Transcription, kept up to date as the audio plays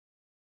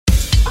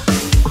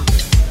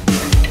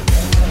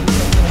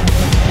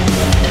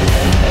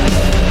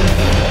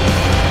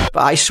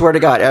I swear to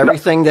God,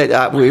 everything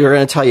that we were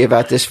going to tell you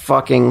about this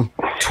fucking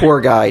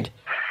tour guide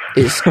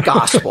is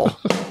gospel.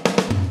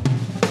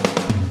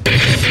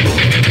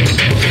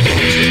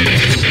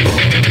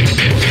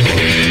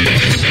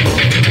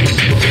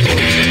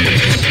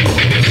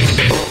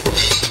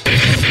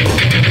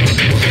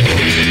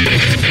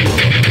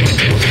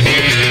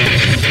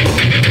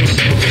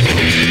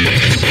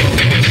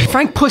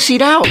 Frank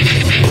pussied out.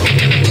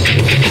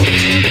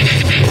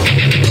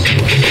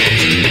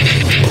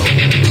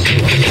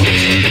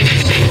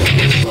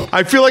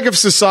 I feel like if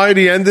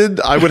society ended,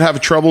 I would have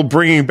trouble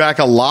bringing back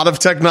a lot of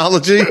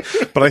technology,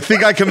 but I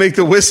think I can make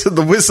the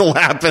whistle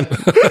happen.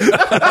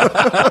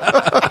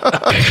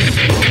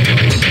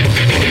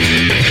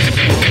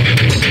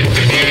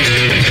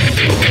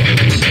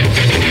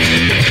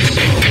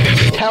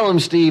 Tell him,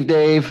 Steve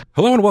Dave.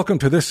 Hello and welcome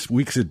to this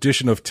week's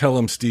edition of Tell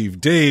 'em Steve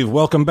Dave.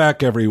 Welcome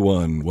back,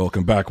 everyone.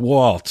 Welcome back,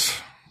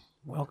 Walt.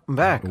 Welcome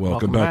back.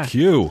 Welcome back,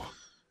 Q.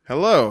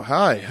 Hello.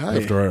 Hi.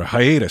 After our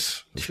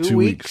hiatus of 2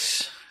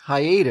 weeks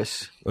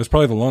hiatus. That's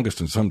probably the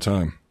longest in some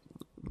time.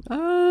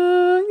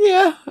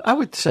 Yeah, I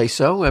would say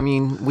so. I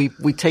mean,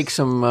 we take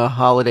some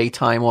holiday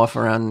time off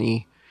around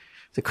the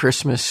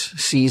Christmas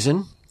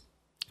season,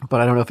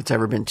 but I don't know if it's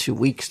ever been 2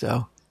 weeks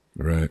though.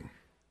 Right.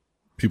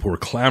 People were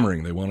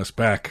clamoring. They want us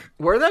back.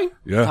 Were they?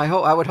 Yeah.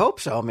 I would hope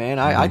so, man.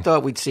 I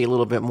thought we'd see a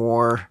little bit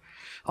more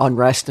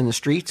unrest in the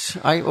streets.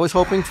 I was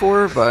hoping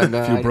for, but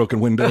a few broken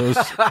windows,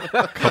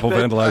 a couple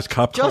vandalized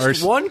cop cars.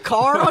 Just one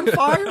car on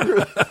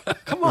fire?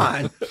 Come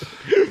on.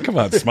 Come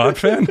on, Smart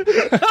Fan.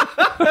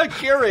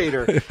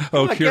 Curator.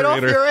 Oh, Come on, Curator. Get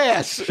off your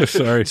ass.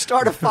 Sorry.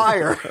 Start a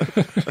fire.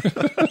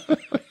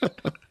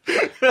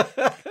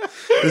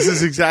 This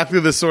is exactly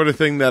the sort of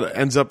thing that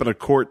ends up in a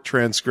court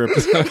transcript.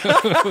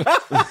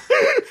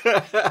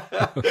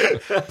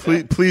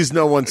 Please,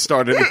 no one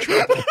start any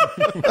trouble.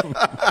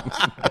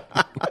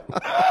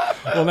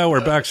 Well, now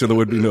we're back, so there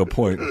would be no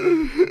point.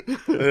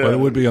 But it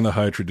would be in the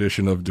high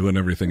tradition of doing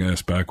everything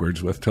ass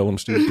backwards with Tell 'em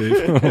Steve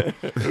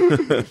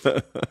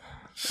Dave.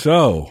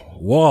 So,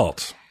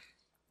 Walt.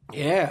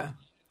 Yeah.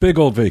 Big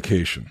old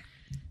vacation.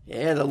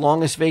 Yeah, the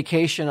longest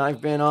vacation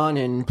I've been on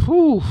in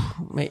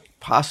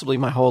possibly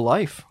my whole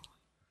life.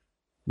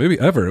 Maybe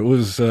ever. It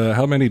was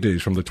how many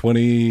days? From the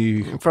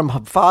 20... From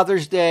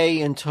Father's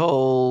Day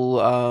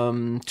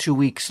until 2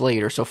 weeks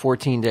later, so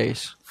 14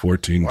 days.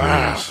 14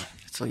 days.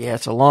 So yeah,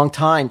 it's a long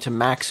time to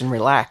max and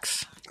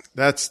relax.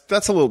 That's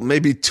a little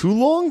maybe too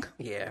long.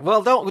 Yeah.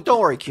 Well, don't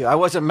worry, Q. I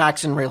wasn't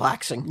max and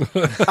relaxing.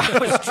 I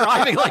was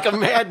driving like a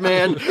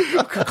madman,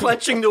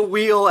 clenching the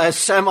wheel as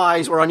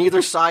semis were on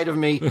either side of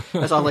me.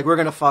 As I'm like, we're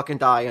gonna fucking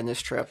die on this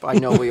trip. I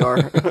know we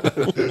are.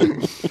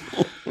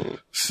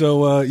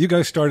 So you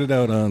guys started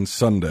out on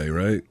Sunday,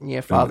 right?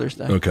 Yeah, Father's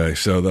Day. Okay,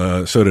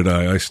 so so did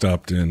I. I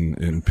stopped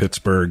in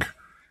Pittsburgh.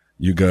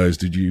 You guys,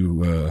 did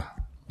you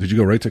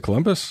go right to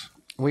Columbus?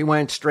 We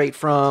went straight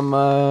from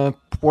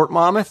Port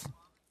Monmouth,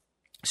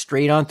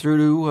 straight on through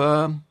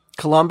to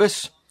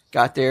Columbus.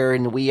 Got there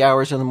in the wee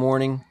hours of the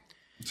morning.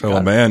 That's how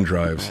a man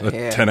drives.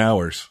 10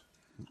 hours.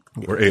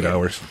 Or 8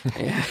 hours.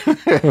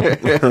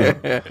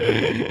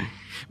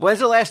 When's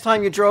the last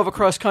time you drove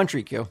across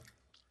country, Q?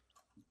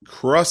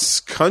 Cross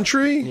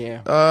country?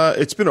 Yeah.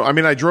 It's been, I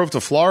mean, I drove to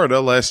Florida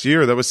last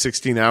year. That was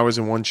 16 hours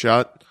in one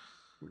shot.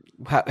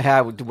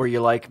 How were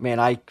you like, man,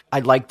 I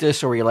like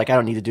this, or were you like, I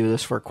don't need to do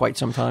this for quite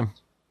some time?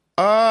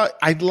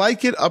 I'd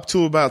like it up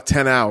to about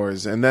 10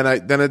 hours. And then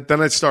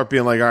I'd start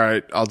being like, all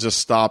right, I'll just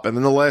stop. And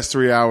then the last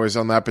 3 hours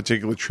on that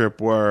particular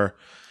trip were,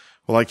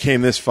 well, I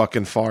came this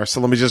fucking far,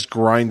 so let me just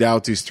grind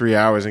out these 3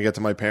 hours and get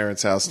to my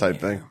parents' house type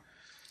thing.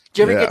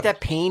 Do you ever get that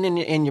pain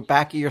in your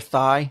back of your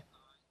thigh?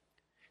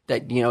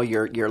 That, you know,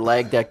 your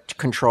leg that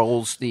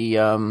controls the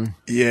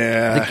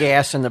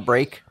gas and the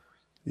brake?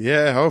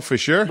 Yeah, oh, for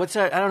sure. What's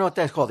that? I don't know what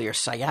that's called. Your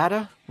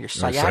sciatica? Your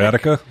sciatica?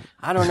 Sciatica?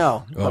 I don't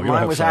know. Oh, but you mine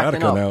don't was have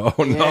acting up. now.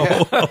 Oh, no.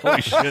 Yeah.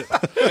 Holy shit.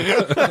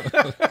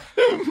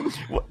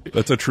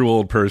 That's a true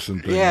old person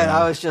thing. Yeah,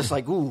 I was just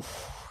like, ooh,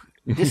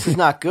 this is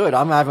not good.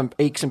 I'm having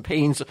aches and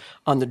pains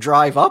on the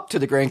drive up to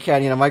the Grand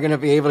Canyon. Am I going to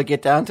be able to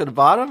get down to the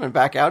bottom and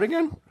back out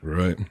again?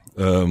 Right.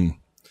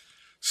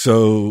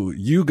 So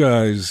you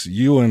guys,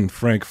 you and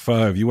Frank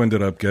Five, you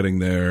ended up getting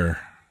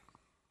there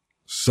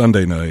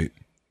Sunday night,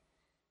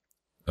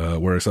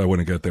 whereas I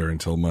wouldn't get there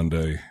until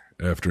Monday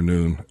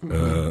afternoon.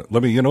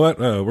 You know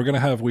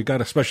what? We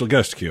got a special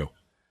guest, Q.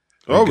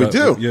 We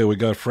do? Yeah, we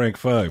got Frank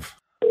Five.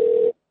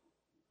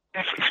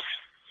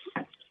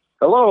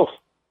 Hello.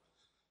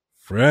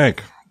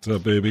 Frank, what's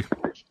up, baby?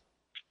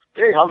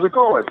 Hey, how's it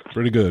going?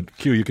 Pretty good.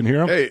 Q, you can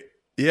hear him? Hey,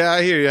 yeah,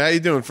 I hear you. How you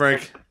doing,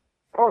 Frank?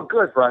 Oh,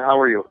 good, Brian. How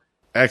are you?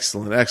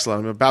 Excellent.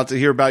 I'm about to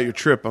hear about your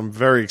trip. I'm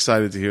very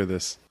excited to hear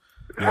this.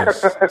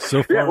 Yes.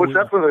 So far, yeah, it was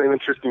definitely an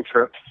interesting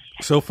trip.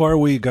 So far,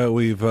 we've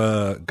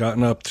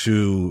gotten up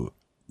to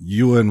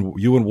you and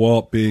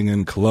Walt being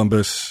in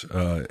Columbus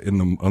in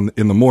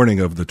the morning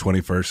of the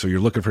 21st. So you're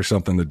looking for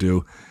something to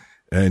do,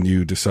 and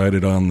you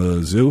decided on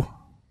the zoo.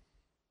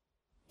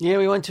 Yeah,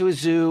 we went to a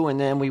zoo, and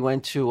then we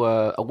went to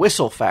a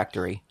whistle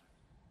factory.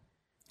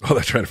 Oh,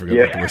 they're trying to forget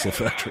about the Whistle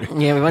Factory.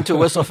 Yeah, we went to a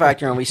whistle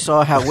factory and we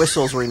saw how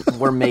whistles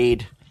were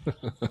made.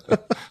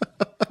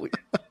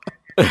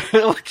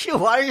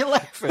 Why are you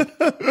laughing?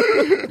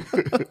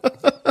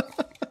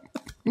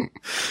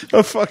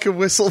 A fucking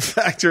whistle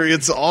factory.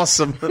 It's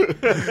awesome.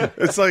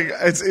 It's like,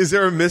 is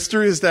there a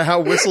mystery as to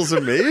how whistles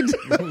are made?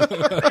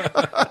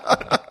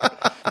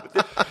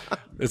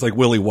 It's like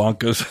Willy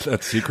Wonka's.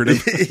 That's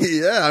secretive.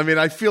 Yeah, I mean,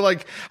 I feel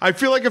like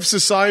if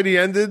society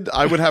ended,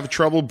 I would have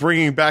trouble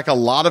bringing back a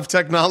lot of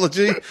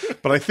technology,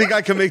 but I think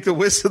I can make the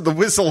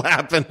whistle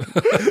happen.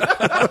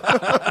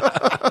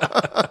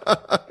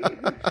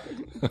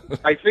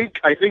 I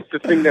think the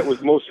thing that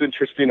was most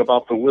interesting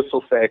about the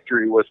Whistle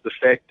Factory was the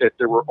fact that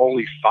there were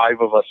only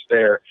 5 of us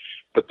there,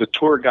 but the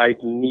tour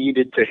guide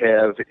needed to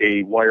have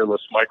a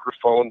wireless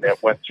microphone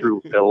that went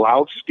through a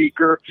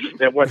loudspeaker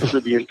that went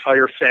through the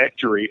entire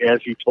factory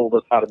as he told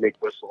us how to make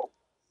whistle.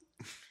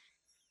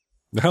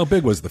 How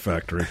big was the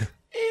factory?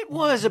 It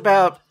was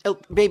about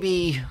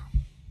maybe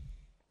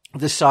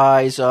the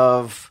size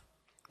of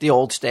the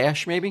old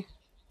stash, maybe.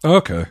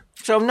 Okay.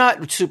 So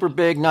not super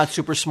big, not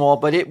super small,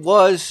 but it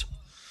was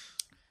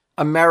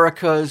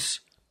America's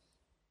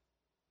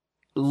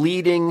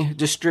leading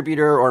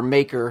distributor or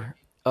maker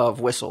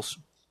of whistles.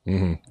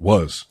 Mm-hmm.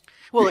 Was.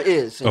 Well, it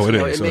is. Oh, it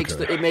It is. makes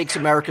Okay. it makes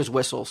America's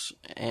whistles,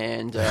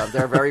 and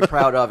they're very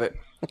proud of it.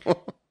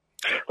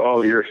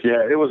 Oh,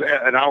 it was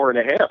an hour and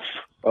a half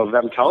of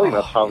them telling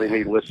us how they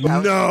made whistles.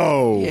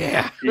 No.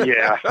 Yeah.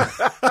 Yeah.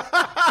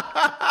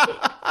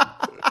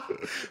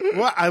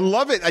 Well, I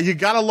love it. You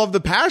gotta love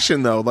the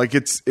passion, though. Like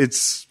it's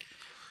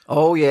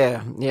Oh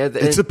yeah, yeah.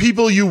 it's the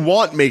people you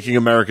want making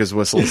America's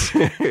whistles.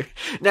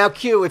 Now,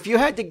 Q, if you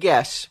had to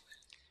guess,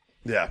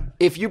 Yeah.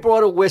 if you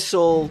bought a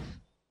whistle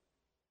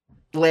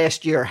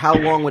last year, how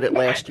long would it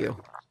last you?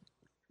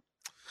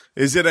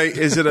 Is it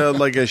a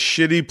like a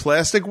shitty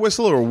plastic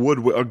whistle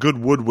or a good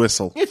wood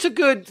whistle? It's a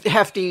good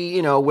hefty,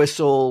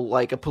 whistle,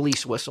 like a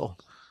police whistle.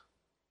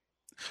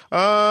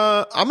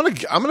 I'm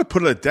gonna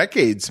put it at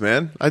decades,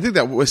 man. I think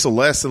that whistle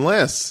lasts and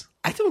lasts.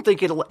 I don't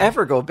think it'll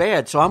ever go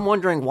bad. So I'm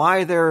wondering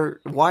why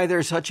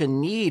there's such a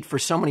need for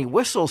so many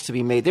whistles to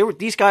be made.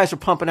 These guys are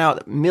pumping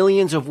out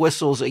millions of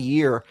whistles a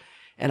year,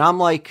 and I'm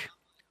like,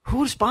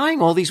 who's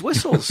buying all these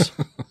whistles?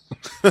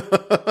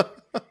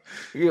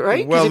 Right?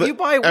 Because Well, if you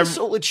buy a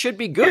whistle, it should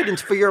be good and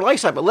for your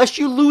lifetime. Unless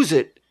you lose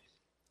it,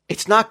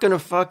 it's not going to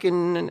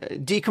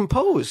fucking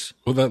decompose.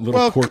 Well, that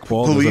little cork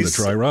ball, is police-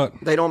 that a dry rot?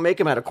 They don't make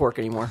them out of cork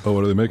anymore. Oh, what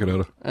do they make it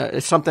out of?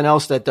 It's something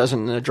else that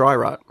doesn't dry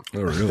rot.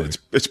 Oh, really?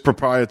 It's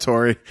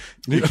proprietary.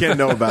 You can't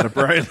know about it,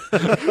 Brian.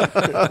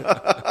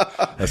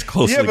 As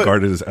closely Yeah, but-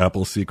 guarded as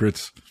Apple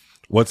secrets.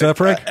 What's that,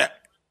 Frank?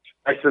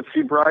 I said,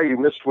 see, Brian, you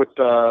missed what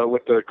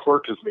the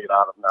cork is made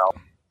out of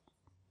now.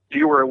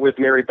 You were with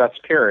Mary Beth's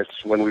parents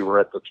when we were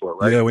at the tour,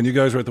 right? Yeah, when you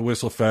guys were at the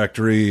Whistle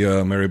Factory,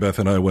 Mary Beth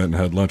and I went and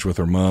had lunch with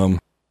her mom,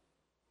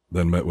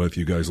 then met with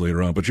you guys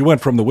later on. But you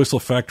went from the Whistle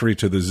Factory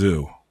to the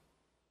zoo.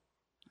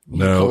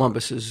 No,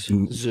 Columbus's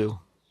zoo.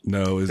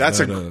 no, is That's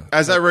that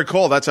as I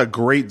recall, that's a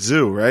great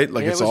zoo, right?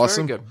 Like Yeah, it's it was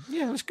awesome. Very good.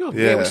 Yeah, it was good.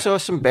 Yeah. Yeah, we saw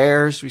some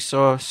bears. We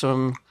saw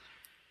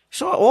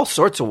all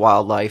sorts of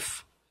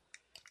wildlife.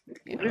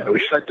 Yeah, we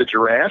fed the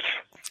giraffe.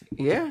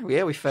 Yeah,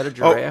 we fed a Oh,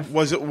 giraffe.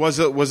 was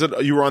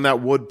it? You were on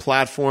that wood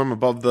platform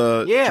above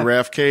the Yeah.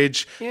 giraffe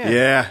cage.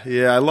 Yeah.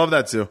 Yeah. I love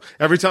that zoo.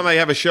 Every time I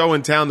have a show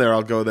in town, there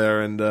I'll go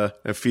there and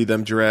feed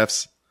them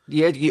giraffes.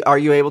 Yeah, are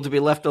you able to be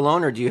left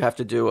alone, or do you have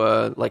to do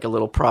a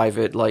little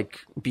private, like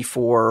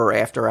before or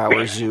after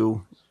hour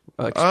zoo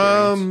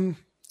experience?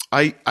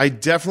 I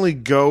definitely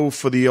go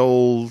for the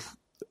old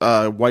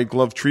white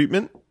glove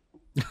treatment.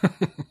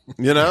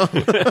 You know,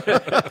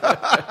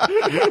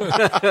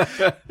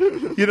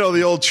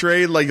 the old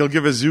trade. Like you'll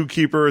give a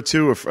zookeeper or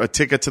two a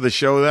ticket to the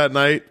show that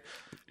night,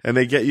 and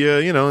they get you,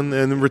 and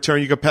in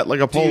return you can pet like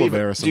a polar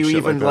bear or something. Do you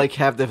even like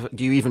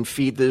do you even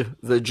feed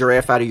the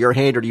giraffe out of your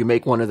hand, or do you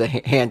make one of the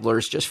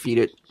handlers just feed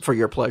it for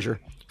your pleasure?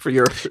 For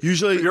your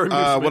usually for your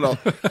what else?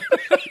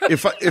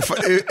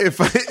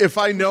 If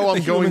I know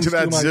I'm going to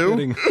that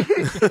zoo,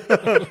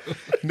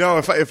 no.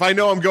 If I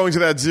know I'm going to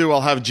that zoo,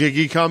 I'll have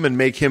Jiggy come and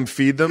make him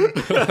feed them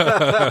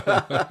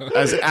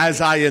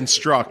as I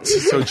instruct.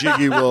 So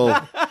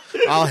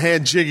I'll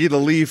hand Jiggy the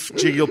leaf.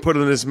 Jiggy will put it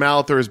in his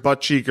mouth or his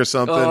butt cheek or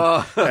something,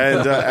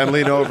 and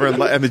lean over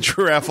and the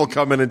giraffe will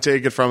come in and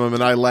take it from him,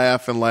 and I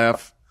laugh and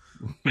laugh.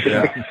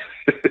 Yeah.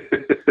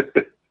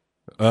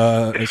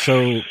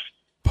 so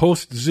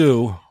post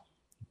zoo,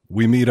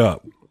 we meet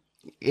up.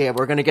 Yeah,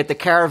 we're going to get the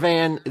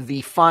caravan.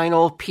 The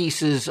final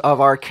pieces of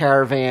our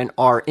caravan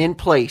are in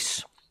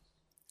place,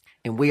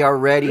 and we are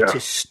ready to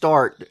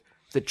start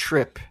the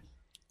trip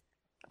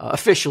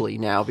officially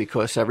now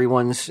because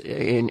everyone's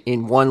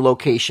in one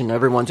location.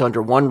 Everyone's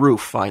under one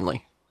roof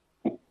finally.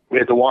 We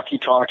had the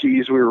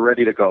walkie-talkies. We were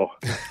ready to go.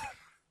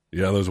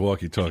 Yeah, those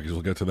walkie-talkies.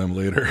 We'll get to them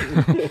later.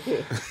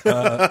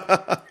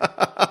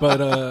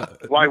 But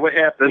Why? What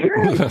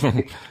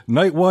happened?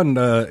 night one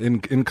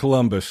in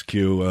Columbus,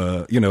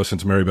 Q.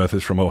 Since Mary Beth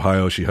is from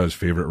Ohio, she has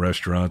favorite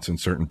restaurants in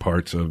certain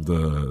parts of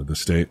the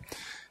state.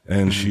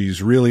 and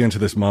she's really into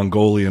this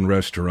Mongolian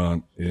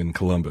restaurant in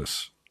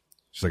Columbus.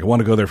 She's like, I want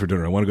to go there for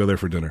dinner. I want to go there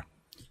for dinner.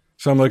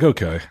 So I'm like,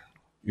 okay,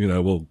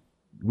 well,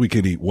 we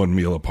could eat one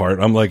meal apart.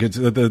 I'm like, it's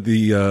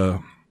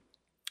the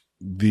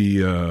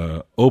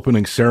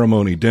opening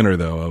ceremony dinner,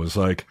 though. I was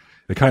like,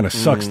 it kind of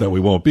sucks that we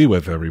won't be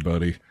with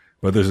everybody,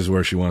 but this is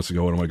where she wants to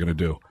go. What am I going to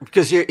do?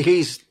 Because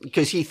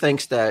he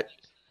thinks that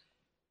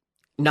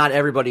not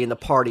everybody in the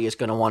party is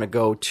going to want to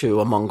go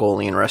to a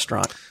Mongolian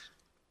restaurant.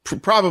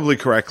 Probably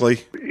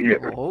correctly. Yeah.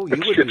 Oh, you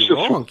would be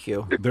wrong,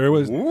 Q.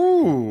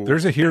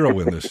 There's a hero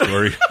in this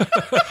story.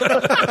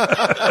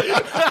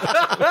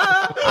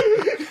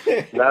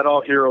 Not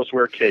all heroes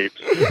wear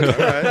capes. All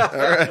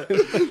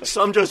right.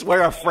 Some just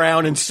wear a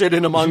frown and sit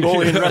in a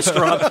Mongolian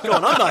restaurant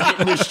going, I'm not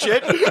eating this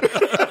shit.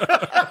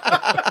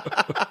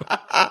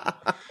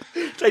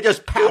 They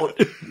just pout.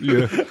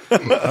 Yeah.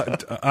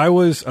 I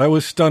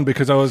was stunned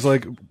because I was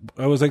like,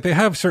 they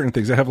have certain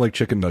things. They have like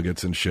chicken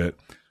nuggets and shit,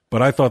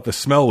 but I thought the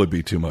smell would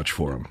be too much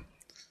for them.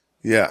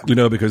 Yeah.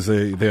 Because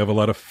they have a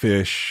lot of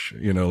fish,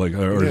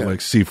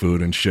 like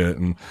seafood and shit,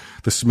 and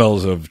the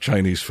smells of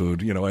Chinese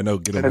food. I know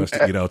Gideon has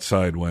to eat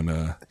outside when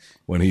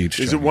he eats.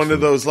 Is Chinese it one food.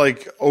 of those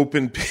like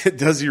open pit?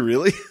 Does he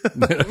really?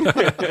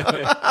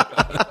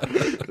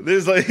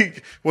 There's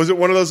was it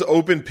one of those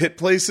open pit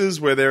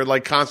places where they're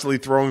like constantly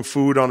throwing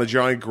food on a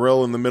giant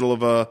grill in the middle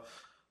of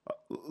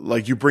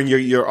you bring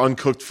your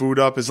uncooked food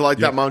up? Is it like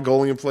that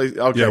Mongolian place?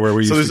 Okay. Yeah, where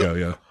we used to go.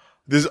 Yeah,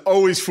 there's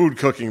always food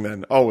cooking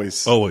then.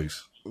 Always.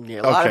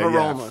 Yeah, a lot of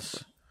aromas.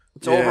 Yeah.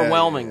 It's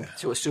overwhelming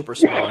to a super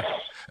smaller.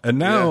 And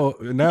now,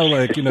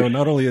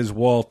 not only has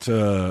Walt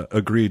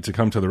agreed to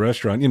come to the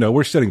restaurant,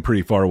 we're sitting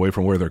pretty far away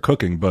from where they're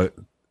cooking, but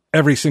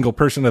every single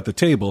person at the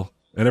table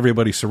and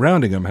everybody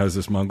surrounding him has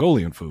this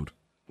Mongolian food.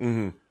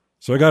 Mm-hmm.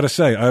 So I got to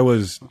say, I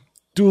was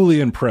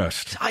duly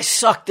impressed. I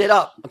sucked it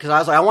up because I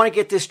was like, I want to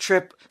get this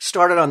trip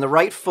started on the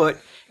right foot,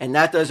 and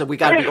that does it. We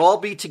got to all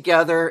be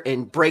together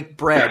and break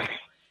bread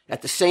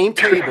at the same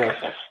table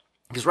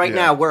because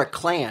now we're a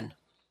clan.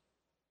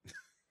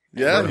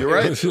 Yeah, you're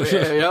right.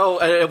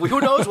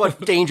 Who knows what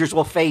dangers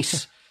we'll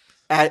face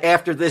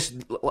after this,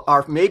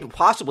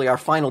 possibly our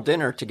final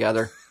dinner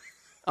together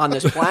on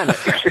this planet.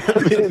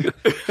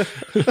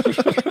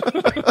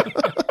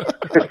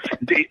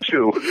 Day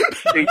two.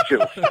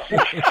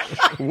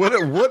 What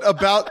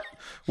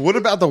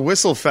about the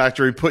Whistle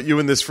Factory put you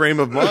in this frame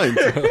of mind?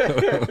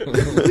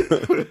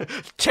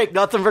 Take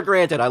nothing for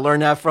granted. I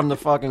learned that from the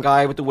fucking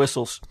guy with the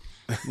whistles.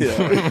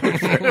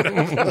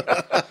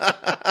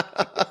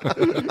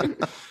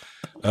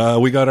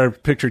 We got our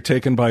picture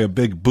taken by a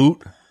big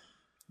boot.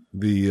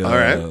 The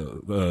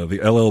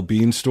LL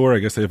Bean store. I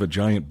guess they have a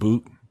giant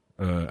boot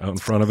out in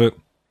front of it.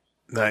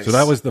 Nice. So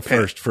that was the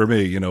first for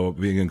me,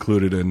 being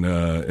included in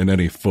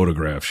any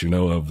photographs,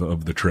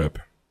 of the trip.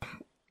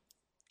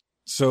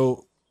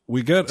 So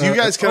we get. Do you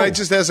guys? Can I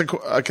just ask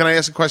can I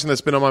ask a question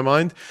that's been on my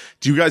mind?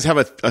 Do you guys have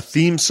a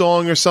theme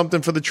song or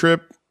something for the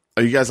trip?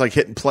 Are you guys like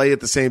hitting play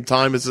at the same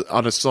time as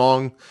on a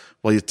song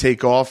while you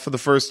take off for the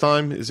first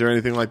time? Is there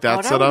anything like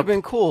that set up? That would have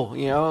been cool.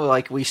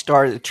 Like we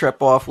started the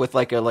trip off with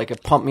like a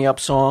pump me up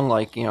song,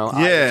 like Eye of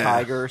the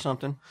Tiger or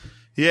something.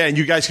 Yeah, and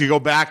you guys could go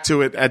back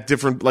to it at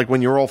different, like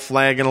when you're all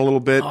flagging a little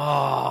bit.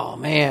 Oh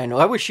man,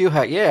 I wish you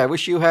had. Yeah, I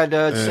wish you had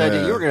said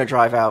that you were going to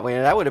drive out.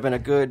 Man, that would have been a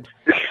good.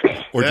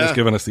 Or just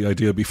given us the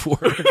idea before.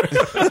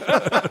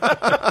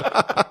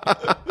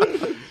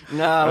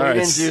 No, we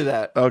didn't do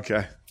that.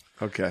 Okay.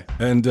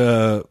 And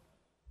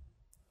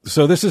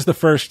so this is the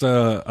first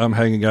I'm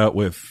hanging out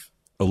with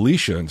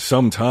Alicia in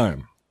some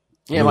time.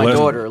 Yeah, my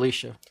daughter,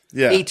 Alicia.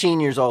 Yeah. 18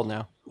 years old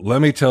now.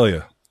 Let me tell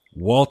you,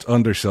 Walt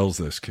undersells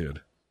this kid.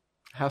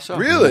 How so?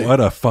 Really? What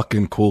a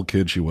fucking cool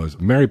kid she was.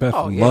 Mary Beth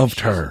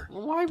loved her.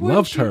 Why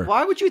loved her.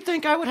 Why would you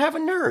think I would have a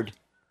nerd?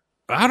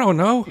 I don't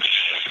know.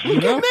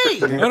 Look at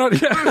me.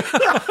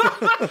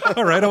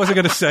 All right, I wasn't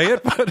going to say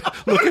it,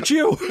 but look at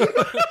you.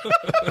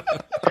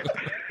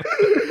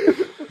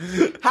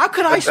 How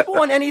could I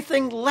spawn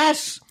anything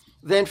less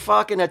than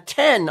fucking a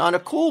 10 on a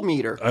cool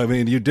meter? I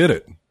mean, you did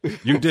it.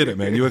 You did it,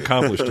 man. You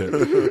accomplished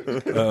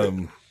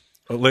it.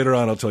 Later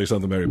on, I'll tell you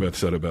something Mary Beth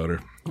said about her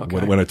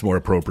when it's more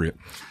appropriate.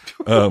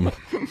 More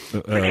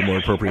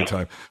appropriate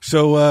time.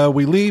 So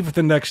we leave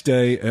the next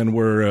day, and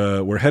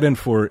we're heading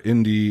for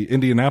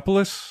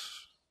Indianapolis,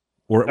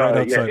 or right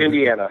outside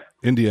Indiana.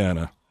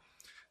 Indiana.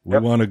 We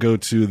want to go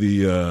to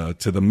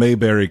the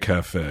Mayberry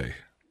Cafe.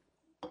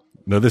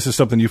 Now, this is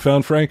something you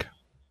found, Frank?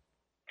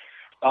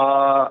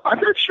 I'm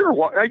not sure.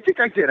 I think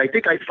I did. I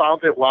think I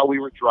found it while we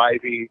were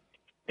driving,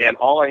 and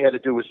all I had to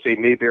do was say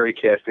Mayberry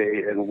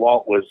Cafe, and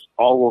Walt was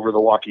all over the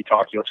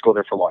walkie-talkie. Let's go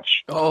there for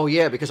lunch. Oh,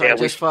 yeah, because I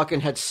just fucking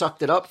had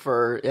sucked it up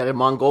at a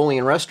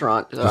Mongolian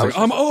restaurant.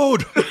 I'm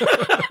owed!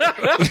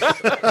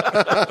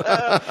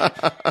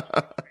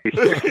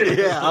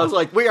 Yeah, I was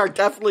like, we are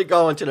definitely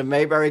going to the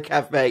Mayberry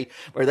Cafe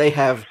where they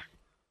have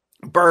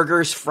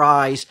burgers,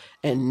 fries,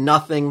 and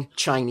nothing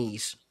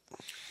Chinese.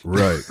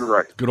 Right.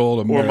 Right. Good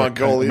old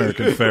Mongolian.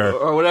 American fare.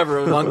 or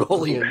whatever,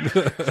 Mongolian.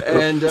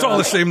 And It's all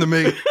the same to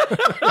me.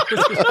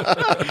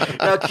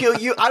 now,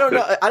 Q, I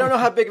don't know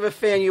how big of a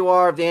fan you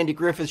are of the Andy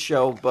Griffith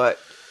Show, but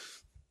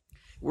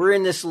we're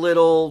in this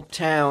little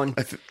town.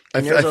 I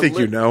think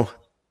you know.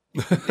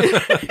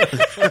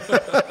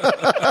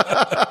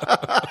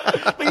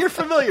 But you're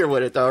familiar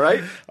with it, though,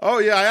 right? Oh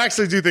yeah, I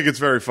actually do think it's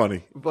very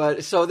funny.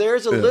 But so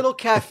there's a little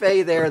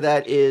cafe there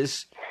that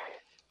is,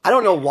 I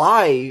don't know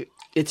why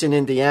it's in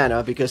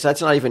Indiana, because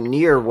that's not even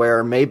near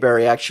where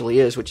Mayberry actually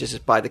is, which is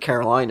by the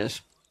Carolinas,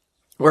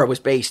 where it was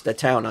based, the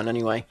town on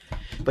anyway.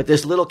 But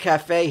this little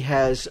cafe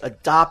has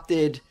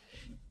adopted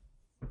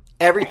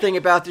everything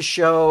about the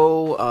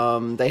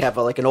show. They have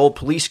like an old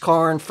police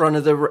car in front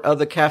of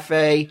the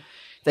cafe.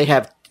 They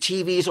have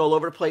TVs all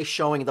over the place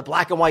showing the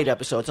black and white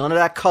episodes, none of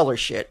that color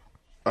shit.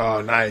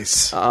 Oh,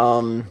 nice.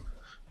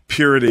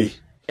 Purity.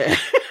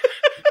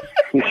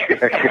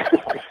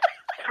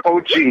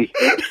 OG.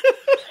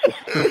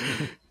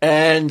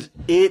 And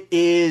it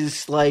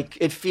is like,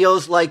 it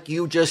feels like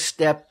you just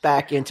stepped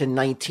back into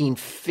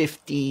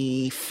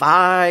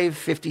 1955,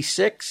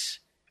 56,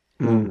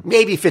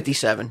 maybe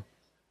 57,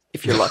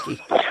 if you're lucky.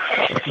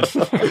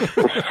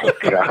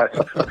 God.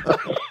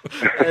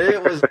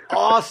 It was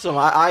awesome.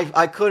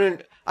 I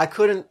couldn't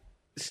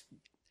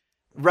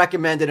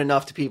recommend it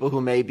enough to people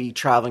who may be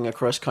traveling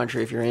across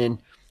country. If you're in,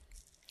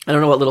 I don't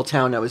know what little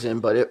town that was in,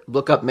 but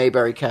look up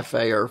Mayberry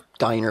Cafe or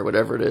Diner,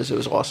 whatever it is. It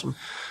was awesome.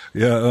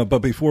 Yeah, but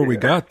before we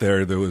got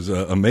there was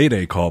a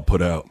Mayday call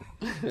put out,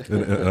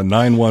 a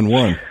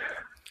 911.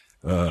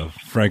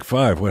 Frank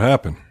 5, what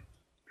happened?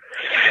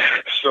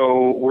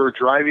 So we're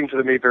driving to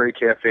the Mayberry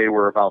Cafe.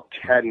 We're about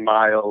 10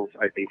 miles,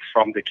 I think,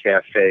 from the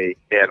cafe,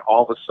 and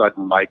all of a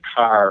sudden my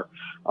car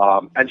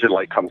engine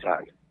light comes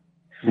on.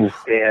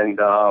 Oof. And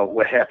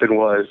what happened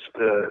was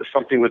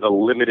something with a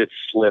limited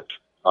slip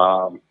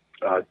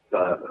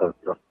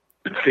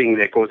thing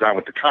that goes on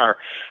with the car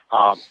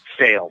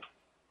failed.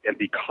 And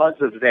because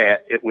of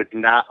that, it would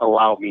not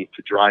allow me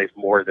to drive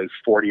more than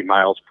 40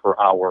 miles per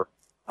hour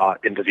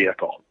in the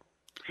vehicle.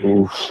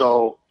 Oof.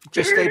 So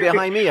just stay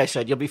behind me, I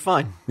said. You'll be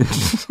fine.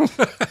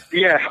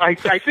 Yeah, I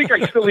think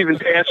I still even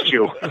passed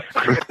you.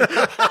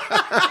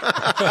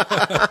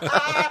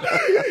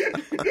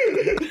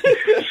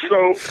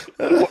 So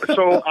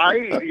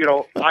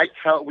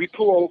we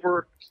pull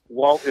over.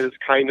 Walt is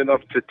kind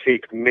enough to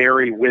take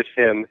Mary with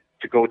him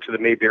to go to the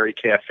Mayberry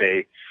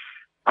Cafe.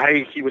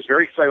 He was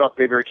very excited about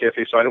the Mayberry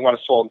Cafe, so I didn't want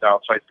to slow him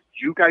down. So I said,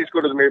 you guys go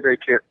to the Mayberry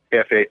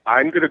Cafe.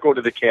 I'm going to go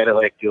to the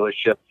Cadillac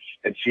dealership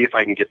and see if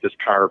I can get this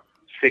car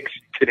fixed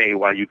today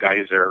while you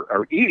guys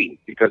are eating,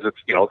 because it's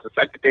the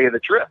second day of the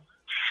trip.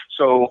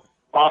 So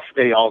off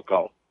they all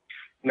go.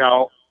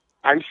 Now,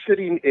 I'm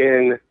sitting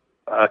in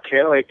a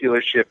Cadillac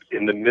dealership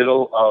in the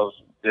middle of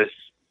this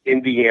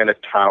Indiana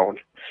town.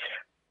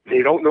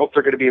 They don't know if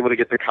they're going to be able to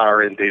get the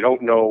car in. They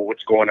don't know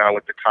what's going on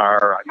with the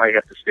car. I might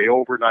have to stay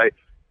overnight.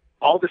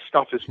 All this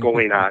stuff is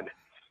going on.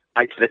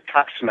 I get a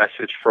text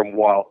message from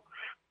Walt.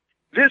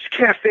 This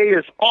cafe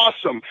is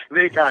awesome.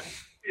 They got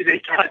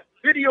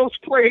videos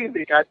playing.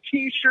 They got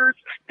T-shirts.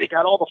 They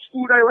got all the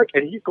food I like.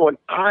 And he's going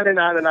on and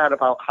on and on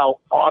about how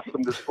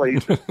awesome this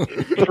place is,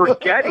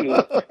 forgetting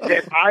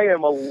that I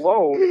am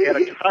alone at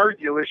a car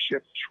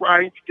dealership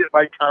trying to get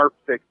my car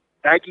fixed,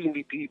 begging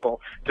the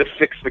people to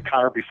fix the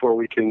car before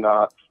we can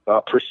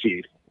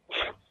proceed.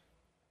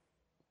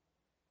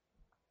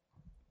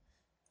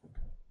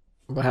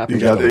 What happened?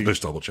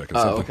 Just double checking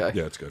something. Okay.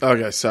 Yeah, it's good.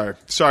 Okay, sorry,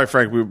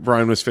 Frank.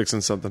 Brian was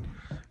fixing something.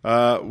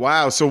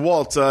 Wow. So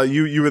Walt,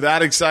 you were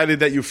that excited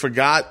that you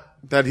forgot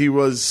that he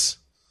was.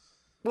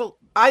 Well,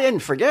 I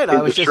didn't forget.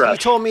 He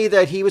told me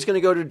that he was going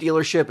to go to a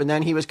dealership and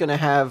then he was going to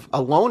have a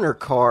loaner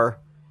car.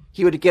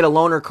 He would get a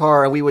loaner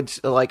car, and we would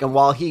and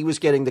while he was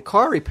getting the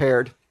car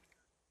repaired,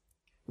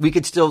 we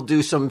could still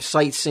do some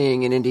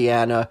sightseeing in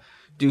Indiana,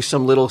 do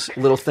some little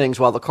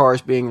things while the car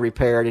is being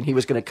repaired, and he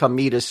was going to come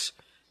meet us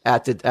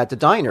at the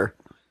diner.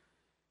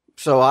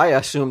 So I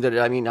assumed that.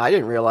 I mean, I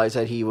didn't realize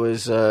that he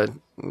was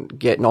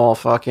getting all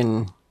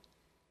fucking,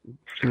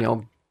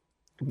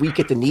 weak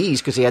at the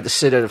knees because he had to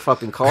sit at a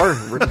fucking car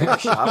repair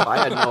shop. I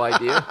had no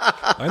idea.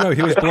 I know,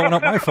 he was blowing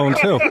up my phone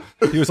too.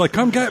 He was like,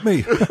 "Come get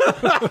me."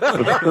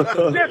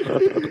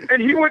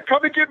 And he wouldn't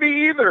come and get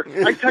me either.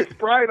 I text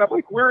Brian. I'm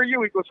like, "Where are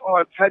you?" He goes, "Oh,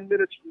 I'm 10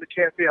 minutes from the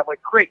cafe." I'm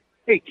like, "Great.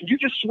 Hey, can you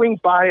just swing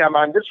by? I'm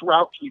on this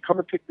route. Can you come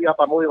and pick me up?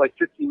 I'm only like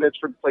 15 minutes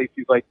from the place."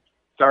 He's like,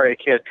 "Sorry, I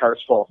can't.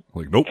 Car's full."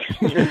 I'm like, nope.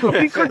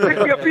 He couldn't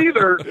pick me up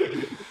either.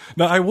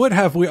 No, I would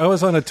have. I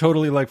was on a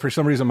totally, for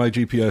some reason, my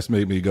GPS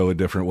made me go a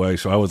different way.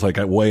 So I was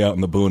way out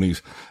in the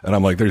boonies, and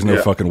I'm like, there's no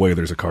fucking way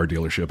there's a car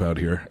dealership out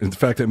here. In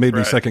fact, it made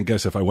me second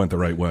guess if I went the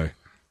right way.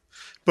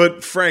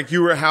 But Frank,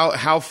 you were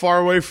how far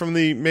away from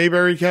the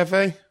Mayberry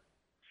Cafe?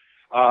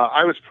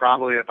 I was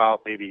probably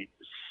about maybe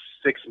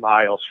 6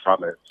 miles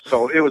from it.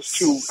 So it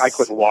was I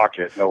couldn't walk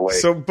it. No way.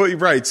 So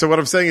what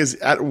I'm saying is,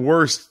 at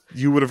worst,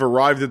 you would have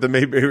arrived at the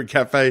Mayberry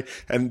Cafe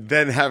and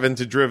then having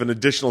to drive an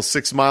additional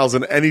 6 miles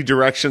in any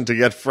direction to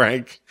get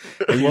Frank.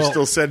 And you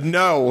still said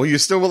no. You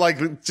still were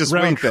like, just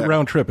wait there.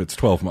 Round trip, it's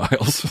 12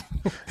 miles.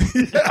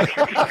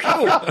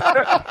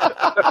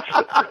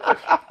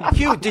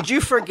 Hugh, did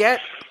you forget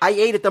I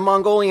ate at the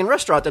Mongolian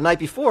restaurant the night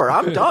before?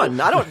 I'm done.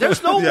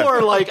 There's no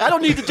more, I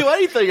don't need to do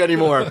anything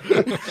anymore.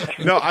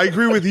 No, I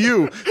agree with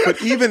you.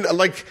 But even,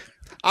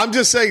 I'm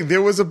just saying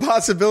there was a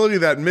possibility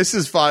that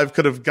Mrs. Five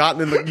could have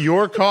gotten in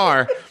your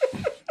car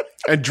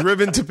and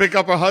driven to pick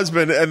up her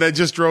husband and then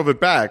just drove it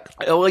back.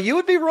 Well, you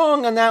would be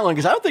wrong on that one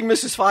because I don't think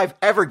Mrs. Five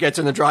ever gets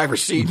in the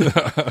driver's seat.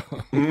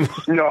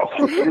 No.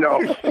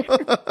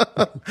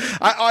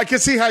 I can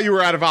see how you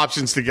were out of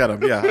options to get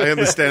him. Yeah, I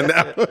understand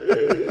now.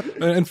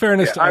 In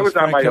fairness to us, I was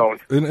on my own.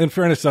 In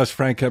fairness to us,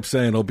 Frank kept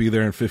saying, I'll be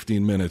there in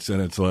 15 minutes.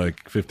 And it's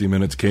like 15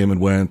 minutes came and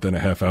went, then a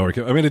half hour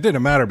came. I mean, it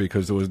didn't matter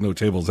because there was no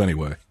tables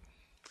anyway.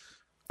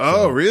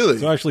 Oh, really?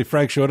 So actually,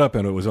 Frank showed up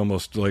and it was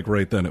almost like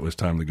right then it was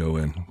time to go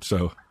in.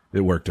 So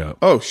it worked out.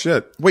 Oh,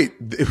 shit. Wait,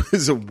 it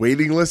was a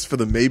waiting list for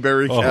the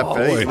Mayberry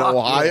Cafe in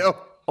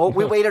Ohio? Oh,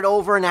 we waited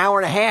over an hour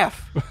and a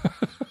half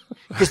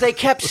because they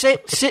kept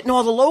sitting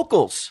all the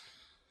locals.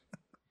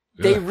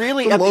 They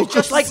really, it's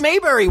just like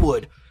Mayberry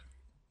would.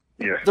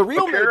 Yeah. The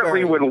real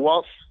Apparently, Mayberry.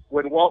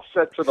 when Walt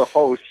said to the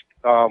host,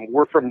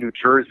 "We're from New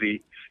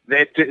Jersey,"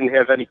 that didn't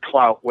have any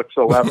clout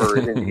whatsoever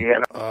in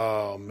Indiana.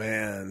 Oh,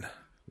 man.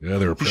 Yeah,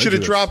 they were. You should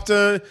have dropped.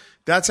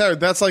 That's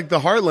like the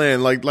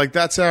Heartland. Like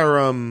that's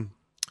our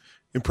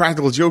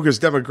Impractical Jokers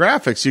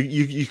demographics.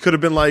 You could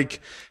have been like,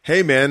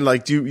 hey man,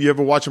 do you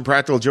ever watch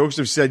Impractical Jokers?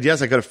 If you said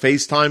yes, I could have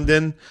FaceTimed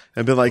in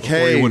and been like,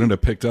 hey. Or you wouldn't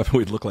have picked up and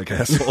we'd look like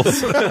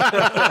assholes.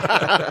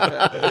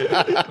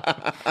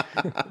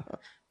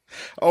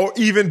 Oh,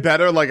 even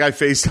better, I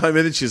FaceTime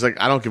in and she's like,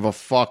 I don't give a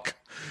fuck.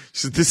 She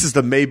said, this is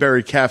the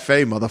Mayberry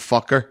Cafe,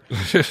 motherfucker.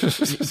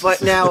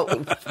 But now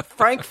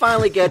Frank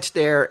finally gets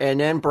there, and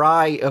then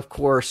Bri, of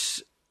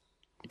course,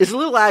 is a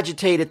little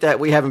agitated that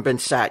we haven't been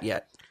sat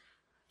yet.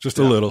 Just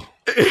a little.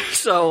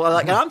 So,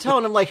 and I'm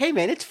telling him, hey,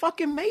 man, it's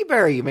fucking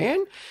Mayberry,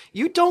 man.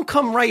 You don't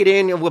come right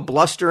in with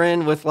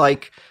blustering with well,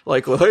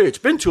 hey, it's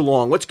been too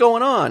long. What's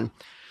going on?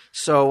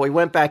 So we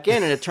went back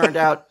in, and it turned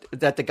out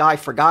that the guy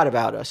forgot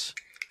about us,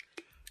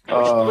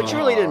 which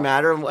really didn't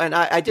matter. And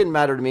it didn't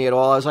matter to me at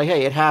all. I was like,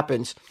 hey, it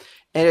happens.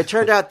 And it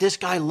turned out this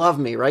guy loved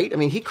me, right? I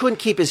mean, he couldn't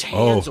keep his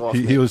hands off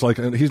me. He was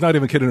he's not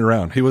even kidding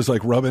around. He was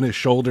rubbing his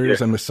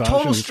shoulders and massaging.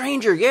 Total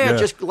stranger, yeah.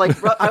 Just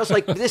I was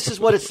like, this is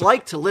what it's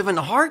like to live in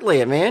the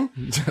heartland, man.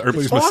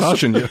 Everybody's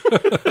massaging you.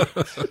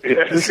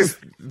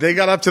 They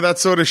got up to that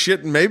sort of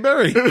shit in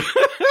Mayberry.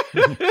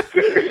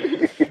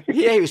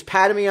 Yeah, he was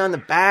patting me on the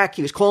back.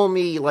 He was calling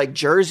me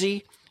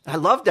Jersey. I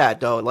love that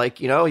though. I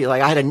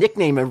had a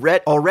nickname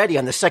already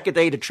on the second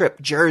day of the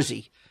trip,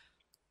 Jersey.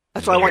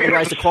 That's what I want you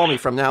guys to call me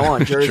from now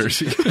on,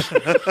 Jersey.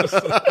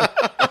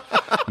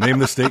 Name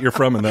the state you're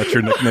from, and that's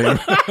your nickname.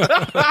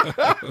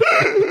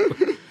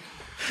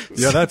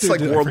 Yeah, that's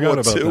like World War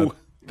II.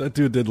 That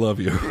dude did love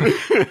you.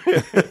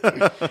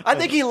 I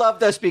think he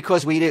loved us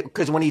because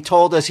when he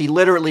told us, he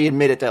literally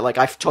admitted that,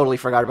 I totally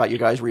forgot about you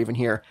guys were even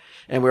here.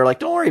 And we were like,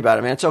 don't worry about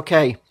it, man. It's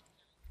okay.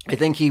 I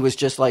think he was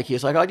just he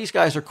was like, oh, these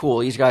guys are cool.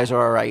 These guys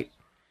are all right.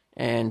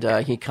 And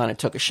he kind of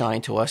took a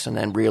shine to us and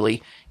then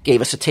really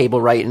gave us a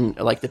table right in,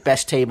 the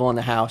best table in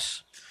the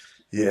house.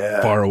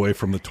 Yeah. Far away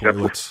from the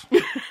toilets.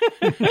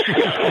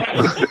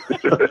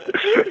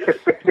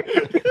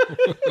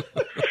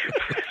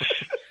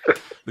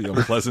 The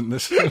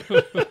unpleasantness.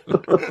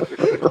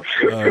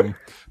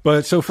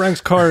 But so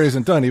Frank's car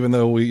isn't done, even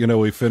though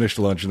we finished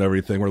lunch and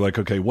everything. We're like,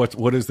 okay,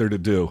 what is there to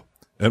do?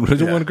 And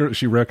one girl,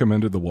 she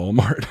recommended the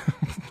Walmart.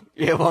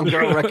 Yeah, one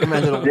girl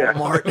recommended a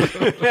Walmart.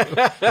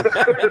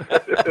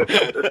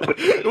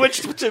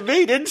 Which to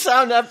me didn't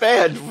sound that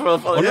bad. I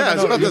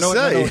was about to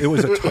say.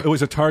 It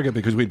was a Target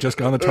because we'd just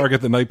gone to Target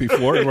the night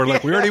before and we're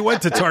like, we already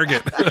went to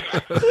Target.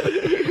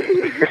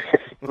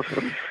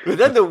 But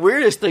then the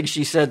weirdest thing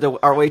she said,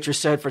 our waitress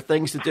said, for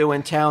things to do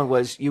in town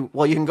was, you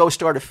can go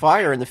start a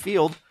fire in the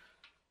field.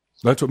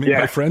 That's what me and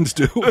my friends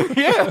do.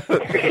 Yeah.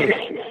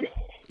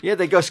 Yeah,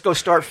 they go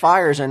start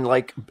fires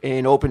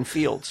in open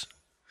fields.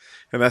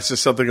 And that's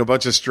just something a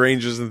bunch of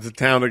strangers in the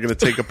town are going to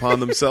take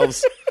upon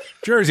themselves.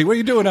 Jersey, what are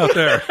you doing out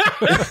there?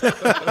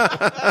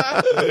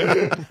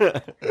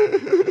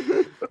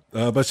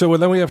 But so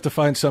then we have to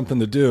find something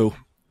to do,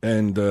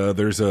 and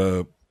they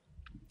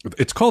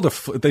called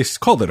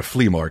it a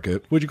flea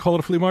market. Would you call it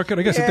a flea market?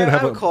 I guess it did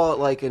have. I would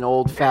call it an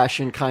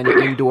old-fashioned kind of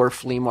indoor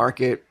flea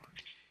market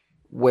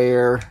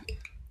where.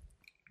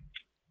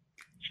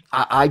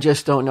 I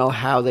just don't know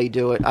how they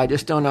do it. I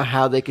just don't know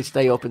how they could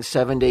stay open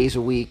 7 days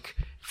a week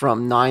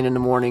from 9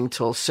 a.m.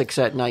 till 6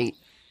 p.m.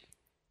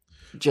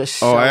 Just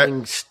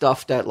selling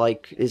stuff that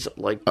is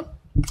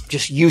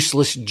just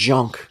useless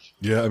junk.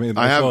 Yeah, I mean,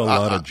 I have a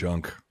lot of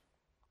junk.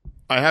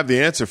 I have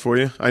the answer for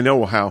you. I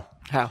know how.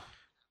 How?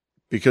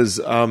 Because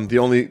the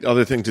only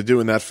other thing to do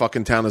in that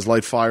fucking town is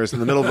light fires in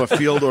the middle of a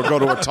field or go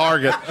to a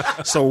Target.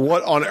 So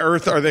what on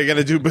earth are they going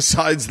to do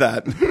besides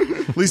that?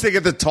 At least they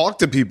get to talk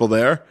to people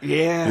there.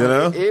 Yeah, You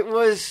know? it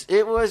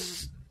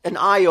was an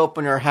eye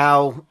opener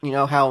how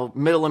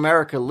Middle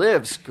America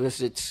lives,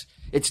 because it's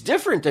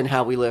different than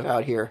how we live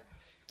out here.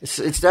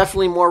 It's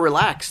definitely more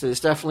relaxed. It's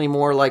definitely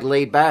more like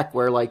laid back.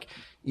 Where like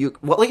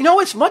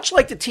it's much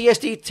like the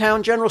TSD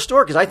Town General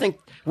Store, because I think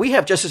we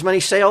have just as many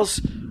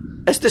sales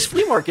as this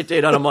flea market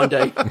did on a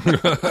Monday.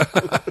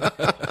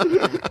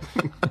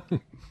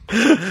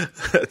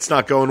 It's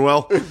not going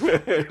well. No,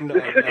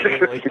 not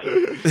really.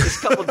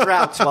 Just a couple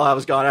droughts while I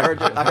was gone. I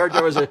heard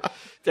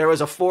there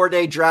was a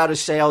 4-day drought of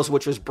sales,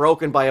 which was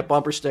broken by a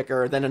bumper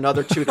sticker, and then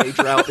another 2-day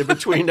drought in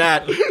between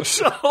that.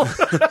 So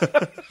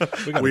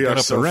We are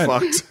so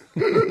fucked.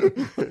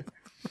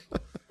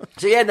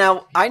 So yeah,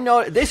 now I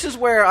know this is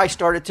where I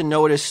started to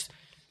notice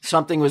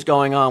something was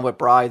going on with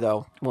Bry,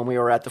 though, when we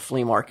were at the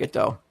flea market,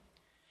 though,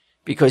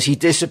 because he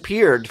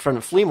disappeared from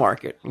the flea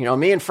market. You know,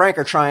 me and Frank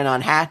are trying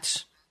on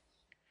hats.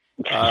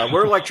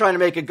 We're like trying to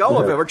make a go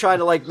of it. We're trying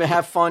to like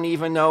have fun,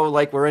 even though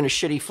like we're in a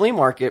shitty flea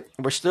market.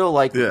 We're still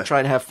like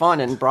trying to have fun,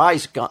 and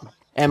Bry's gone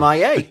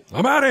MIA.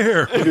 I'm out of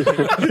here.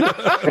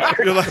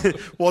 You're like,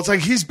 well, it's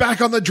like he's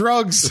back on the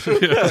drugs.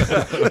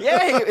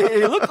 Yeah,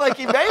 he looked like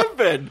he may have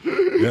been.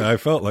 Yeah, I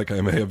felt like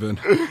I may have been.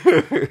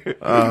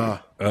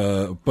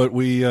 But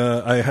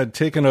I had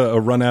taken a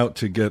run out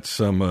to get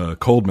some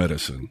cold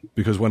medicine,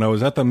 because when I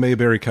was at the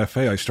Mayberry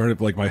Cafe, I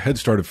started my head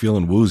started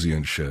feeling woozy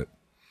and shit.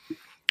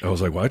 I was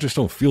like, well, I just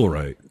don't feel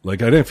right.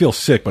 Like, I didn't feel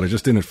sick, but I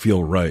just didn't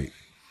feel right.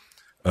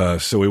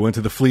 So we went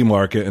to the flea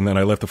market, and then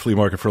I left the flea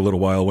market for a little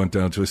while, went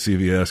down to a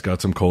CVS,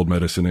 got some cold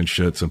medicine and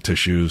shit, some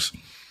tissues,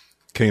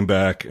 came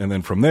back, and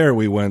then from there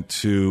we went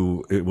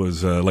to, it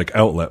was like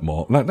outlet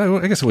mall.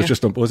 I guess it was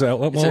just was it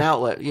outlet mall? It's an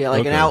outlet, yeah,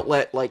 like an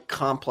outlet like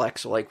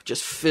complex, like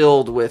just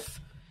filled with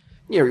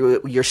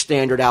your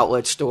standard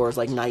outlet stores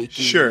like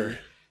Nike, Sure.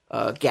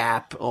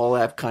 Gap, all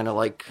that kind of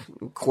like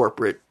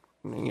corporate,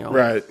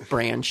 Right.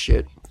 brand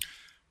shit.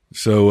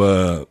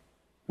 So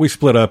we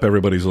split up.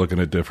 Everybody's looking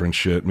at different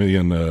shit. Me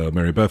and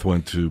Mary Beth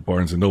went to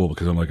Barnes & Noble,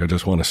 because I'm like, I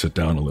just want to sit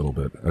down a little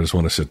bit. I just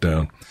want to sit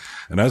down.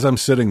 And as I'm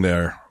sitting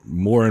there,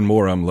 more and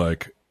more, I'm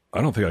like,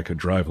 I don't think I could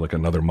drive like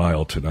another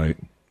mile tonight.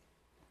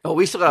 Oh,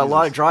 we still got a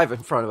lot of drive in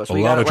front of us.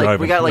 We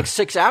got like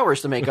 6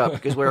 hours to make up,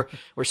 because we're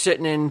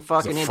sitting in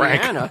fucking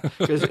Indiana,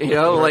 because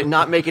like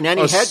not making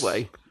any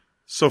headway.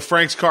 So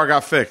Frank's car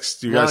got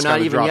fixed. You guys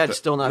not even dropped yet. it.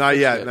 Still not. Not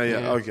fixed yet. Not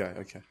yet. Yeah.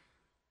 Okay.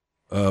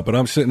 But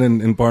I'm sitting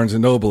in Barnes &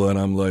 Noble, and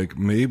I'm like,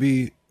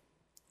 maybe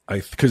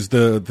because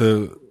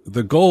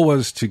the goal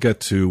was to get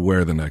to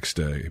where the next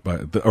day,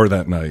 or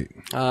that night.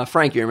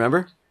 Frank, you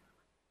remember?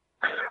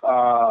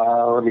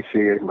 Let me see.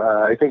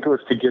 I think it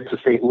was to get to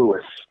St.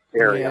 Louis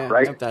area,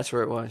 right? Yep, that's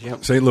where it was.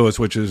 Yep. St. Louis,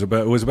 which is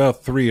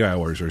about 3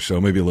 hours or so,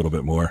 maybe a little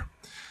bit more.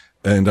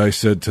 And I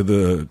said to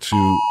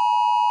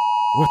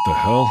what the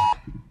hell?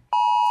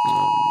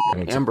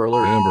 Amber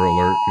Alert. Amber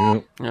Alert. Yeah.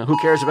 Yeah, who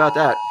cares about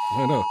that?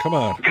 I know. Come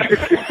on.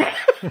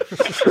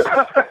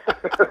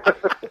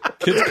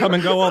 Kids come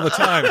and go all the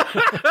time.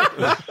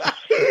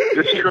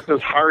 This trip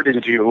has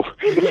hardened you.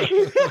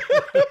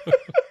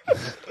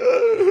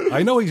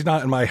 I know he's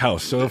not in my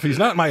house, so if he's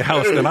not in my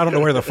house, then I don't know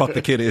where the fuck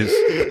the kid is.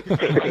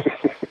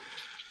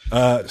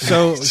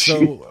 So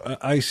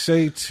I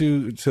say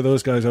to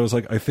those guys, I was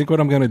like, I think what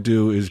I'm going to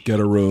do is get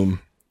a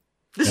room.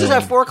 This is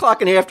at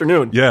 4:00 in the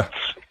afternoon. Yeah.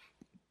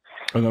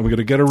 And I'm going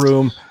to get a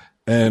room,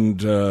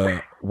 and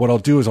what I'll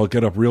do is I'll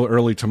get up real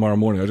early tomorrow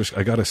morning.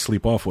 I got to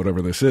sleep off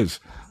whatever this is.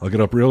 I'll get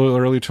up real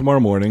early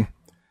tomorrow morning,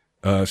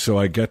 so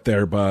I get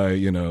there by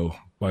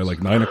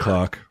like 9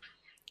 o'clock,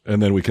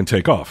 and then we can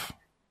take off.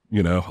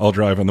 I'll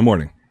drive in the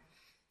morning.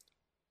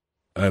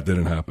 That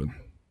didn't happen.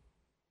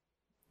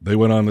 They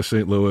went on to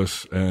St.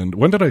 Louis, and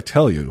when did I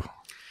tell you?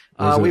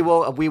 We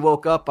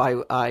woke up.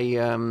 I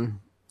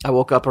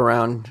woke up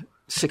around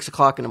 6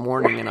 o'clock in the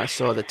morning, and I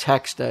saw the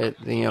text that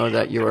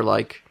that you were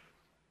like,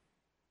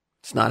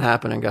 it's not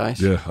happening, guys.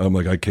 Yeah, I'm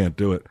like, I can't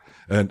do it.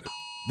 And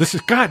this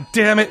is, God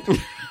damn it.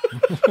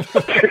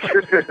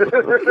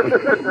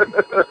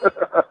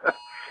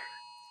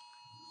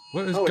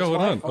 What is going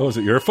on? Oh, is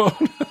it your phone?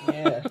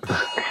 Yeah.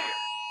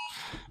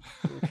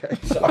 Okay.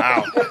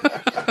 Wow.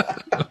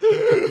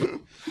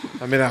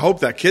 I mean, I hope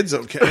that kid's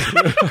okay.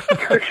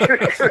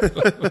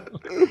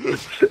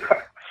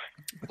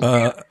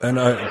 And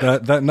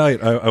that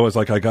night, I was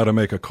like, I got to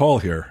make a call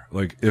here.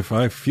 Like, if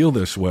I feel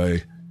this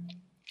way,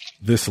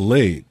 this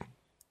late,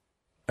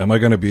 am I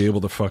going to be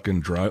able to fucking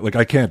drive? Like,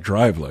 I can't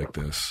drive like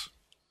this.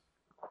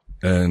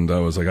 And I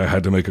was like, I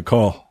had to make a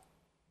call.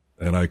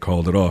 And I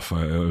called it off.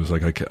 I was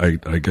like,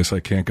 I guess I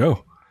can't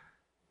go.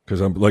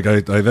 Because I'm like, I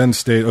then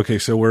stayed. Okay,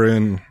 so we're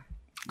in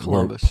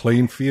Columbus.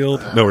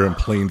 Plainfield. No, we're in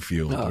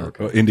Plainfield,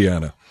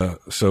 Indiana.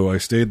 So I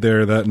stayed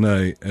there that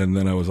night, and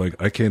then I was like,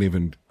 I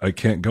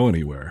can't go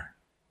anywhere.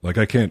 Like,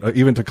 I can't,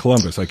 even to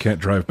Columbus, I can't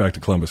drive back to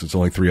Columbus. It's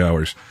only 3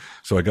 hours.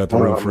 So I got the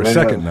room for a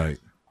second night.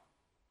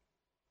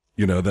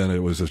 Then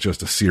it was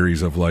just a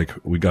series of like,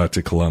 we got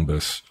to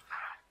Columbus,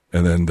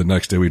 And then the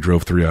next day we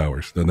drove 3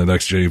 hours. Then the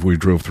next day we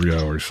drove 3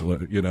 hours.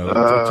 You know,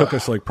 it took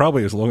us like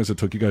probably as long as it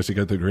took you guys to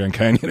get to Grand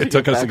Canyon. It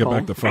took us to get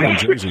back to fucking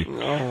Jersey.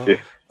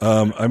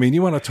 I mean,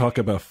 you want to talk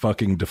about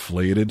fucking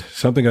deflated?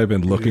 Something I've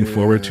been looking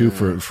forward to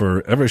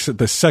for ever since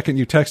the second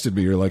you texted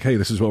me. You're like, hey,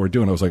 this is what we're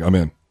doing. I was like, I'm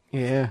in.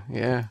 Yeah.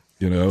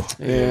 You know?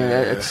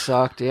 Yeah, it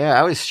sucked. Yeah,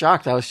 I was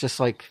shocked. I was just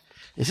like,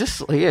 is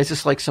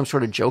this like some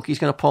sort of joke he's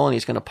going to pull and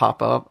he's going to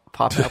pop up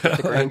at the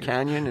Grand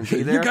Canyon and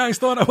be there? You guys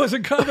thought I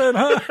wasn't coming,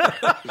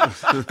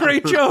 huh?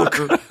 Great joke.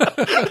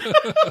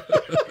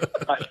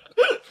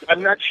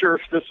 I'm not sure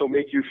if this will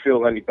make you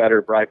feel any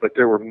better, Brian, but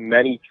there were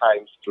many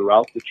times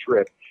throughout the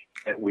trip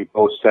that we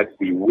both said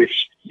we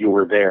wished you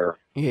were there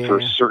for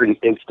certain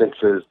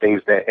instances,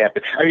 things that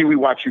happened. I mean, we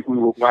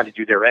wanted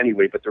you there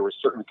anyway, but there were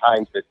certain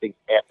times that things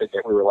happened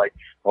that we were like,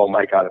 oh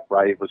my God, if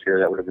Brian was here,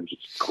 that would have been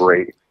just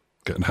great.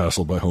 Getting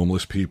hassled by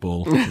homeless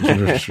people.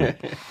 Waitresses.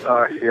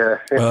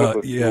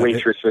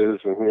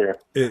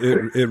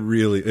 It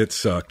really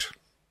sucked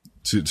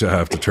to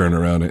have to turn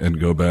around and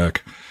go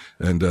back.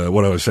 And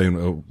what I was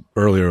saying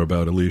earlier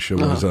about Alicia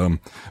was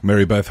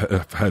Mary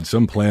Beth had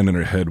some plan in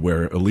her head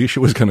where Alicia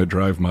was going to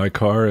drive my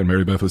car and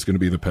Mary Beth was going to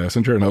be the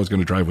passenger, and I was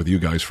going to drive with you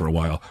guys for a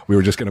while. We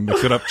were just going to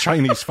mix it up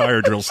Chinese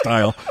fire drill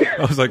style.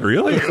 I was like,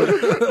 really?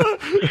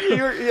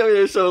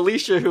 So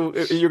Alicia,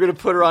 you're going to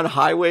put her on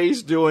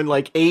highways doing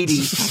like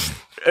 80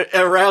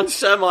 around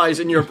semis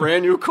in your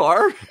brand new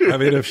car? I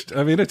mean,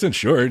 it's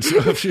insured. So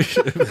if she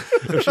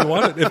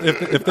wanted,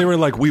 if they were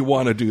like, we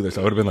want to do this,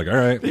 I would have been like, all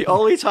right. The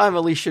only time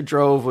Alicia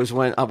drove was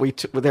when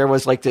there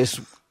was like this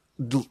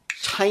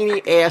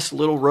tiny ass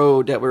little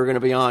road that we were going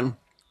to be on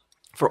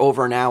for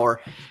over an hour.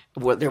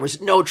 There was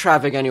no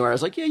traffic anywhere. I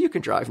was like, yeah, you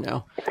can drive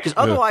now. Because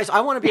otherwise, I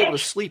want to be able to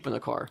sleep in the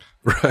car.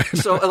 Right.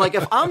 So, like,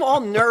 if I'm all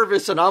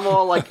nervous and I'm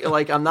all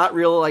like I'm not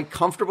really like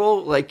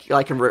comfortable, like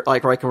I can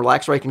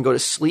relax or I can go to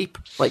sleep.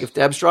 Like if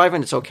Deb's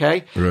driving, it's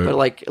okay. Right. But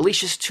like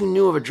Alicia's too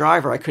new of a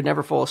driver. I could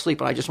never fall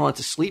asleep, and I just wanted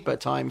to sleep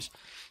at times.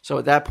 So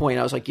at that point,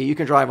 I was like, yeah, you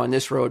can drive on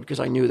this road because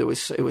I knew it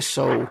was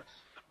so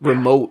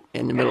remote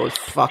in the middle of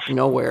fucking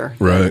nowhere.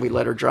 Right. We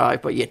let her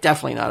drive, but yeah,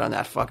 definitely not on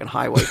that fucking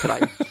highway. Could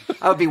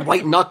I would be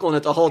white knuckling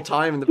it the whole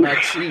time in the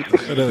back seat.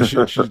 If she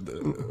was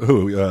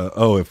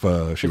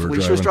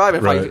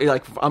driving.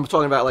 Right. I'm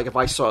talking about like if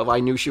I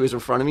knew she was in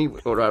front of me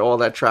or all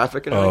that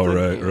traffic and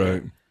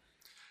everything.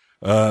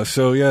 Right.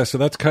 So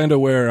that's kind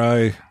of where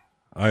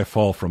I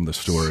fall from the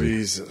story.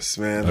 Jesus,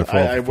 man.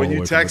 When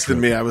you texted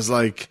me, I was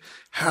like,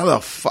 how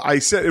the fuck? I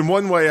said, in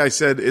one way,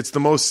 it's the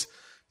most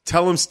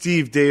tell him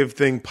Steve Dave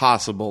thing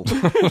possible.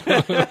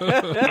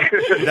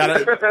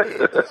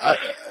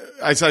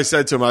 I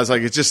said to him, I was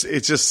like, it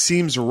just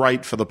seems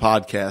right for the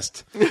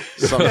podcast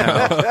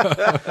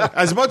somehow.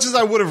 As much as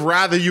I would have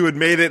rather you had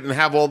made it and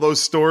have all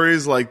those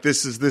stories, like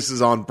this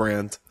is on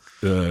brand.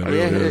 Yeah,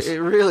 it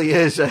really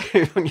is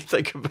when you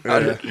think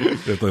about it.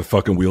 If the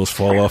fucking wheels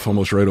fall off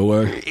almost right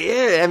away.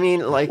 Yeah, I mean,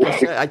 like I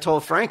said, I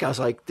told Frank, I was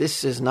like,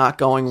 this is not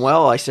going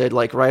well. I said,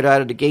 like, right out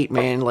of the gate,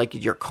 man, like,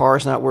 your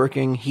car's not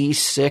working. He's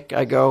sick.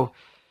 I go,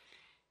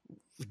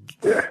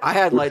 I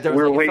had like, there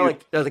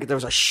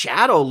was a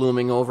shadow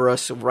looming over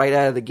us right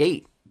out of the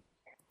gate.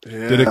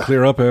 Yeah. Did it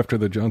clear up after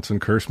the Johnson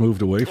curse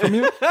moved away from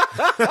you? It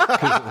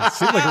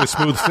seemed like it was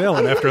smooth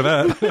sailing after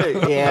that.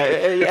 Yeah,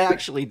 it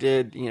actually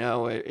did. You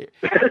know, it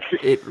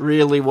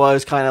really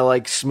was kind of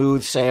like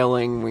smooth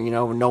sailing. You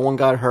know, no one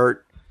got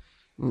hurt,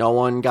 no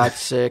one got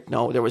sick.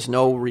 No, there was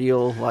no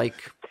real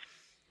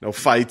no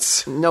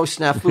fights, no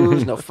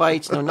snafus, no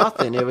fights, no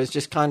nothing. It was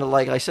just kind of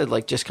like I said,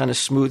 like just kind of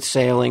smooth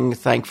sailing,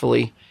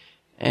 thankfully,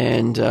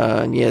 and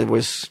it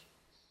was.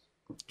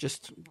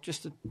 Just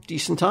a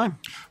decent time.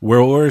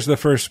 Where's the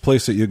first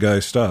place that you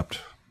guys stopped?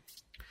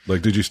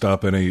 Like, did you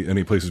stop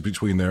any places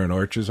between there and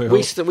Arches? I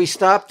hope we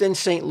stopped in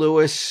St.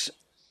 Louis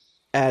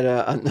at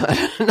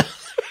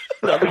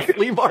another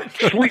flea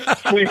market.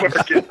 Flea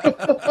market.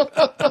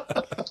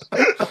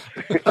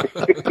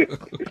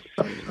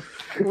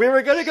 We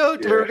were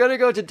gonna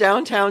go to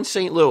downtown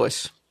St.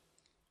 Louis.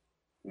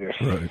 Yeah.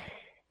 Right.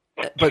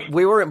 But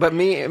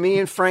me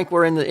and Frank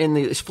were in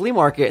the flea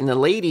market, and the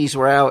ladies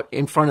were out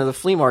in front of the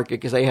flea market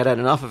because they had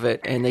enough of it,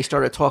 and they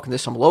started talking to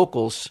some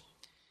locals,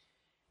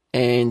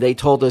 and they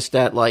told us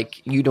that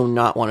like you do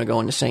not want to go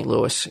into St.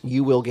 Louis,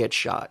 you will get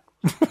shot.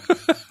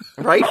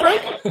 Right,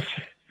 Frank?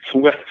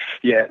 Well,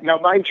 yeah. Now,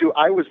 mind you,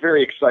 I was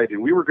very excited.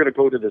 We were going to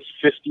go to this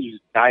 50s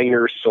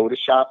diner soda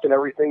shop and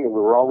everything, and we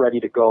were all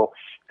ready to go.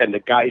 And the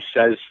guy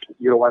says,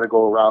 "You don't want to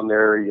go around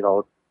there, you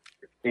know.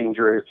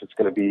 Dangerous. It's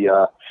going to be,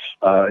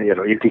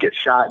 you can get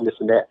shot and this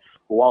and that."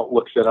 Walt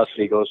looks at us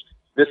and he goes,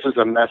 "This is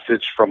a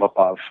message from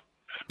above.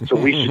 So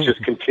we should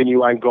just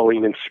continue on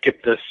going and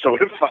skip this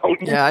soda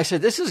fountain." Yeah, I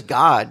said, this is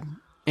God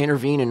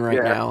intervening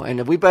right now,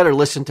 and we better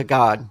listen to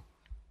God,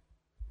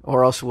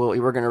 or else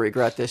we're going to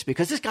regret this.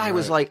 Because this guy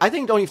was like,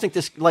 don't you think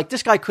this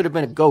guy could have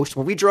been a ghost.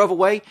 When we drove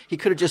away, he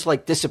could have just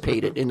like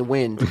dissipated in the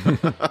wind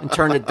and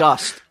turned to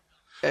dust.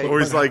 Or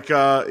he's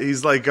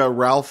like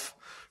Ralph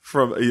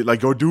from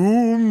like "Go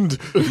doomed,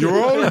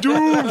 you're all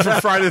doomed"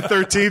 from Friday the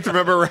 13th.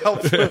 Remember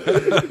Ralph?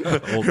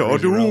 Go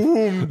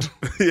doomed.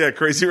 Yeah,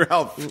 Crazy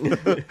Ralph.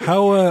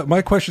 How?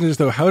 My question is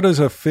though, how does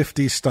a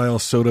 50s style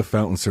soda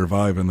fountain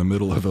survive in the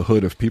middle of a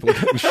hood of people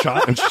getting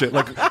shot and shit?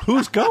 Like,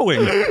 who's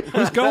going?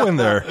 Who's going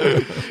there?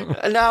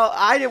 Now,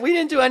 we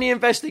didn't do any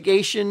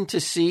investigation to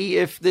see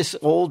if this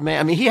old man.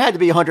 I mean, he had to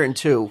be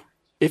 102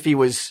 if he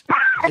was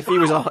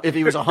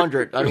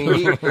 100. I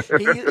mean,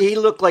 he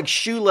looked like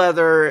shoe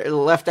leather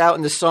left out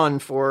in the sun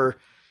for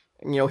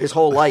his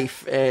whole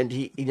life,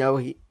 and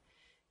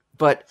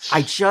But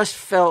I just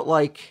felt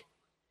like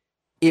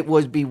it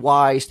would be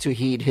wise to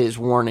heed his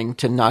warning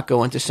to not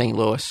go into St.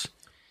 Louis.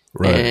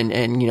 Right.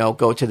 And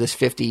go to this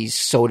 50s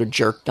soda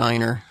jerk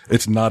diner.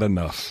 It's not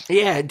enough.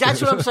 Yeah,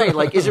 that's what I'm saying.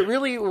 Like, is it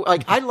really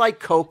like I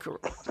like Coke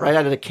right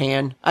out of the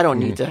can? I don't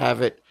need to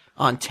have it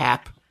on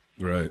tap,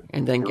 right?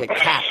 And then get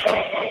capped. For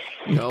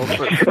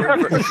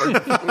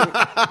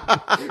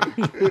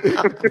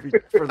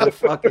the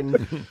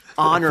fucking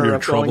honor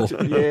of going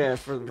to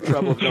for the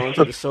trouble of going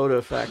to the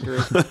soda factory.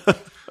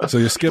 So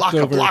you skipped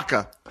over.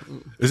 Blocka.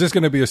 Is this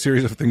going to be a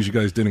series of things you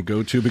guys didn't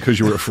go to because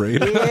you were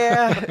afraid?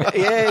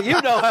 Yeah, you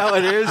know how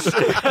it is.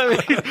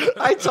 I mean,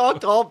 I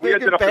talked all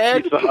big and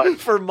bad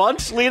for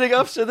months leading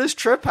up to this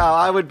trip. How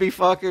I would be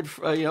fucking,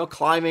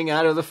 climbing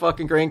out of the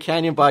fucking Grand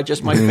Canyon by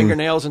just my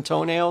fingernails and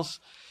toenails.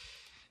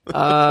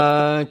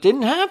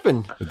 Didn't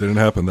happen. It didn't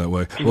happen that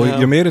way. Well,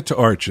 you made it to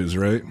Arches,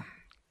 right?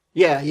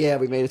 Yeah,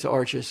 we made it to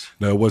Arches.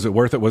 Now, was it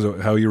worth it? Was it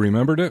how you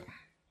remembered it?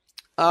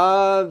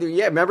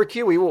 Remember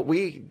Q?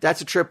 We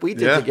that's a trip we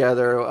did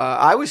together.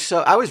 I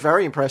was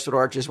very impressed with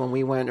Arches when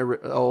we went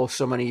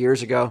so many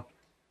years ago.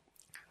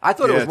 I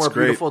thought it was more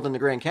beautiful than the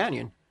Grand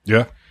Canyon.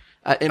 Yeah,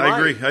 I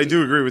agree. I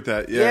do agree with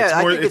that. Yeah,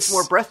 I think it's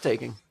more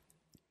breathtaking.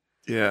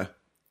 Yeah,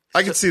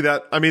 I can see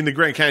that. I mean, the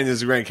Grand Canyon is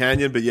the Grand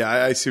Canyon, but yeah,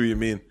 I see what you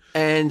mean.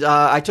 And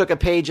I took a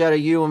page out of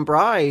you and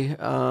Bri.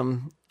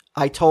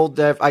 I told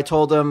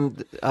them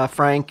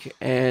Frank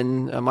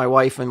and my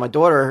wife and my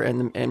daughter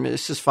and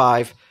Mrs.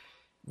 Five.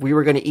 We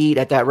were going to eat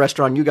at that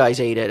restaurant you guys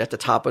ate at the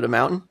top of the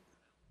mountain.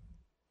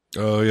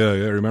 Oh, yeah.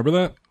 Remember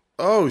that?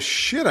 Oh,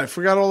 shit. I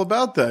forgot all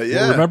about that.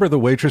 Yeah. Well, remember the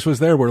waitress was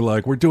there. We're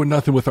like, we're doing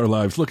nothing with our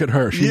lives. Look at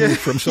her. She moved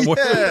from somewhere.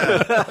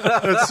 Yeah,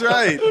 that's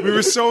right. We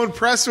were so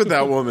impressed with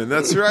that woman.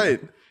 That's right.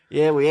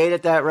 Yeah, we ate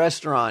at that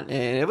restaurant,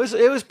 and it was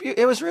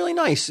really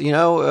nice.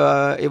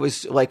 It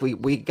was like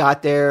we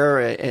got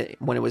there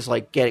when it was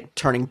like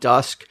turning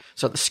dusk,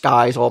 so the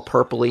sky's all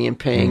purpley and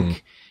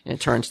pink. And it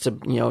turns to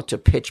to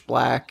pitch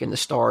black, and the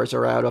stars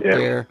are out up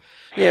there.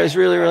 Yeah, it was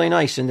really, really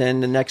nice. And then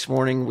the next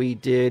morning we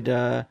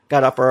got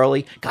up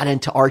early, got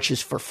into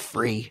Arches for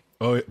free.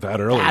 Oh, that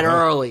early? That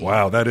early.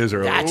 Wow, that is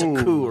early. That's a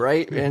coup,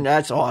 right? And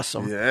that's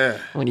awesome. Yeah.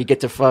 When you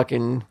get to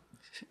fucking,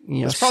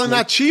 it's probably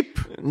not cheap.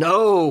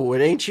 No,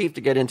 it ain't cheap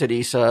to get into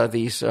these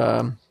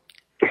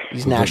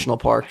national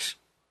parks.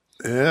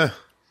 Yeah.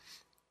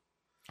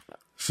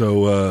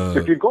 So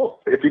if you go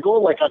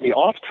like on the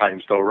off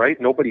times though, right?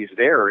 Nobody's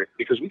there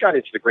because we got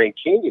into the Grand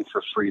Canyon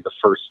for free the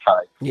first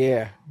time.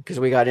 Yeah, because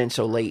we got in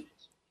so late.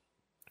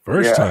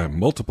 First time,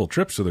 multiple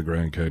trips to the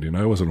Grand Canyon.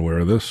 I wasn't aware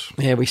of this.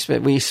 Yeah, we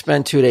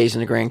spent 2 days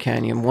in the Grand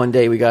Canyon. One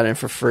day we got in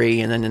for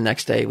free, and then the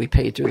next day we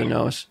paid through the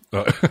nose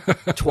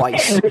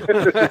twice.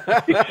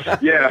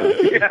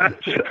 Yeah.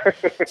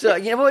 So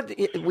you know what?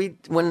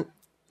 When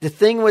the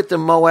thing with the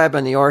Moab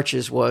and the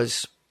Arches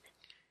was,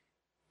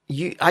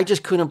 I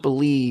just couldn't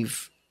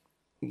believe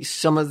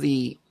some of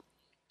the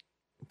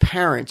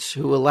parents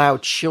who allow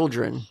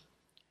children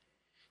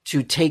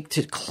to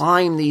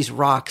climb these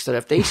rocks that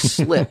if they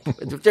slip,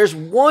 if there's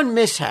one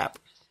mishap,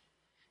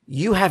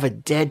 you have a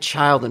dead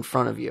child in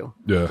front of you.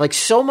 Yeah. Like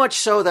so much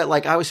so that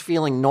like I was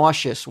feeling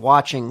nauseous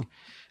watching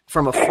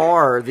from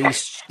afar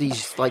these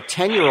like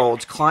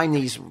 10-year-olds climb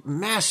these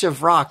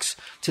massive rocks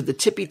to the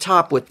tippy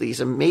top with these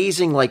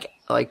amazing like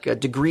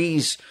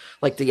degrees,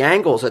 like the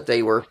angles that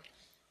they were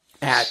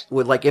at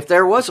with like if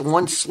there was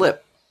one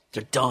slip,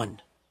 they're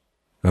done.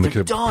 And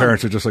the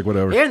parents are just like,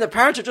 whatever. Yeah, and the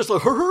parents are just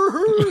like, and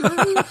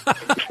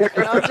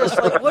I'm just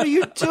like, what are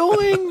you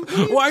doing?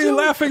 Why are you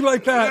laughing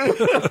like that?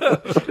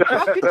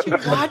 How could you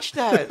watch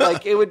that?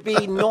 Like, it would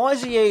be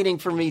nauseating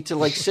for me to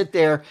like sit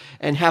there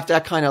and have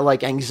that kind of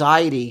like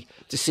anxiety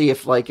to see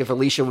if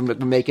Alicia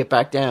would make it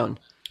back down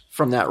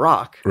from that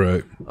rock.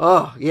 Right.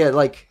 Oh yeah,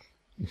 like,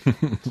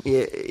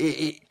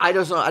 I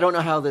don't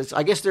know how this.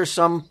 I guess there's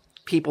some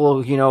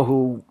people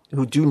who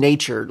do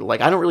nature. Like,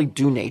 I don't really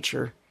do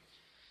nature.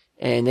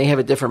 And they have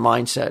a different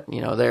mindset.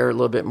 They're a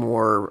little bit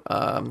more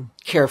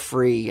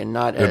carefree and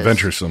not as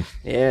adventuresome.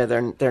 Yeah,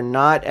 they're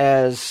not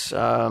as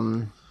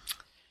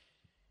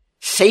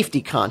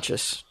safety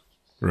conscious,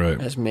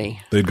 right? As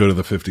me. They'd go to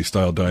the 50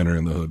 style diner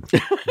in the hood.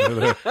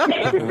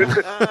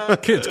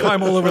 Kids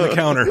climb all over the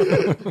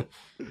counter.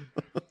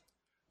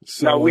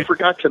 Now we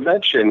forgot to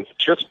mention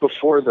just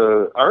before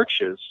the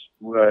Arches,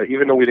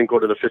 even though we didn't go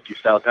to the 50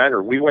 style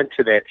diner, we went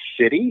to that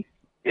city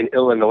in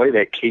Illinois,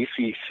 that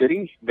Casey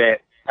city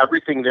that.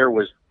 Everything there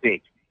was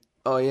big.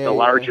 Oh, yeah. The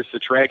largest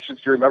attractions.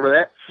 Do you remember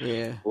that?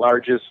 Yeah.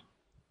 Largest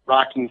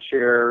rocking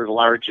chair,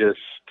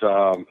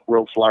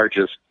 world's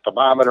largest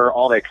thermometer,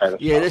 all that kind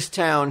of Yeah, stuff. this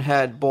town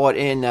had bought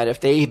in that if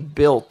they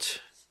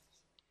built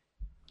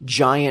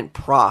giant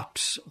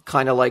props,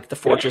 kind of like the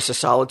Fortress of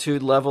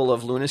Solitude level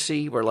of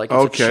lunacy, where like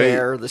it's a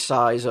chair the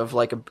size of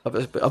like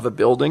of a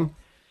building,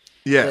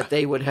 that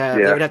they would have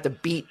they would have to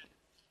beat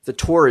the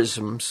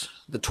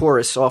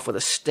tourists off with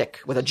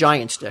a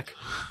giant stick.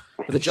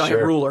 With a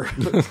giant ruler.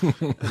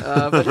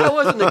 But that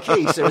wasn't the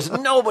case. There was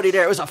nobody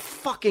there. It was a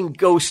fucking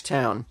ghost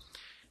town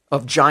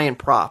of giant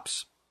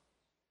props.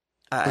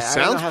 It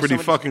sounds pretty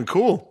fucking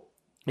cool.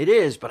 It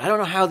is, but I don't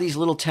know how these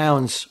little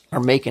towns are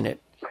making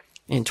it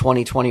in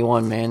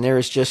 2021, man. There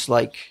is just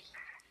like,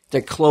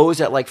 they're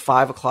closed at like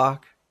 5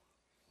 o'clock.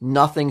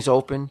 Nothing's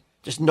open.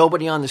 Just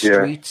nobody on the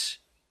streets.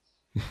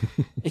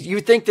 You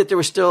would think that there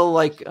was still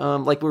like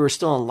we were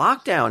still in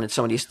lockdown in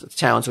some of these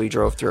towns we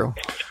drove through.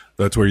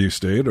 That's where you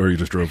stayed, or you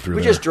just drove through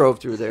there? We just drove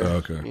through there. Oh,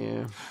 okay.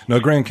 Yeah. Now,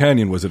 Grand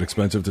Canyon, was it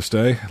expensive to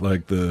stay?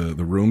 Like the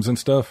rooms and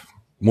stuff?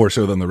 More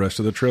so than the rest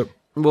of the trip?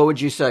 What would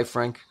you say,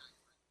 Frank?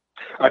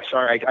 I'm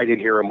sorry, I didn't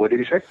hear him. What did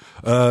he say?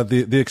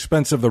 The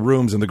expense of the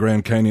rooms in the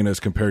Grand Canyon as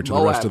compared to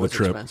the rest of the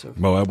trip. Expensive.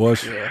 Moab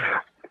was?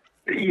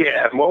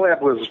 Yeah,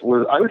 Moab was.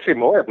 I would say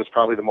Moab was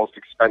probably the most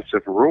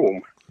expensive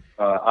room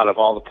out of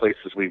all the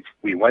places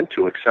we went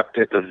to, except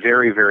at the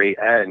very, very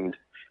end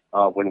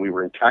when we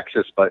were in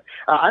Texas. But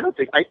I don't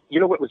think you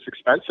know what was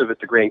expensive at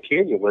the Grand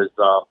Canyon was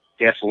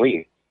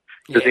gasoline,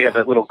 because they have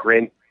that little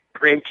Grand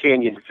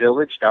Canyon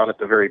Village down at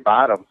the very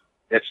bottom.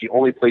 That's the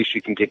only place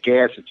you can get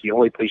gas. It's the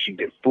only place you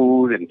can get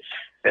food, and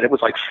it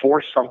was like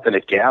 $4 something a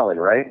gallon,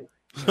 right?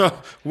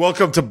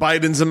 Welcome to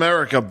Biden's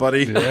America,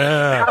 buddy.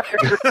 Yeah.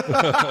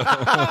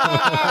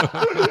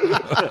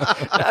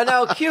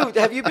 Now, Q,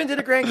 have you been to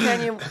the Grand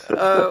Canyon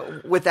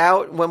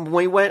when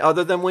we went,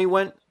 other than we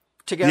went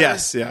together?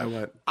 Yes, yeah, I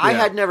went. I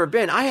had never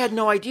been. I had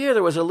no idea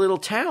there was a little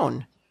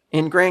town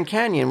in Grand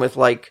Canyon with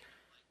like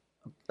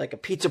a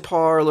pizza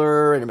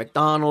parlor and a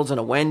McDonald's and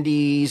a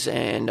Wendy's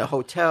and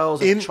hotels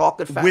and a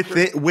chocolate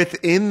factory.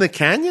 Within the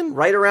canyon?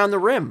 Right around the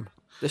rim.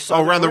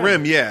 Around the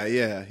rim. Yeah.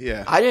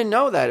 I didn't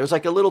know that. It was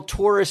like a little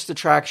tourist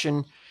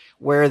attraction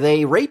where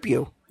they rape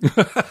you.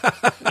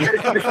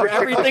 For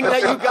everything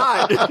that you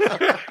got.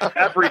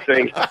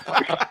 Everything.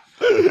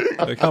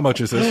 Like, how much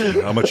is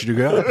this? How much did you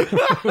got?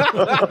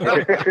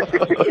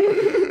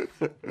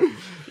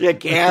 Yeah,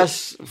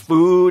 gas,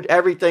 food,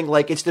 everything.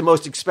 Like, it's the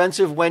most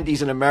expensive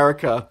Wendy's in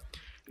America.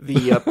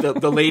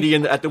 The lady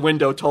at the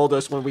window told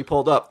us when we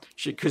pulled up,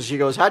 because she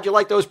goes, "How'd you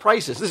like those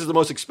prices? This is the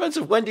most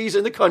expensive Wendy's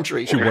in the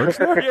country." She works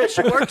there? Yeah,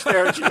 she works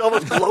there, and she's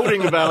almost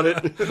gloating about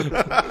it.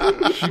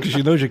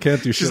 She knows you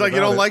can't do shit. She's like, "You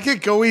don't like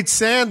it? Go eat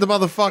sand,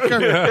 motherfucker."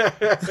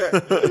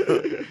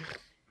 Yeah.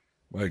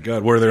 My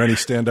God, were there any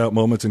standout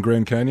moments in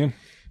Grand Canyon?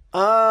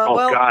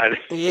 God.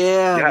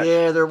 Yeah,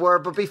 there were.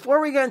 But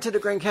before we get into the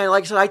Grand Canyon,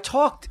 like I said,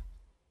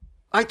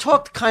 I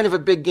talked kind of a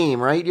big game,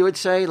 right? You would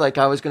say, like,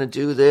 I was going to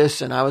do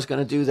this and I was going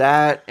to do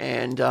that,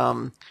 and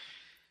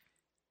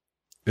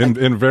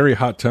in very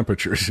hot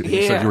temperatures,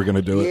 you said you were going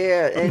to do it.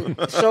 Yeah,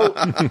 and so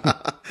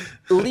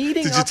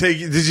leading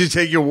Did you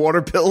take your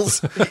water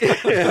pills?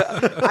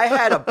 I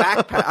had a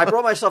backpack. I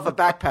brought myself a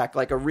backpack,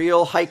 like a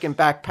real hiking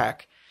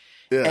backpack.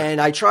 Yeah.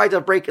 And I tried to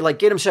break it. Like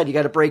Gidim said, you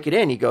got to break it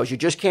in. He goes, "You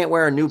just can't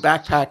wear a new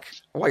backpack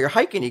while you're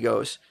hiking." He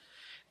goes.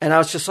 And I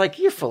was just like,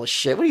 "You're full of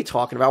shit. What are you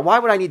talking about? Why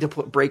would I need to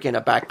break in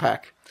a backpack?"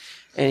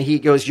 And he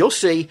goes, "You'll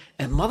see."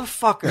 And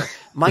motherfucker,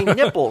 my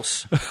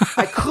nipples,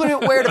 I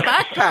couldn't wear the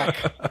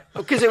backpack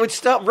because it would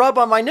rub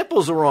on my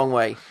nipples the wrong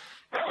way.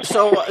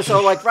 So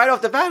like right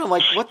off the bat, I'm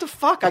like, "What the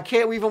fuck? I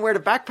can't even wear the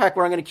backpack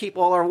where I'm going to keep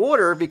all our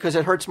water because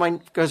it hurts my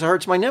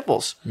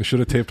nipples." You should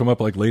have taped them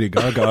up like Lady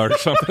Gaga or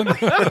something.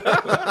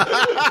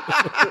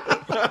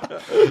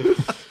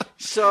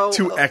 So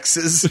 2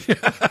 X's.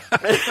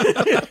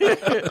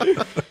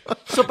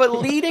 But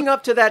leading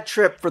up to that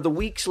trip, for the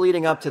weeks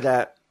leading up to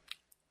that,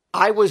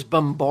 I was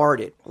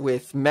bombarded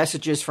with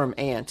messages from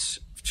aunts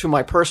to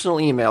my personal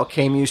email,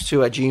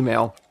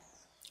 kmused2@gmail,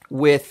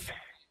 with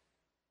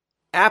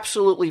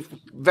absolutely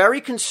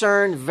very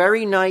concerned,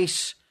 very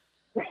nice,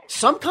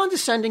 some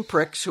condescending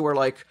pricks who are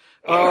like,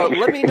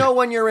 "Let me know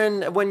when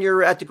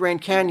you're at the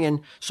Grand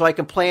Canyon so I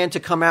can plan to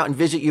come out and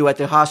visit you at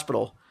the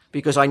hospital,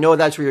 because I know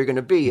that's where you're going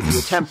to be if you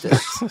attempt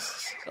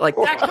this." Like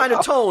that kind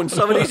of tone,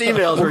 some of these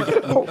emails were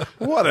getting.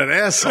 What an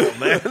asshole,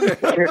 man.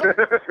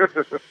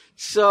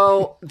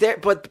 So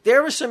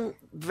there were some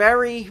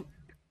very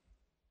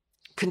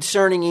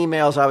concerning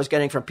emails I was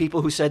getting from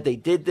people who said they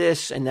did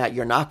this and that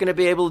you're not going to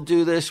be able to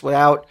do this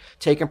without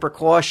taking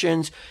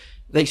precautions.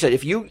 They said,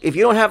 if you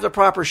don't have the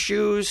proper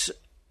shoes,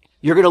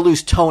 you're going to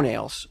lose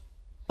toenails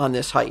on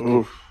this hike.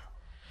 Oof.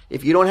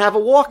 If you don't have a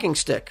walking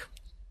stick,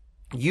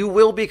 you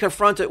will be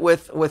confronted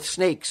with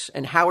snakes,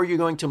 and how are you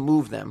going to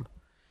move them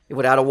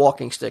without a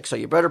walking stick? So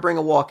you better bring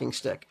a walking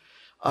stick.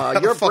 How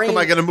the fuck am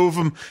I going to move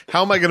them?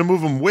 How am I going to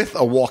move them with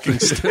a walking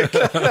stick?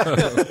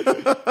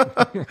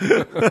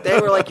 They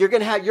were like,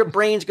 your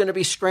brain's going to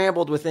be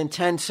scrambled within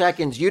 10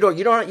 seconds. You're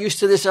not used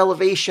to this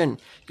elevation.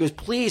 He goes,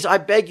 "Please, I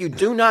beg you,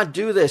 do not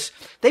do this."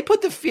 They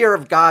put the fear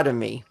of God in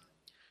me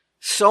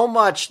so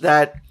much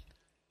that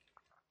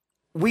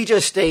we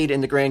just stayed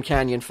in the Grand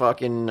Canyon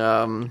fucking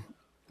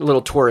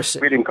little tourist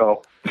city. We didn't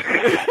go. We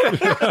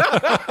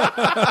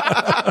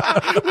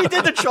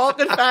did the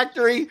chocolate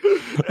factory,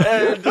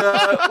 and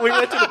we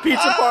went to the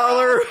pizza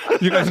parlor.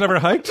 You guys never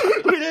hiked?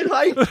 We didn't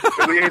hike.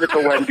 We ate at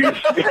the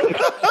Wendy's.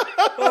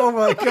 Oh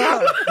my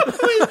god!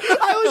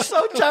 I was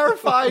so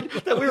terrified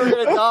that we were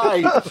going to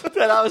die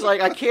that I was like,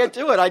 I can't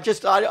do it. I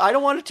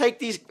don't want to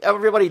take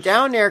everybody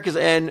down there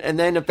and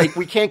then if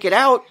we can't get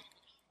out,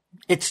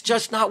 it's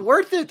just not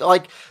worth it.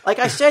 Like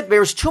I said, there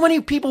was too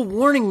many people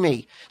warning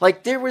me.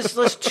 Like there was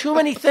just too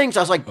many things. I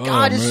was like,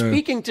 God is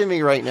speaking to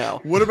me right now.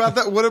 What about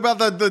that? What about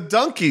the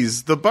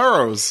donkeys, the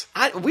burros?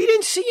 We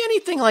didn't see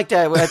anything like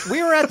that.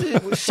 We were at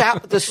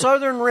the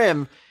southern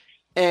rim,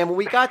 and when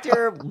we got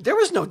there, there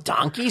was no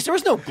donkeys. There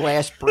was no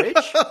glass bridge.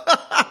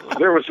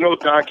 There was no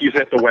donkeys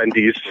at the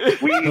Wendy's.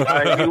 We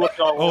looked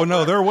all Oh over.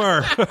 no, there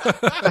were.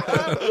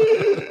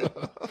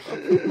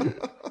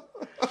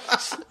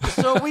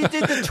 So we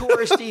did the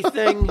touristy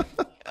thing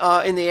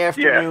in the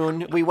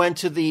afternoon. Yeah. We went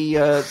to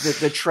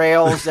the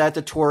trails that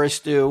the tourists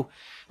do.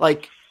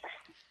 Like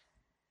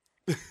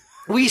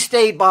we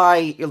stayed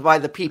by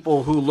the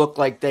people who looked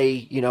like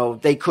they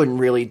couldn't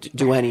really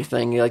do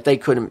anything. Like they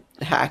couldn't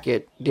hack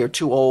it. They're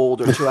too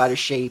old or too out of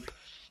shape.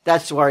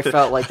 That's where I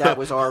felt like that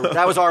was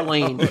our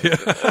lane. Yeah.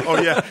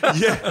 Oh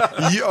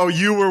yeah.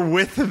 You were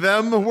with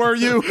them, were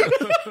you?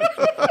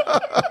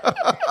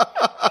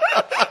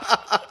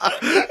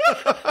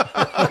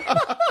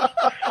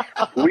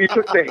 We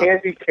took the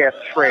handicap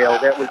trail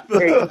that was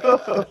paved.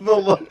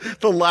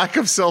 The lack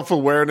of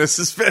self-awareness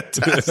is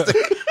fantastic.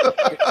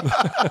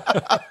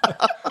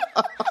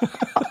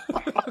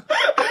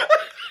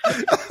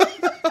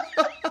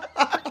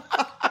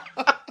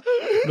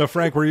 Now,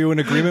 Frank, were you in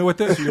agreement with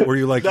this? Were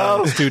you like,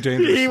 no, it's too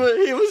dangerous? He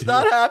was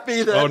not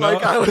happy that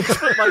I would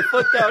put my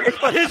foot down.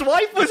 But his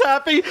wife was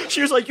happy.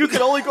 She was like, you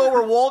can only go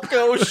where Walt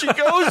goes. She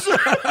goes.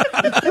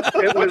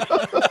 It was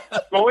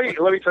going,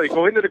 let me tell you,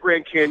 going to the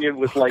Grand Canyon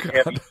was like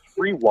having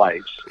 3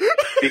 wives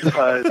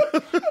because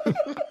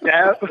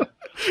Deb,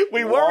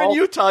 we were in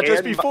Utah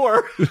just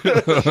before.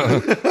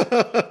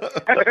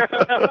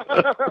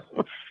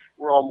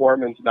 We're all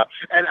Mormons now.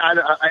 And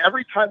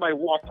every time I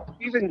walked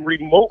even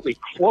remotely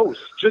close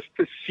just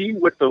to see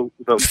what the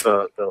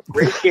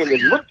Grand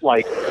Canyon looked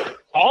like,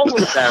 all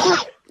of them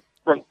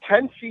from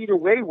 10 feet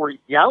away were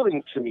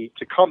yelling to me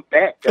to come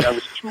back, that I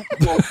was too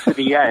close to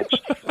the edge.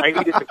 I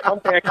needed to come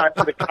back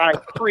onto the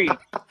concrete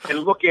and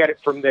look at it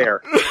from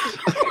there.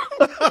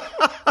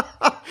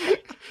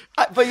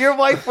 But your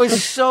wife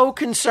was so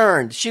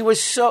concerned. She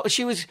was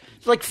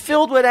like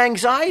filled with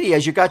anxiety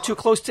as you got too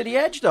close to the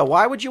edge, though.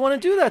 Why would you want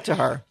to do that to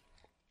her?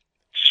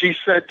 She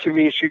said to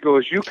me, she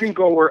goes, you can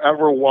go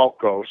wherever Walt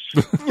goes,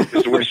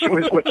 is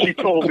what she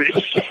told me.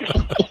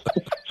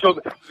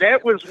 So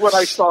that was what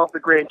I saw of the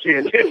Grand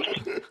Canyon.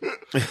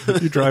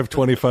 You drive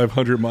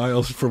 2,500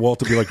 miles for Walt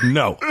to be like,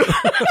 no.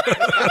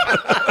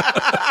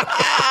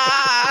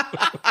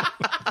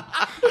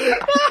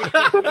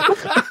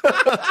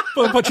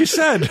 But you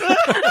said.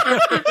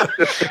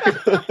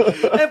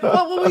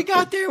 But when we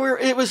got there,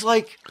 it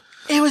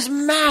was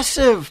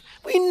massive.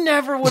 We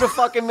never would have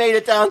fucking made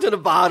it down to the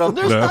bottom.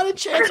 There's not a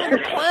chance on the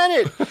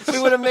planet we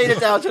would have made it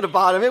down to the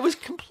bottom. It was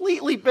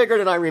completely bigger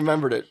than I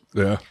remembered it.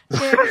 Yeah.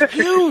 It was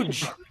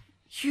huge.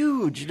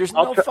 Huge. There's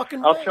no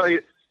fucking way. I'll tell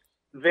you,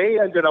 they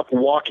ended up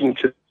walking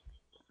to the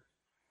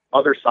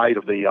other side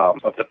of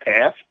the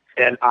path.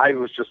 And I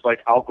was just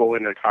like, I'll go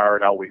in the car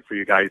and I'll wait for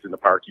you guys in the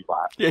parking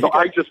lot. So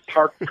I just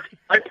parked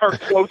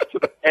close to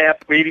the path,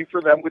 waiting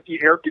for them with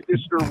the air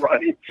conditioner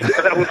running,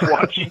 and I was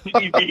watching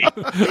TV.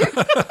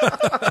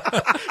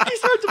 He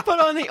started to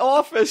put on The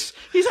Office.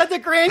 He's at the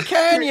Grand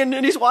Canyon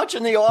and he's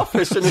watching The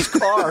Office in his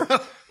car.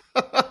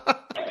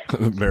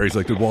 Mary's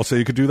like, did Walt say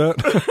you could do that?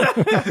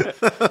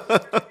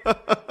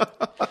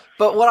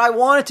 But what I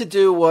wanted to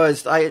do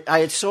was, I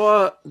had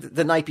saw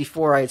the night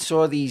before, I had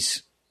saw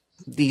these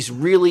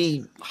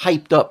really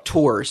hyped up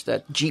tours,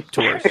 that Jeep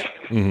tours.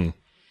 Mm-hmm.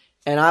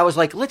 And I was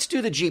like, let's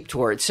do the Jeep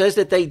tour. It says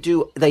that they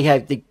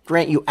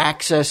grant you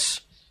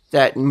access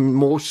that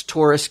most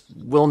tourists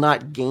will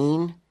not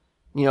gain.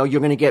 You know, you're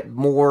going to get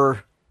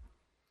more,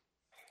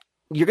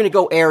 you're going to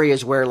go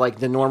areas where like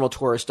the normal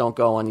tourists don't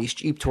go on these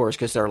Jeep tours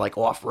because they're like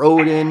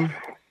off-roading.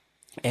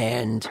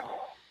 And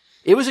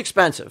it was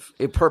expensive.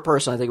 Per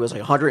person, I think it was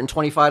like $125.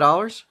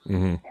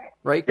 Mm-hmm.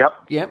 Right?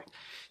 Yep.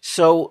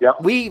 So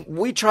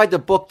we tried to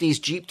book these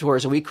Jeep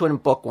tours and we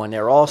couldn't book one. They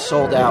were all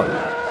sold out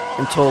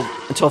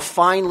until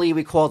finally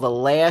we called the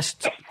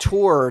last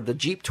tour, the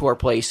Jeep tour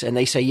place, and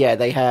they say, yeah,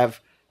 they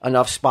have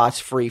enough spots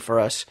free for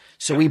us.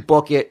 So we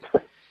book it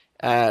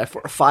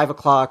for 5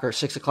 o'clock or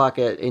 6 o'clock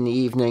in the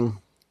evening,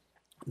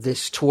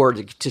 this tour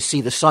to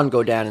see the sun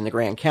go down in the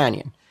Grand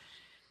Canyon.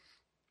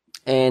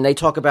 And they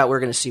talk about we're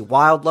going to see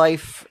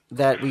wildlife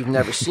that we've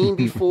never seen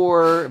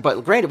before.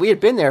 But granted, we had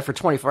been there for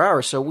 24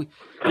 hours, so we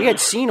had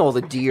seen all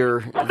the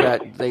deer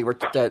that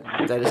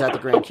is at the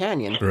Grand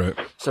Canyon. Right.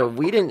 So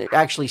we didn't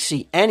actually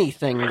see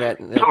anything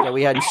that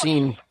we hadn't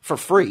seen for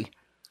free.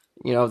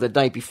 the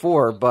night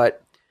before,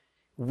 but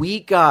we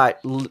got,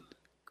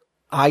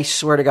 I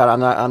swear to God,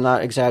 I'm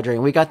not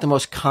exaggerating. We got the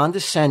most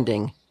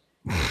condescending,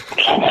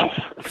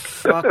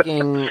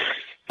 fucking,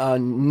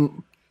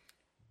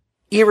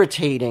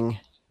 irritating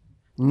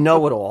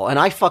know-it-all. And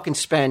I fucking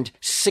spend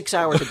 6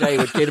 hours a day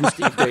with Kid and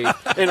Steve Dave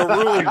in a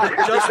room,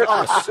 just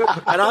us.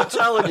 And I'm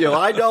telling you,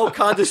 I know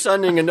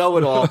condescending and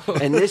know-it-all.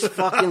 And this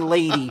fucking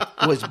lady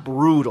was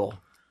brutal.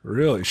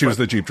 Really? She was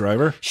the Jeep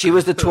driver? She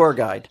was the tour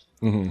guide.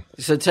 Mm-hmm.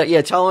 So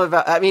tell them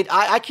about. I mean,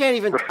 I can't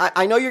even.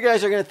 I know you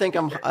guys are going to think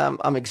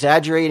I'm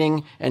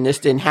exaggerating, and this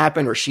didn't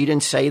happen, or she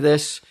didn't say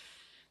this.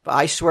 But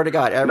I swear to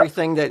God,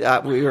 everything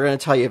that we were going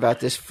to tell you about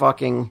this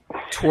fucking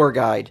tour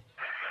guide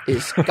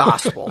is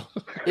gospel.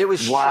 It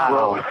was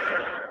shocking.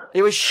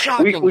 It was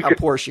shocking how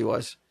poor she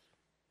was.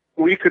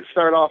 We could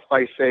start off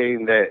by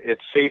saying that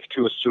it's safe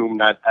to assume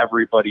not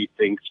everybody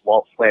thinks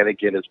Walt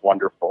Flanagan is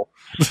wonderful,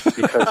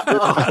 because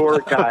this tour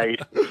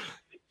guide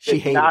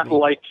she did not me.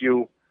 like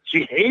you.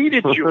 She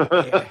hated you.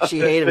 Yeah, she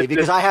hated me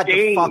because I had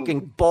the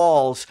fucking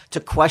balls to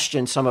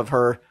question some of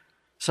her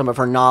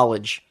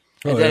knowledge.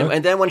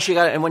 And then when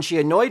she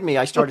annoyed me,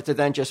 I started to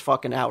then just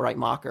fucking outright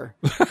mock her.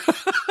 But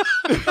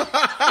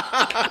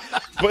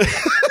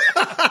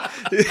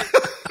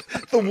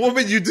the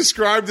woman you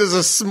described as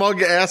a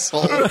smug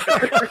asshole.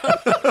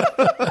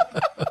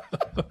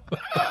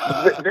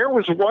 There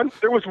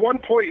was one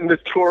point in the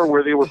tour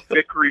where they were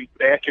bickering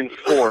back and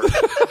forth.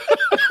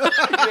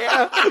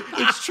 Yeah,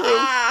 it's true.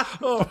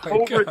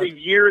 Over the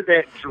year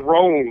that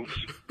drones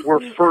were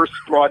first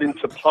brought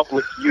into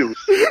public use.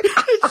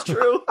 It's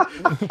true.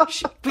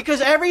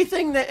 Because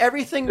everything that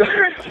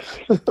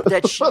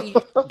she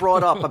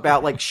brought up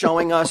about like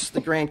showing us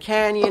the Grand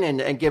Canyon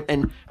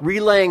and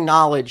relaying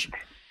knowledge,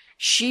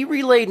 she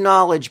relayed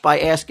knowledge by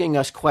asking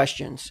us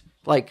questions.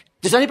 Like,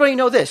 does anybody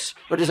know this?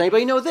 Or does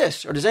anybody know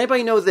this? Or does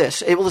anybody know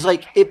this? It was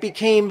like, it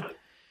became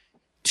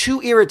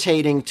too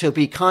irritating to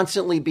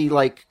constantly be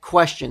like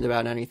questioned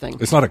about anything.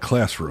 It's not a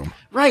classroom.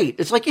 Right.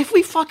 It's like, if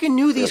we fucking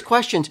knew these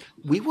questions,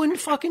 we wouldn't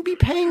fucking be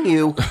paying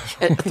you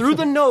through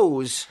the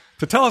nose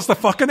to tell us the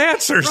fucking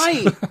answers.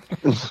 Right.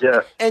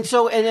 Yeah. And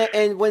so,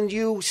 and when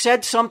you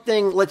said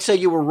something, let's say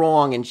you were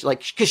wrong, and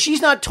because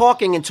she's not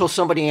talking until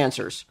somebody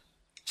answers.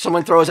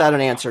 Someone throws out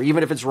an answer,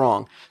 even if it's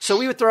wrong. So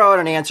we would throw out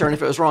an answer, and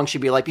if it was wrong,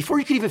 she'd be like, before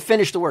you could even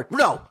finish the word,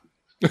 no.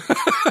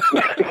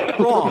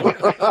 Wrong.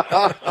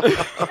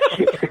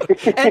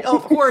 And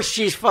of course,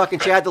 she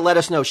had to let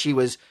us know she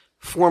was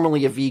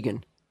formerly a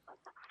vegan.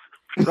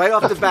 Right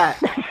off the bat.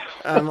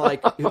 I'm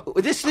like,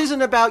 this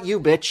isn't about you,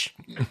 bitch.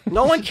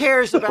 No one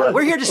cares about,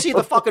 we're here to see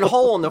the fucking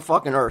hole in the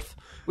fucking earth.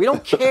 We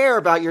don't care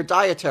about your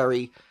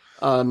dietary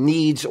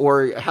needs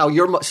or how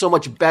you're so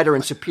much better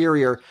and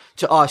superior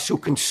to us who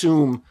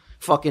consume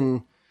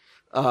fucking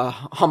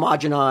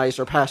homogenized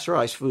or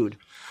pasteurized food.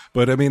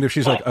 But I mean, if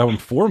she's like, I'm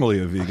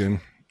formerly a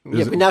vegan.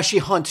 Yeah, but now she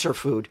hunts her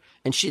food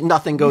and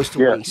nothing goes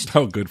to waste.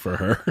 Oh, good for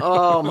her.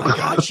 Oh my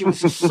God. She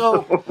was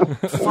so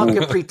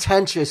fucking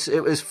pretentious.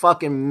 It was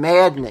fucking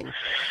maddening.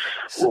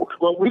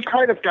 Well, we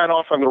kind of got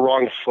off on the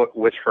wrong foot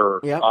with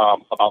her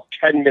about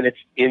 10 minutes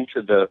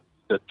into the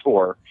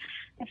tour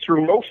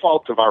through no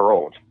fault of our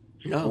own.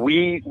 No.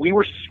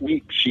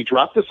 She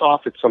dropped us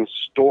off at some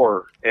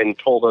store and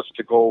told us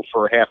to go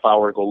for a half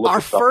hour, go look Our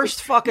at something.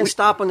 first fucking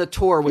stop on the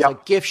tour was a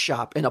gift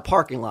shop in a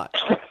parking lot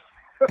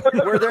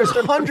where there's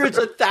hundreds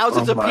of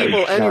thousands of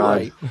people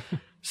anyway.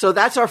 So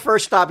that's our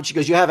first stop. And she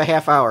goes, you have a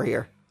half hour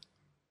here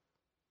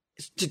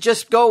to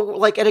just go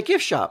like at a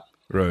gift shop.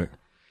 Right.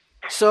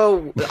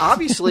 So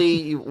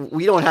obviously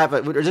we don't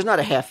have there's not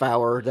a half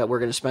hour that we're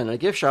going to spend in a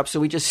gift shop.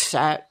 So we just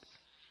sat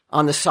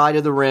on the side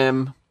of the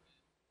rim.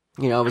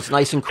 You know, it was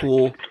nice and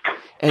cool.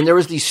 And there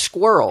was these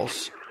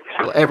squirrels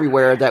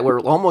everywhere that were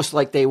almost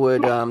like they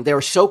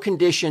were so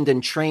conditioned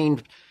and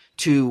trained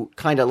to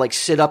kind of like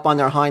sit up on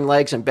their hind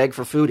legs and beg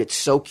for food. It's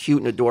so cute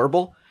and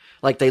adorable.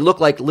 Like they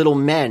look like little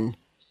men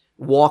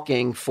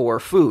walking for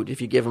food. If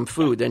you give them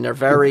food, and they're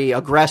very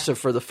aggressive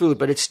for the food,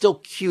 but it's still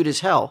cute as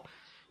hell.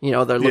 You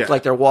know, they look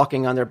like they're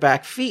walking on their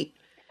back feet.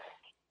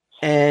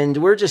 And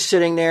we're just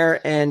sitting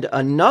there, and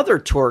another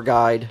tour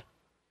guide,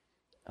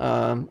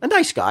 a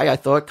nice guy, I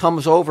thought,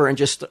 comes over and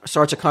just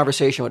starts a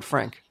conversation with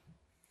Frank.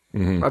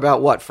 Mm-hmm.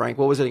 About what, Frank?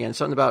 What was it again?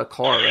 Something about a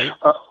car, right?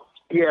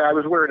 Yeah, I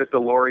was wearing a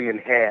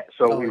DeLorean hat,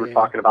 so we were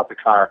talking about the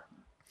car.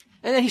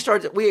 And then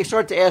we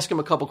started to ask him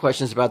a couple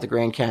questions about the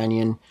Grand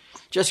Canyon,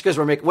 just because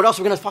what else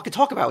are we going to fucking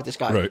talk about with this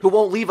guy who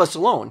won't leave us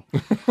alone?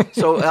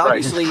 So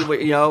obviously,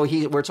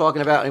 we're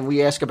talking about, and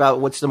we ask about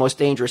what's the most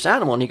dangerous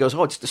animal, and he goes,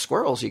 "Oh, it's the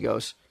squirrels." He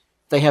goes,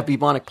 "They have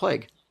bubonic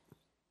plague."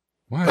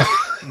 What?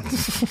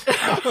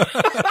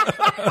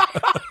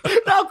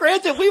 No, Now,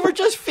 granted, we were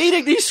just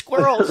feeding these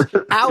squirrels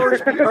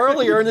hours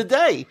earlier in the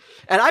day.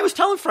 And I was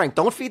telling Frank,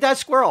 don't feed that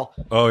squirrel.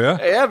 Oh, yeah?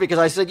 Yeah, because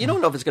I said, you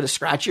don't know if it's going to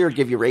scratch you or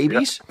give you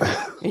rabies.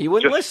 And he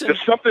wouldn't listen.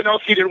 Just something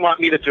else he didn't want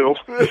me to do.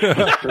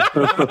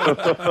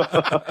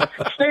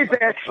 Stay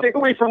back. Stay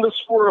away from the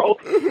squirrel.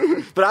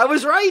 But I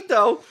was right,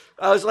 though.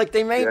 I was like,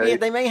 they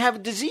may have a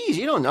disease.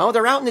 You don't know.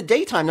 They're out in the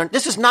daytime.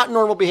 This is not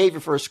normal behavior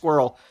for a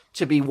squirrel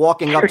to be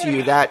walking up to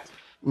you that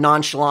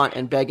nonchalant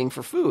and begging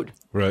for food.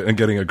 Right, and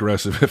getting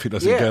aggressive if he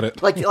doesn't get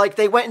it. Like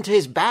they went into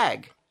his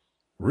bag.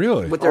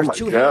 Really? With their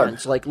two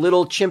hands, like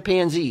little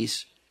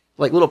chimpanzees,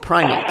 like little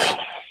primates.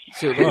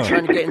 So they're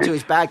trying to get into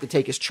his bag to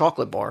take his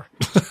chocolate bar.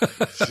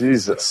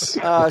 Jesus.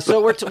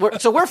 So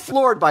we're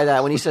floored by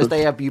that when he says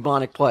they have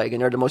bubonic plague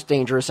and they're the most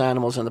dangerous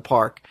animals in the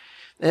park.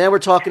 And then we're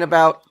talking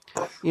about,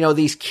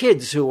 these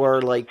kids who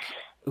are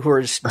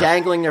just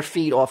dangling their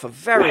feet off a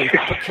very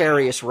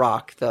precarious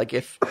rock. Like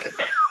if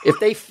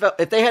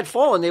they had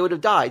fallen, they would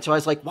have died. So I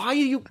was like, why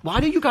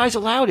do you guys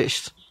allow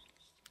this?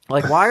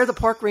 Like, why are the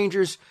park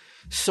rangers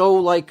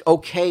so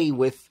okay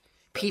with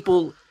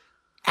people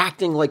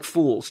acting like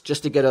fools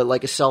just to get a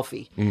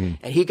selfie? And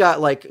he got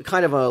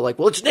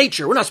well, it's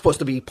nature. We're not supposed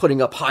to be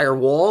putting up higher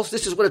walls.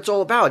 This is what it's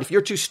all about. If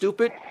you're too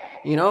stupid,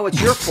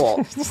 it's your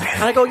fault.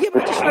 And I go, yeah,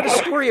 but I just read a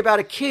story about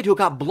a kid who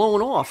got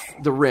blown off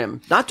the rim,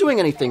 not doing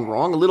anything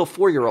wrong, a little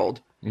 4-year-old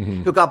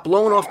who got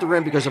blown off the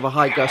rim because of a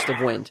high gust of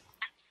wind.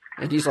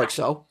 And he's like,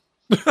 so?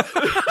 I'm like,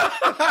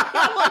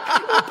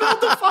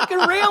 build the fucking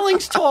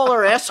railings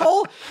taller,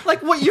 asshole.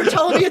 Like, what, you're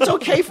telling me it's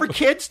okay for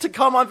kids to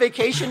come on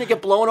vacation and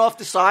get blown off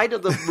the side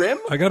of the rim?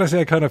 I gotta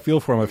say, I kind of feel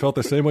for him. I felt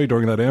the same way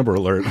during that Amber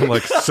Alert. I'm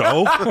like,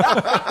 so?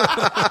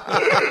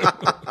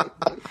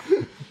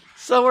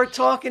 So we're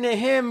talking to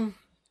him.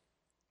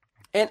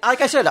 And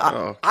like I said,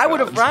 I would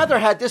have rather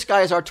had this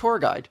guy as our tour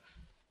guide.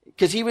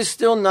 Because he was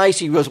still nice.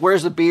 He goes,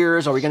 where's the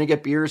beers? Are we going to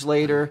get beers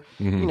later?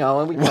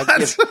 And we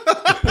give...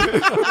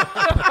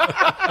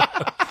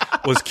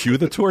 Was Q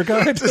the tour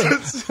guide?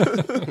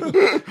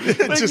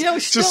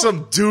 Just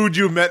some dude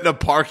you met in a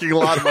parking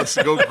lot wants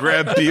to go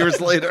grab beers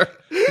later.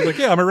 He's like,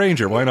 yeah, I'm a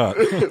ranger. Why not?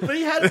 But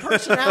he had a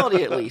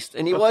personality at least.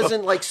 And he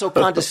wasn't so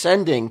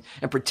condescending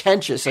and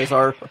pretentious as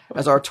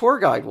our tour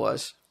guide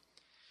was.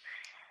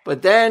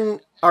 But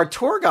then our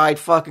tour guide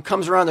fucking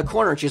comes around the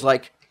corner and she's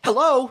like,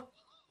 hello,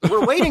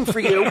 we're waiting for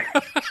you.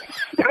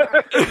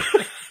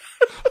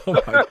 Oh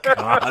my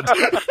God.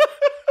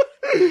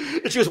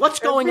 And she goes, what's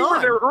going on? We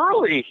were there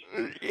early.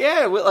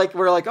 Yeah, we're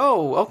like,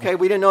 oh, okay,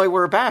 we didn't know we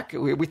were back.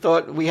 We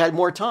thought we had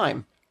more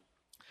time.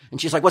 And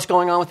she's like, what's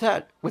going on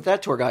with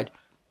that tour guide?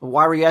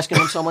 Why were you asking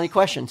him so many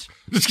questions?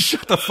 Just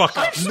shut the fuck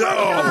up. No.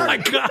 Oh my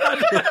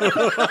God.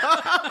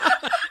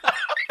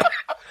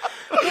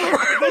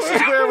 This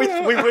is where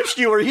we wished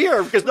you were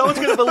here because no one's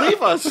going to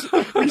believe us.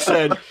 We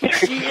said,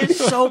 she is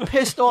so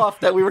pissed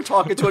off that we were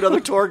talking to another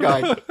tour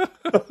guide.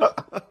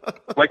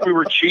 Like we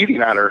were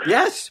cheating on her.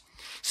 Yes.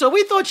 So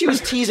we thought she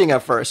was teasing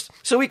at first.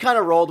 So we kind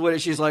of rolled with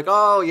it. She's like,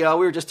 oh,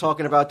 we were just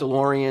talking about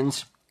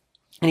DeLoreans.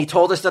 And he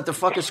told us that the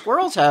fucking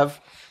squirrels have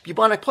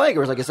bubonic plague. I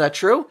was like, is that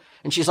true?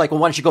 And she's like, well,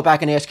 why don't you go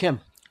back and ask him?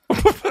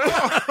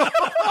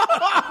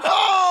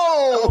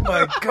 Oh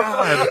my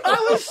God.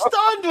 I was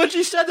stunned when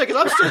she said that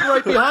because I'm sitting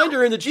right behind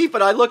her in the Jeep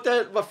and I looked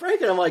at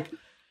Frank and I'm like,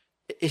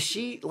 is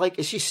she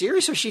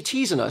serious or is she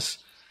teasing us?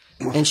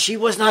 And she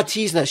was not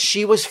teasing us.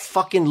 She was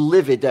fucking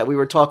livid that we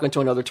were talking to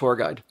another tour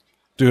guide.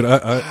 Dude,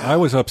 I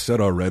was upset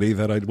already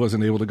that I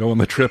wasn't able to go on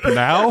the trip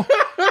now.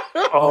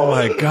 Oh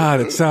my God,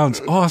 it sounds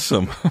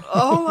awesome.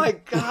 Oh my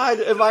God.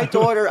 And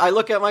I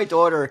look at my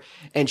daughter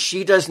and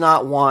she does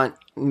not want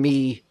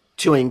me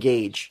to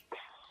engage.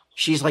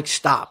 She's like,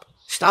 stop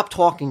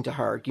talking to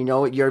her.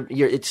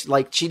 It's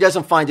like she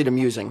doesn't find it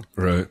amusing.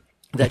 Right.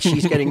 That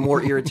she's getting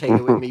more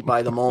irritated with me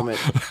by the moment.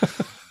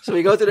 So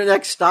we go to the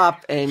next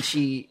stop and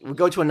we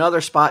go to another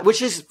spot,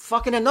 which is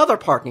fucking another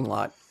parking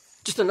lot.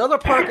 Just another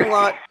parking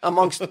lot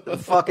amongst the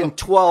fucking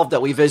 12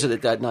 that we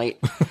visited that night.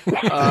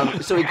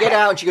 So we get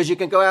out and she goes, you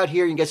can go out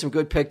here and get some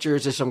good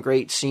pictures. There's some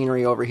great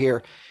scenery over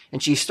here.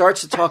 And she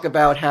starts to talk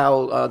about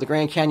how the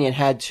Grand Canyon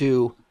had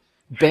to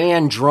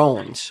ban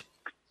drones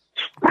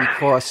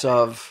because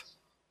of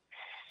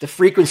the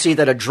frequency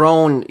that a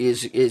drone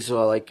is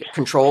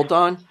controlled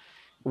on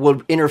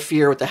would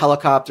interfere with the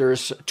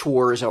helicopters,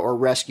 tours, or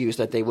rescues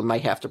that they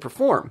might have to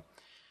perform.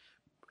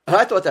 And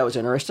I thought that was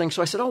interesting.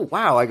 So I said, oh,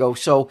 wow. I go,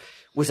 so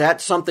was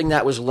that something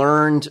that was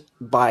learned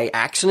by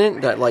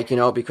accident?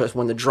 That because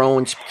when the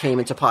drones came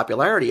into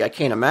popularity, I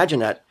can't imagine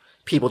that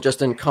people just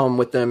didn't come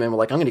with them and were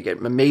like, I'm going to get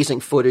amazing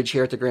footage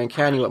here at the Grand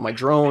Canyon with my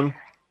drone.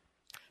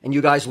 And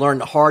you guys learned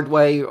the hard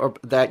way or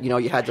that,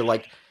 you had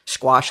to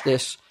squash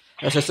this.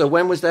 And I said, so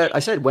when was that? I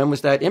said, when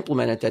was that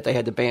implemented that they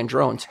had to ban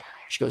drones?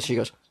 She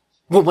goes,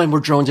 well, when were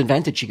drones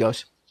invented? She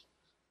goes,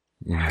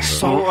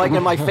 so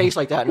in my face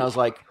like that. And I was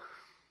like,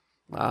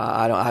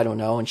 I don't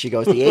know. And she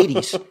goes, the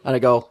 80s. And I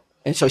go,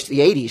 And so it's the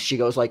 80s. She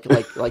goes like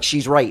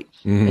she's right,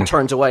 and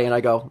turns away. And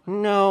I go,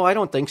 no, I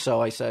don't think so.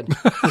 I said,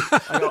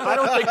 I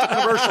don't think the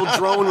commercial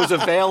drone was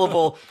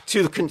available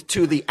to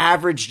the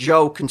average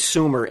Joe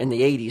consumer in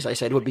the 80s. I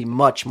said it would be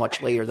much,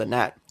 much later than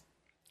that.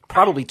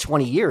 Probably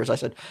 20 years. I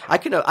said, I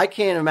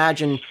can't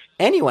imagine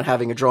anyone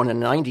having a drone in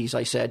the 90s.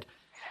 I said,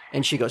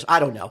 and she goes, I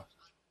don't know.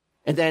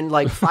 And then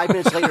like 5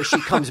 minutes later, she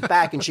comes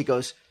back and she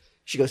goes,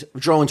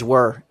 drones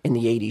were in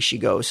the 80s. She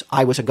goes,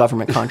 I was a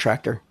government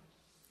contractor.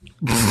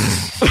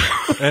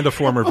 And a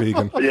former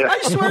vegan. Yeah.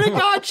 I swear to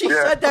God, she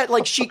said that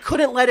like she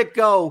couldn't let it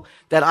go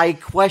that I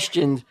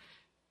questioned,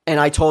 and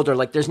I told her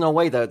like there's no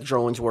way that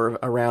drones were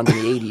around in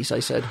the 80s.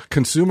 I said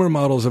Consumer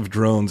models of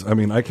drones, I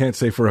mean, I can't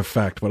say for a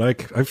fact, but I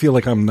feel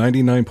like I'm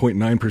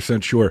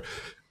 99.9% sure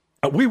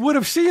we would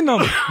have seen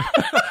them.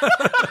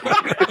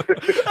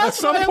 At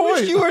some point. I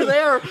wish you were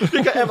there.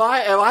 Because and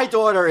my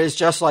daughter is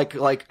just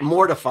like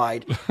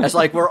mortified as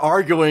like we're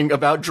arguing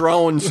about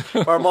drones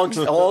amongst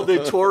all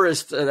the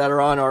tourists that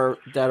are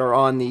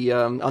on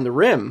the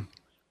rim.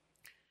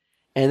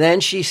 And then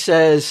she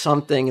says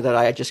something that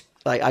I just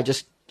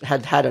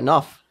had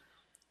enough.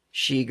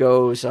 She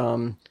goes,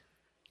 do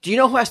you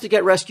know who has to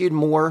get rescued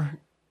more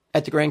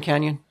at the Grand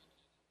Canyon?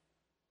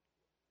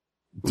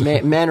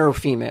 Men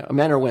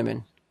or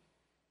women?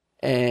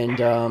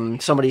 And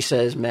somebody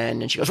says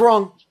men, and she goes,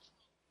 wrong.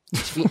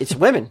 It's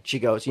women. She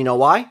goes, you know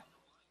why?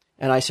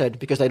 And I said,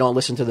 because they don't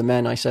listen to the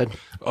men. I said,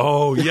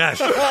 oh, yes.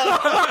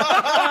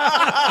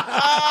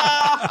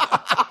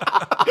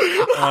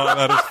 Oh,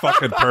 that is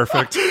fucking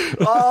perfect.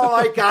 Oh,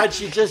 my God.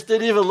 She just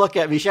didn't even look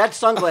at me. She had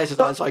sunglasses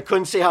on, so I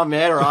couldn't see how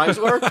mad her eyes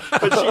were.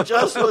 But she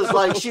just was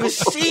like, she was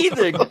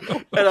seething.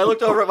 And I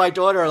looked over at my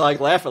daughter, like,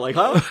 laughing, like,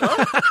 huh?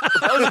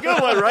 That was a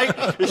good one,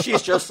 right? And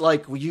she's just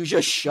like, will you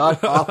just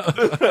shut up?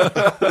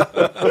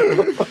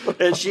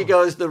 And she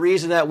goes, the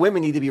reason that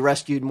women need to be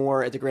rescued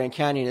more at the Grand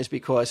Canyon is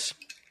because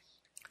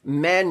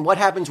men, what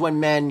happens when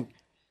men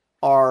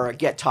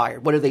get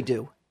tired? What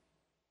do?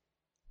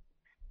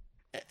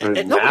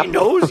 And nobody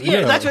knows.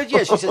 Yeah, that's what.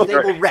 Yeah, she says they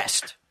will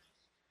rest.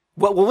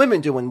 What will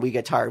women do when we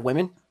get tired?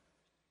 Women,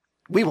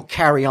 we will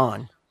carry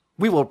on.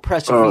 We will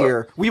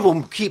persevere. We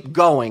will keep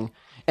going,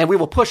 and we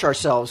will push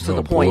ourselves to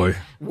the point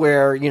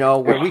where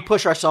where we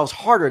push ourselves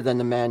harder than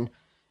the men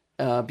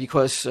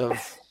because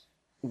of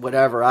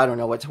whatever. I don't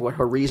know what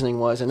her reasoning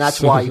was, and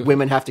that's why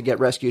women have to get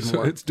rescued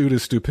more. It's due to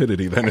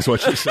stupidity. Then is what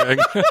she's saying.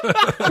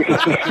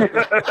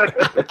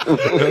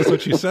 That's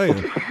what she's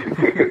saying.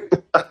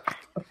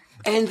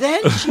 And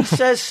then she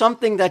says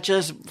something that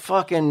just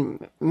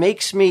fucking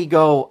makes me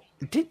go,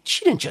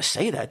 she didn't just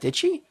say that, did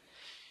she?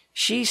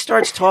 She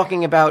starts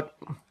talking about,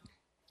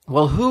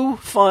 well, who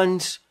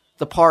funds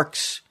the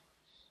parks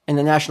and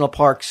the national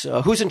parks?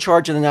 Who's in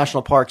charge of the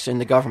national parks in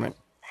the government?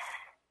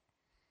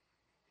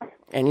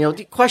 And,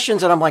 the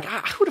questions that I'm like,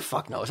 who the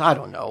fuck knows? I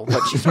don't know.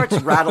 But she starts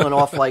rattling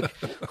off, like,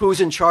 who's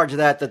in charge of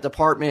that? The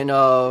Department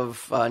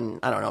of,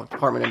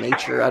 Department of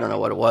Nature. I don't know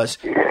what it was.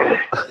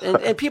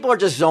 And people are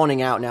just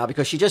zoning out now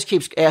because she just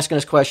keeps asking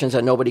us questions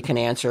that nobody can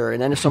answer.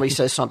 And then if somebody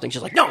says something,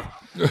 she's like, no.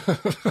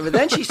 But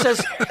then she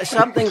says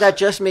something that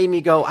just made me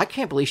go, I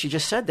can't believe she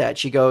just said that.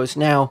 She goes,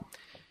 now,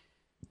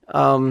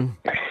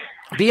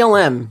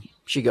 BLM,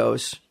 she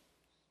goes,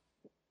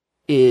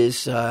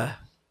 is a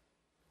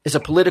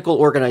political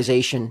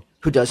organization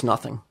who does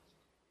nothing.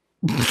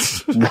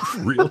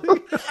 Really?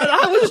 And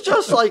I was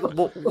just like,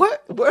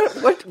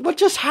 what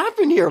just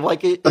happened here?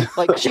 Like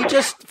she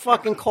just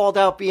fucking called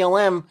out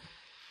BLM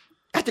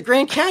at the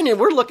Grand Canyon.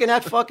 We're looking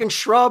at fucking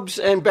shrubs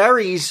and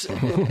berries,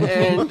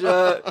 and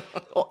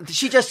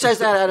she just says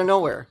that out of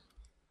nowhere.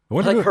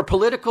 Like her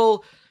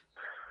political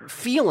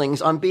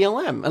feelings on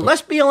BLM,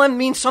 unless BLM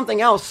means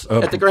something else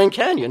at the Grand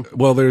Canyon.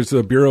 Well, there's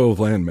the Bureau of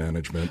Land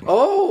Management.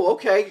 Oh,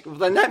 okay.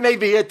 Then that may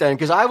be it then,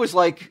 because I was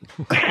like,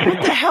 what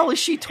the hell is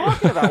she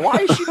talking about? Why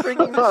is she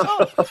bringing this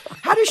up?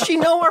 How does she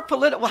know our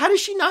political? How does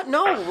she not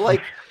know?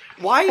 Like,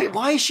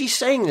 why is she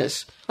saying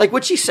this? Like,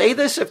 would she say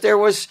this if there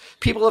was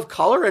people of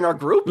color in our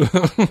group?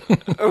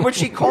 Or would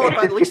she call it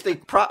by at least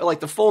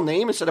the full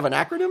name instead of an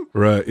acronym?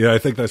 Right. Yeah, I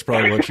think that's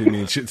probably what she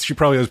means. She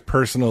probably has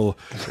personal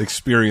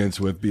experience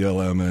with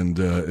BLM and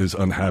is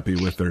unhappy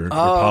with their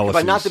policies.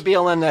 But not the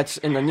BLM that's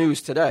in the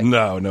news today.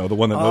 No, the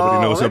one that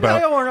nobody knows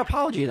about. I owe her an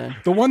apology then.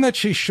 The one that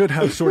she should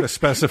have sort of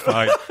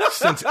specified,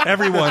 since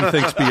everyone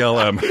thinks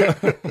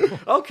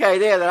BLM. Okay,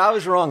 then I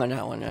was wrong on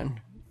that one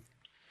then.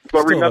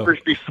 But remember,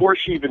 before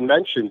she even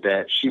mentioned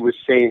that, she was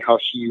saying how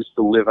she used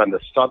to live on the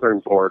southern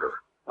border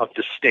of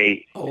the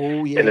state.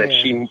 Oh, yeah. And then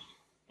she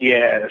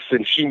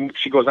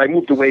goes, I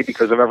moved away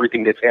because of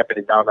everything that's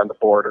happening down on the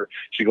border.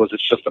 She goes,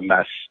 it's just a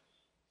mess.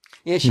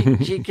 Yeah,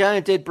 she kind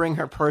of did bring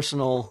her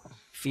personal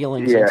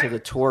feelings into the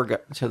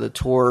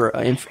tour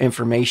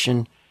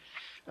information.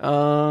 But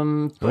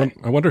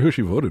I wonder who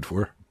she voted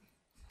for.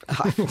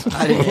 I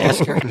didn't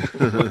ask her.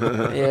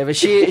 Yeah, but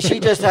she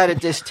just had a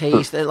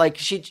distaste. Like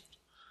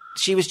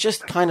she was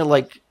just kind of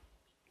like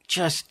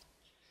just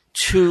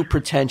too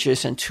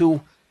pretentious and too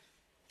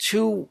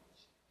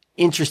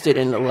interested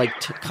in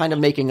kind of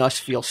making us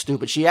feel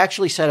stupid. She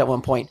actually said at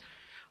one point,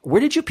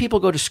 where did you people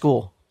go to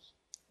school?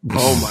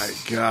 Oh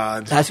my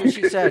God. That's what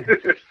she said.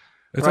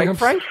 It's Right, like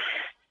Frank?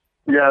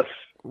 Yes.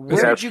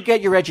 Where did you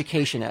get your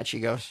education at? She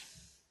goes.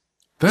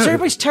 that. Because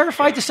everybody's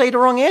terrified to say the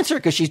wrong answer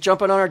because she's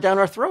jumping down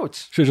our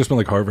throats. Should have just been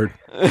like Harvard.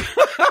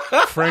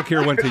 Frank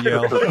here went to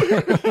Yale.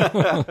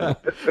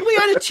 We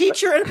had a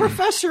teacher and a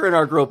professor in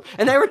our group,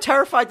 and they were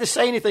terrified to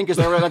say anything because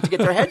they were going to get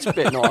their heads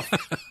bitten off.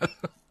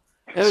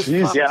 It was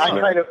fun. Yeah,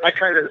 I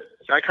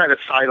kind of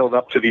sidled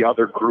up to the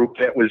other group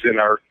that was on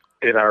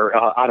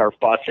our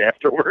bus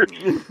afterwards.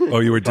 Oh,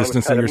 you were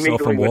distancing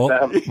yourself from Walt?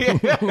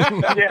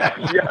 Yeah.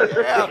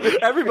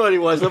 Everybody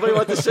was. Nobody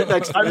wanted to sit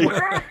next to me.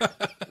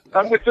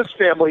 I'm with this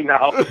family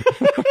now.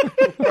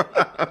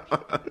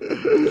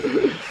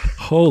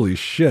 Holy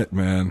shit,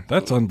 man.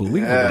 That's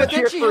unbelievable. But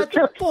then she had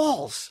the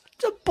balls.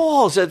 The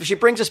balls. She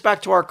brings us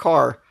back to our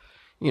car,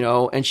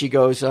 and she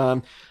goes,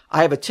 I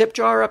have a tip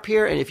jar up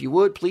here, and if you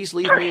would, please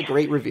leave me a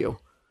great review.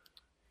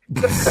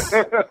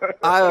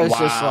 I was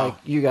just like,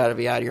 you got to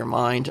be out of your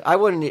mind. I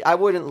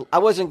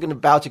wasn't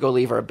about to go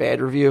leave her a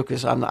bad review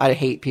because I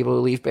hate people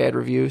who leave bad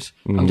reviews.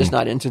 I'm just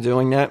not into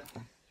doing that.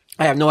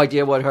 I have no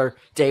idea what her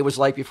day was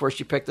like before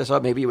she picked us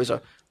up. Maybe it was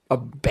a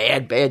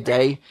bad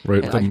day.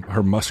 Right, then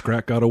her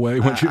muskrat got away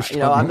when she was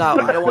I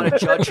don't want to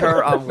judge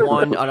her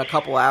on a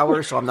couple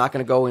hours, so I'm not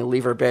going to go and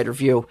leave her a bad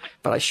review.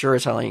 But I sure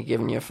as hell ain't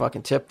giving you a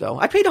fucking tip, though.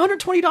 I paid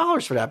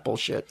 $120 for that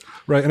bullshit.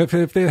 Right, and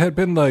if they had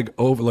been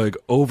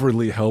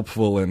overly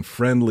helpful and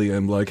friendly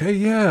and hey,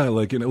 yeah,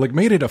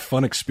 made it a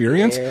fun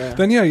experience,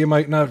 then yeah, you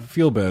might not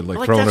feel bad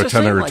throwing a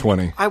 10 or a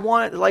 20.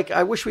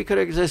 I wish we could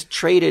have just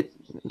traded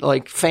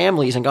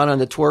families and gone on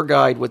the tour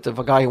guide with the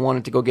guy who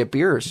wanted to go get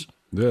beers.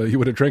 Yeah, you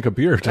would have drank a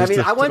beer just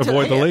to avoid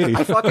the lady.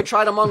 I fucking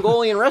tried a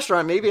Mongolian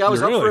restaurant. Maybe I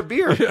was up for a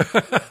beer.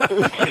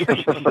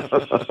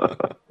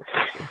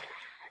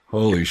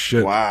 Holy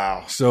shit.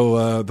 Wow.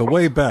 So the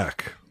way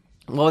back.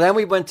 Well, then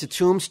we went to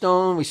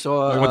Tombstone. We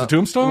saw. We went to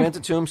Tombstone? We went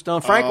to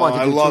Tombstone. Frank wanted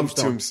to do I love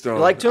Tombstone. Tombstone.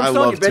 You like Tombstone? I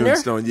love You've been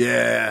Tombstone.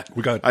 Yeah.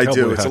 I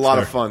do. It's a lot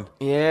there. of fun.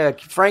 Yeah,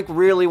 Frank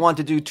really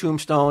wanted to do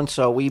Tombstone,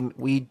 so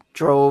we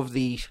drove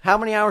how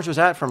many hours was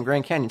that from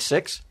Grand Canyon?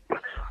 6?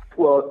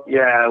 Well,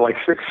 yeah,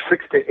 6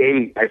 to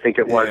 8, I think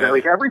it was.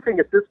 Yeah. Everything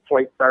at this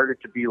point started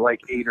to be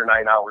 8 or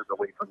 9 hours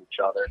away from each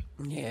other.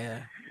 Yeah,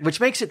 which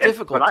makes it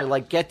difficult to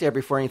get there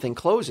before anything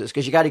closes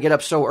because you got to get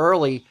up so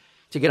early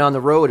to get on the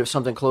road if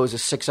something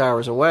closes 6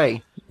 hours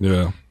away.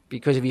 Yeah.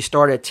 Because if you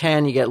start at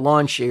 10, you get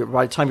lunch.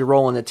 By the time you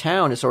roll into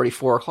town, it's already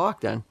 4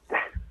 o'clock then.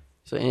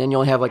 So and then you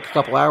only have a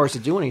couple hours to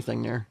do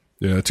anything there.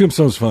 Yeah,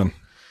 Tombstone's fun.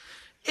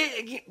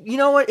 You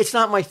know what? It's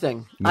not my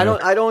thing. Yeah.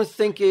 I don't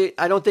think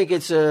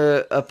it's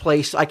a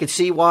place. I could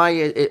see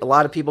why a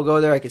lot of people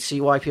go there. I could see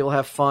why people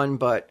have fun,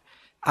 but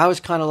I was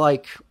kind of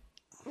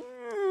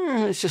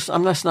it's just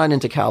I'm just not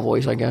into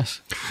cowboys, I guess.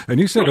 And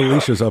you said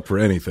Alicia's up for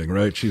anything,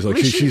 right? She's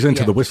she's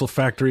into the Whistle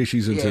Factory.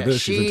 She's into this.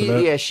 She's into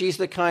that. Yeah, she's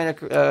the kind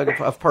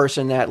of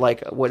person that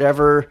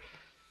whatever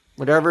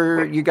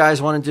you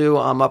guys want to do,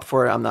 I'm up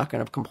for it. I'm not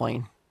going to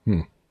complain.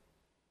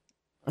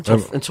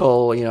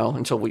 Until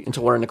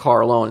we're in the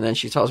car alone, and then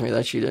she tells me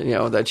that she's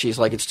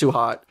it's too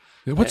hot.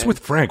 What's with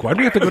Frank? Why do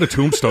we have to go to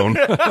Tombstone?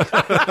 It's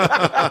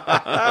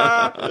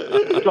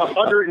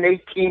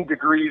 118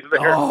 degrees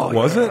there. Oh,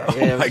 was it?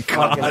 Yeah, oh my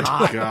God!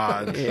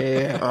 God.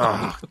 Yeah.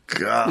 Oh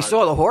God. We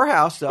saw the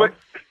whorehouse though.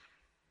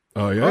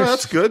 Oh yeah, Oh,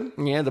 that's good.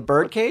 Yeah, the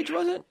bird cage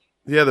was it?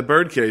 Yeah, the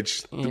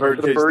birdcage. The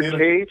birdcage.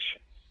 Cage.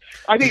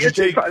 I think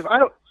I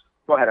don't.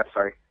 Go ahead. I'm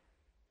sorry.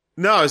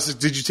 No,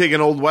 did you take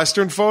an old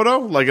Western photo,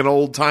 like an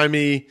old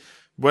timey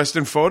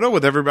Western photo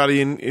with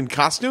everybody in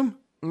costume?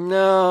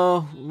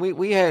 No, we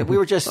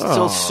were just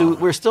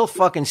we're still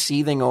fucking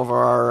seething over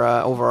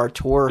our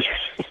tour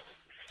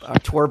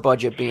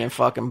budget being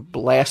fucking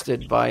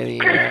blasted by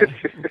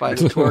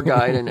the tour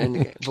guide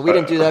but we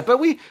didn't do that. But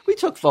we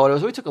took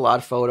photos. We took a lot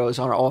of photos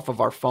off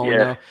of our phone.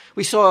 Yeah.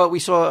 We saw a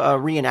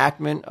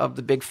reenactment of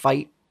the big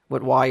fight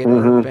with Wyatt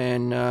Earp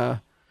and.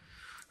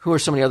 Who are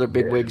some of the other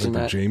big wigs in the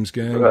that? James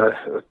gang? Doc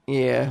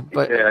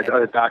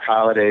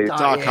Holliday.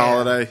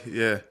 Holliday,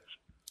 yeah.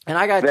 And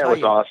I got to tell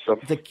you, awesome.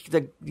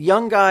 The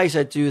young guys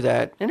that do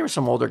that, and there were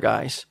some older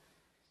guys,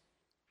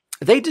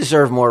 they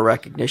deserve more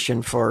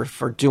recognition for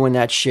doing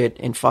that shit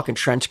in fucking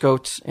trench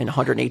coats in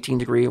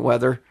 118-degree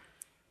weather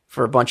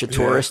for a bunch of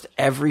tourists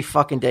every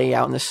fucking day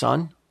out in the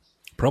sun.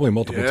 Probably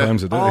multiple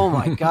times a day. Oh,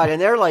 my God.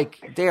 And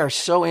they are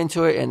so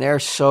into it, and they're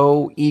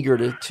so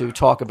eager to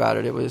talk about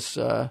it. It was...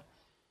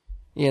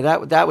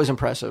 that was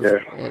impressive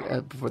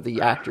for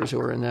the actors who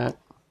were in that.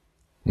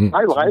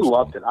 I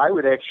loved it. I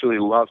would actually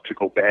love to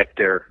go back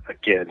there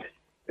again.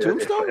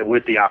 Tombstone?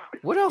 With the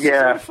what else is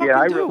there to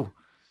fucking do?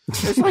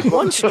 There's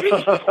one street.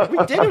 We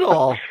did it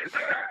all.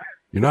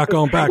 You're not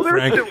going back,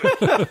 Frank.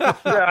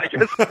 I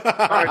guess. All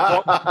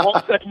right,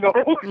 Walt said no.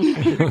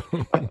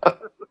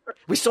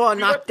 We saw a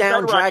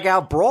knockdown,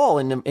 drag-out brawl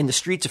in the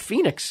streets of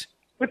Phoenix.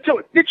 But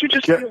so, did you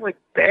just feel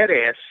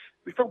badass?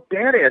 We felt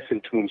badass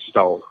in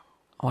Tombstone.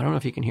 Oh, I don't know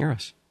if you can hear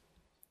us.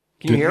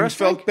 Can you hear us,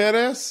 Felt Frank?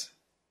 badass?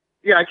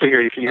 Yeah, I can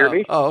hear you. Can you hear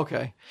me? Oh,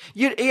 okay.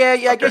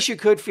 I guess you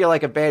could feel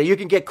like a bad. You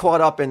can get caught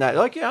up in that.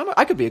 Like,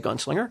 I could be a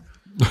gunslinger.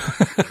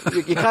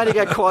 you kind of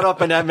get caught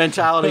up in that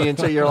mentality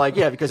until you're like,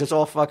 yeah, because it's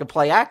all fucking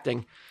play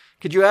acting.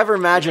 Could you ever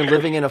imagine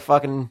living in a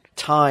fucking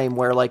time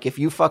where, like, if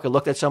you fucking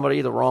looked at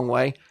somebody the wrong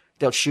way,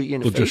 they'll shoot you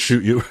in the face? They'll just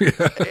shoot you.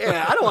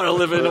 Yeah, I don't want to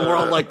live in a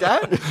world like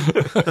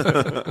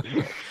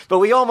that. But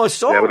we almost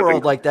saw a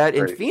world like that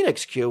in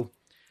Phoenix, Q.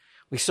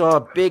 We saw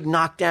a big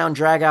knockdown,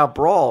 drag-out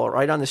brawl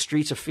right on the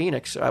streets of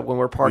Phoenix when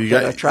we're parked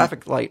at a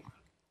traffic light.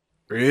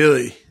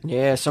 Really?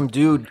 Yeah, some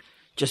dude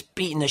just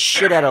beating the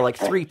shit out of like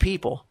 3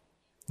 people.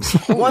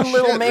 One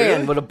little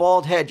man with a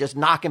bald head just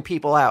knocking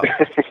people out.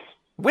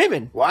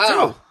 Women.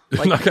 Wow.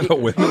 Like, knocking out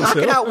women.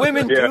 Knocking out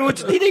women,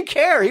 dudes. He didn't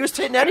care. He was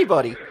hitting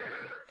anybody.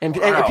 And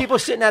people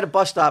sitting at a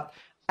bus stop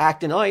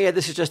acting, oh, yeah,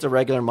 this is just a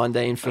regular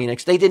Monday in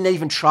Phoenix. They didn't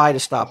even try to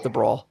stop the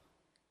brawl.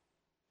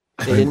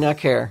 They did not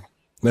care.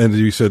 And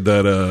you said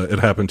that it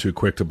happened too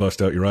quick to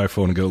bust out your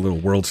iPhone and get a little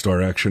World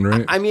Star action,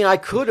 right? I mean, I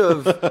could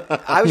have.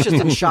 I was just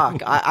in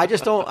shock. I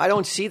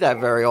don't see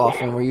that very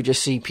often, where you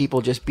just see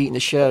people just beating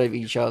the shit out of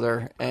each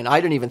other. And I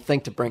didn't even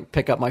think to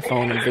pick up my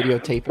phone and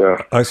videotape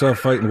it. I saw a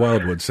fight in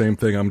Wildwood, same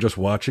thing. I'm just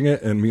watching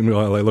it, and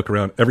meanwhile I look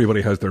around,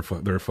 everybody has their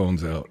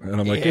phones out, and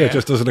I'm like, yeah, it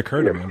just doesn't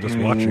occur to me. I'm just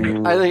watching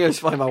it. I think it was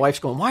funny. My wife's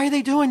going, "Why are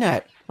they doing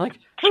that?" I'm like,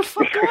 what the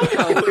fuck going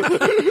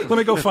on? Let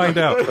me go find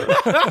out.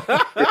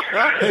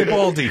 Hey,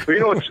 Baldy. But you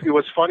know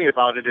what's funny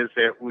about it is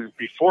that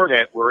before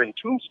that we're in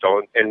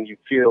Tombstone and you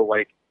feel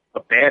like a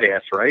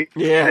badass, right?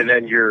 Yeah. And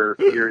then you're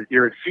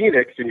in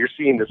Phoenix and you're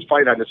seeing this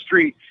fight on the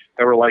street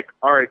and we're like,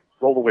 all right,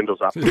 roll the windows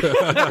up. Lock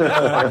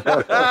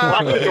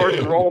the doors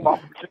and roll them up.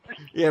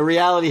 Yeah,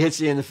 reality hits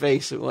you in the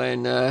face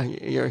when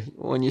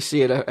you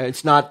see it.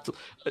 It's not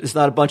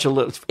a bunch of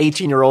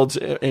 18-year-olds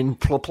in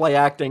play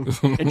acting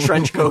in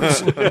trench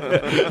coats.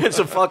 It's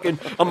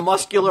a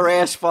muscular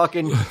ass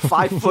fucking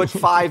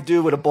 5'5"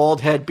 dude with a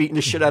bald head beating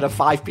the shit out of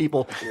 5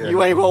 people. Yeah.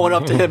 You ain't rolling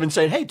up to him and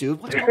saying, "Hey, dude,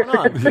 what's going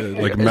on?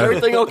 Yeah, like is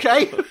everything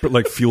okay?" But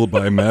like fueled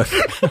by meth.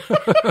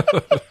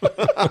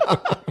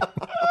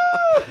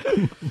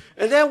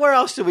 And then where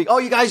else did we? Oh,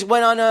 you guys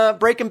went on a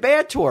Breaking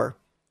Bad tour.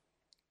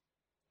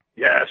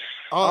 Yes.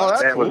 Oh,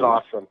 that was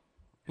awesome.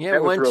 Yeah,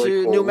 we went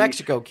to New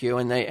Mexico, Q,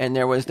 and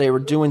they were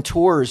doing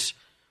tours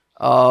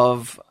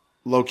of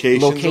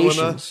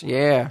locations.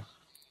 Yeah.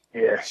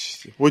 Yeah.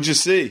 What'd you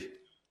see?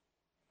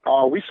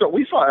 We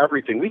saw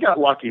everything. We got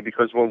lucky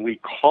because when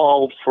we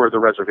called for the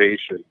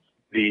reservation,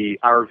 the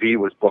RV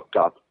was booked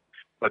up.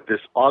 But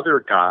this other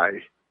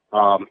guy,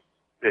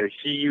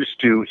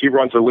 he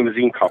runs a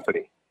limousine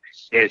company.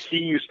 And he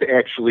used to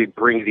actually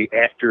bring the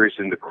actors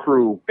and the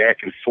crew back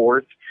and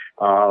forth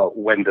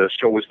when the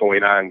show was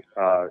going on,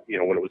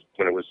 when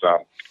it was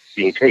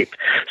being taped.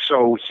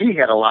 So he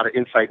had a lot of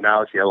inside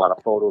knowledge. He had a lot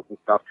of photos and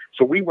stuff.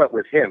 So we went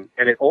with him,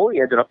 and it only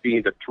ended up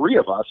being the 3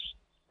 of us,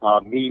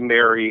 me,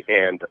 Mary,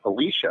 and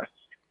Alicia.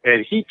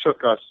 And he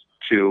took us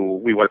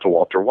we went to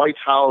Walter White's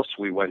house.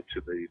 We went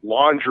to the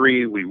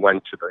laundry. We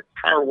went to the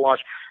car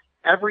wash.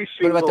 What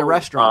about the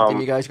restaurant?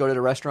 Did you guys go to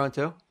the restaurant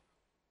too?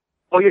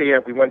 Oh yeah.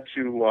 We went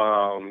to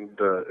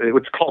it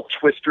was called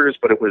Twisters,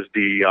 but it was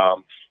the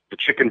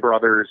Chicken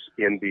Brothers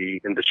in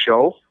the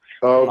show.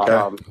 Oh,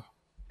 okay.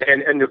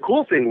 And the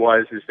cool thing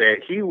is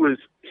that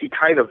he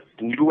kind of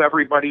knew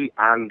everybody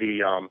on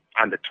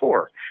the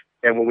tour.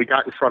 And when we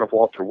got in front of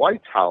Walter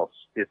White's house,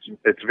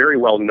 it's very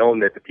well known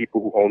that the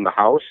people who own the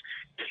house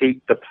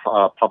take the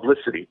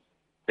publicity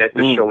that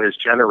the show has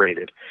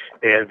generated,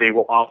 and they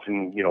will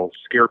often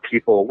scare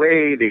people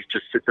away. They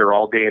just sit there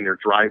all day in their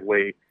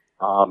driveway.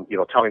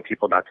 Telling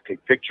people not to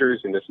take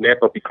pictures and this and that.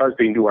 But because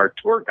they knew our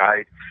tour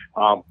guide,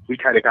 we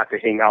kind of got to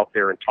hang out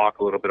there and talk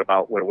a little bit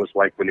about what it was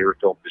like when they were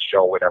filming the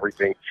show and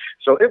everything.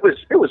 So it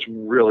was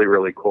really,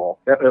 really cool.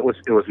 It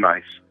was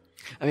nice.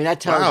 I mean, that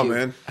tells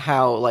you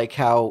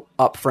how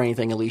up for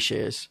anything Alicia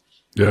is.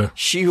 Yeah.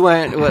 She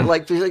went,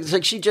 like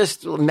she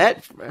just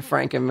met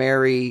Frank and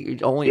Mary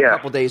only a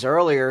couple days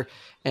earlier.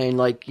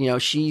 And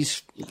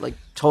she's like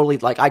totally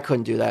I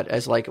couldn't do that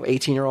as like an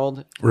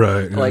 18-year-old.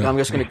 Right. Yeah. I'm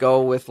just going to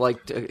go with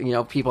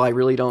people I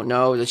really don't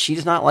know. That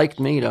she's not like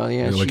me though.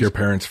 Yeah. Like your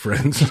parents'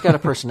 friends. She's got a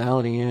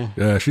personality. Yeah.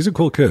 Yeah. She's a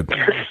cool kid.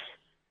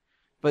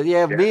 But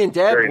me and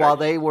Deb, while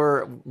they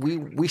were,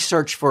 we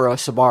searched for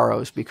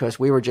Sbarro's because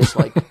we were just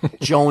like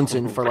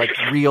jonesing for like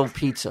real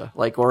pizza,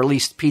 or at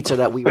least pizza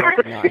that we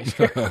recognized.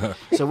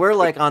 So we're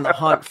like on the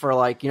hunt for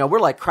we're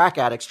like crack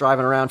addicts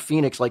driving around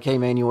Phoenix like, hey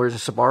man, where's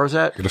the Sbarro's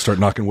at? Gonna start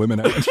knocking women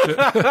out and shit.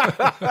 So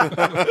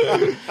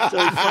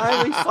we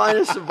finally find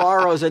a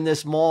Sbarro's in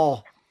this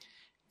mall.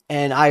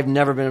 And I've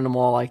never been in a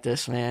mall like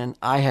this, man.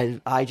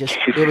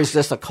 It was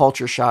just a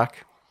culture shock.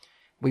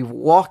 We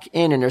walk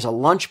in and there's a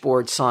lunch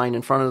board sign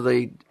in front of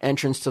the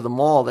entrance to the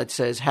mall that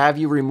says, "Have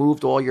you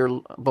removed all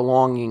your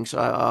belongings?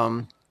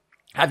 Have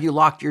you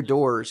locked your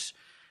doors?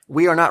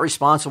 We are not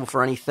responsible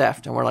for any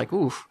theft." And we're like,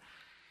 oof.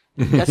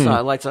 That's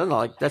not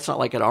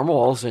like at our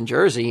malls in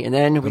Jersey. And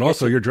then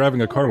you're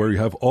driving a car where you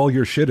have all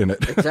your shit in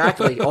it.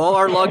 Exactly. All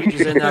our luggage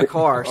is in that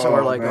car. So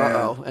we're like,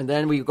 uh-oh. And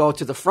then we go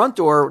to the front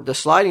door, the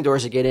sliding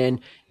doors to get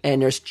in,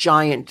 and there's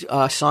giant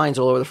signs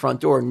all over the front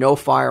door. No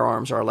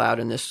firearms are allowed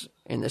in this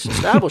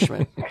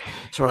establishment.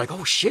 So we're like,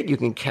 oh shit, you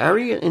can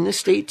carry it in this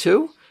state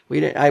too? We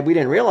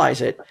didn't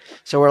realize it.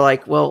 So we're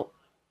like, well,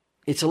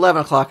 it's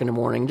 11 o'clock in the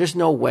morning. There's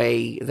no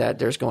way that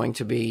there's going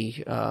to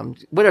be,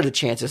 what are the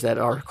chances that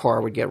our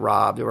car would get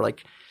robbed? We're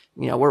like,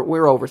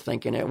 we're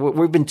overthinking it.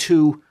 We've been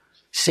too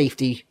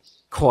safety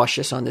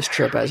cautious on this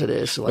trip as it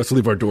is. So let's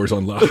leave our doors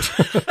unlocked.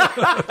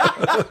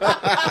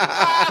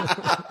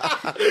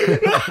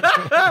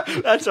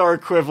 That's our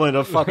equivalent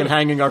of fucking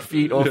hanging our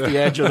feet off the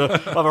edge of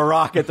a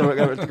rock at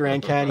the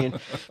Grand Canyon.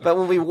 But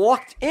when we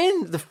walked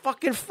in, the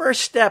fucking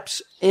first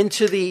steps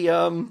into the,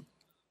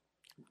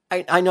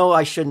 I know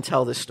I shouldn't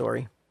tell this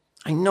story.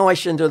 I know I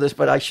shouldn't do this,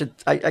 but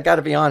I got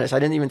to be honest. I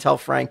didn't even tell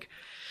Frank.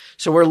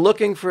 So we're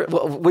looking for,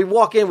 we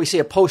walk in, we see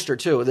a poster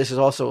too. This is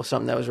also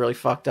something that was really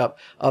fucked up,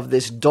 of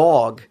this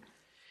dog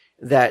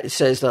that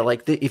says that,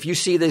 like, if you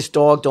see this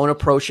dog, don't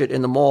approach it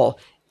in the mall.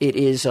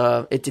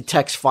 It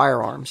detects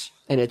firearms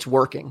and it's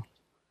working.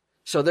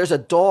 So there's a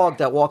dog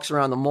that walks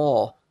around the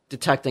mall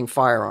detecting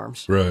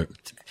firearms. Right.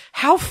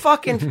 How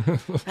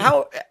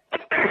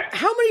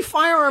many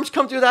firearms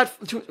come through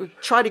to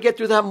try to get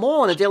through that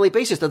mall on a daily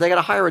basis that they got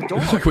to hire a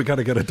dog? Like, we got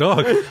to get a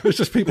dog. It's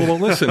just people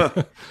won't listen.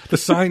 The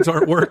signs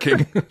aren't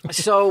working.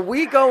 So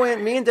we go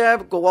in. Me and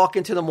Deb walk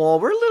into the mall.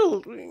 We're a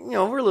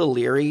little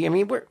leery. I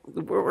mean,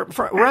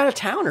 we're out of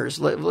towners.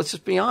 Let's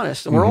just be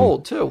honest, and we're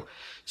old too,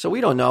 so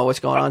we don't know what's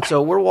going on.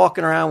 So we're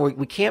walking around.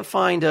 We can't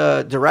find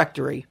a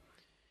directory,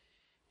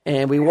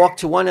 and we walk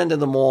to one end of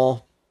the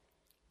mall,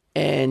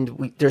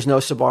 and there's no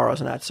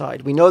Sbarros on that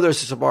side. We know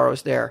there's a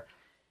Sbarros there.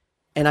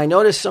 And I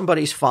noticed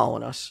somebody's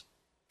following us.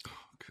 Oh,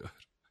 God.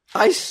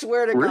 I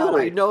swear to God,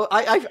 I know.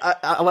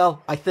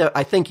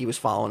 I think he was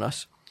following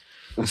us.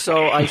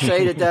 So I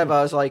say to Deb,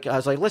 I was like,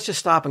 let's just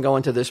stop and go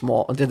into this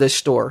mall, into this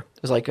store.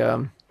 It was like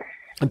a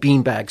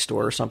beanbag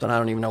store or something. I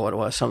don't even know what it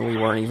was. Something we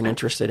weren't even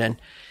interested in.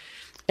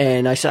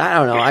 And I said, I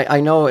don't know. I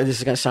know this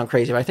is going to sound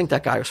crazy, but I think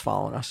that guy was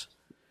following us.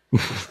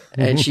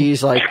 And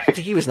she's like,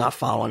 he was not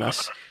following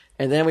us.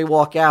 And then we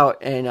walk out,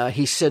 and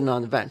he's sitting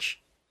on the bench.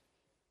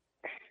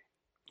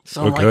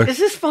 So I'm like, is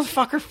this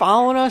motherfucker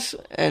following us?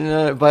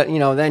 And but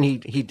then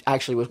he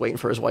actually was waiting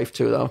for his wife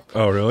too, though.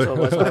 Oh, really?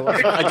 So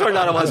I turned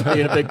out I wasn't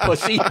being a big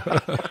pussy.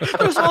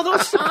 There's all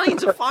those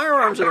signs of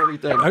firearms and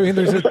everything. I mean,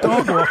 there's a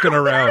dog walking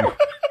around.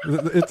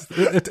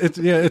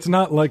 It's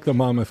not like the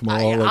Monmouth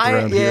Mall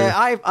around here.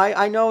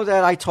 I know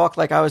that I talked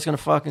like I was going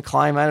to fucking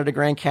climb out of the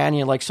Grand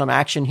Canyon like some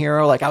action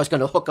hero. Like I was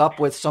going to hook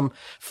up with some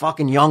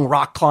fucking young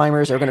rock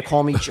climbers. They're going to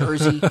call me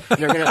Jersey.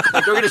 They're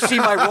going to see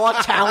my raw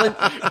talent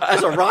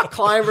as a rock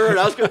climber, and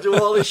I was going to do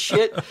all this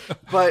shit.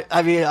 But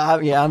I mean,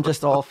 I'm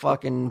just all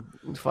fucking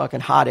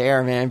hot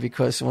air, man.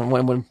 Because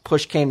when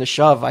push came to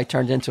shove, I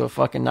turned into a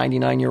fucking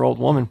 99-year-old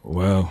woman.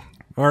 Wow.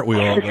 Aren't we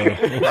all, though?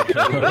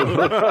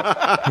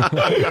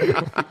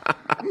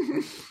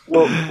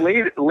 Well,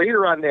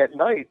 later on that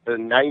night, the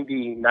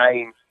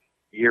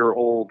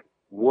 99-year-old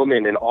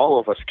woman and all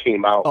of us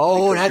came out.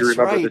 Oh, that's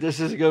right. This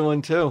is a good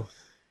one, too.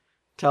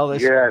 Tell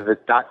this. Yeah,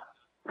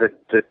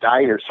 the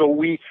diner. So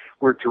we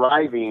were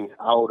driving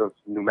out of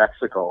New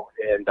Mexico,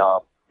 and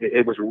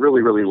it was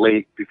really, really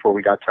late before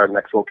we got to our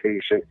next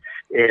location,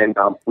 and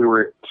we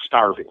were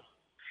starving,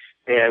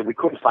 and we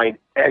couldn't find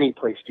any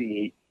place to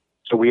eat.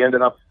 So we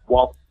ended up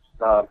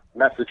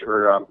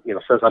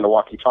says on the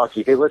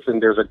walkie-talkie, hey, listen,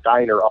 there's a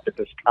diner up at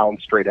this town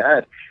straight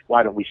ahead.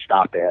 Why don't we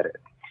stop at it?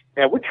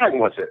 And what time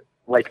was it?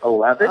 Like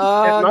 11 at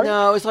night?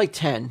 No, it was like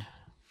 10.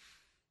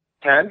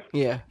 10?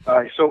 Yeah.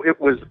 So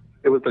it was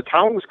the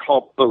town was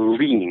called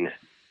Belene,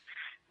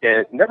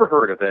 and never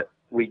heard of it.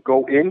 We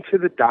go into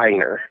the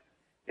diner,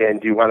 and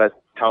do you want to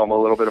tell them a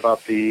little bit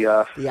about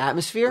the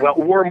atmosphere?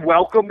 Warm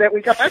welcome that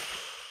we got?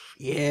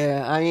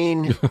 Yeah, I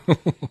mean,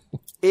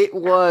 it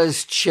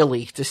was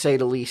chilly to say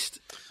the least.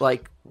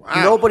 Like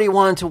nobody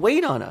wanted to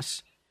wait on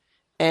us,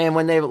 and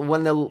when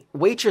the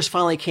waitress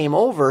finally came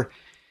over,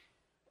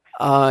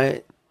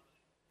 I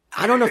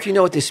don't know if you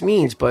know what this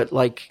means, but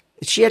like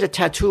she had a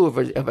tattoo of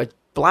a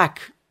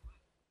black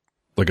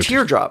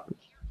teardrop.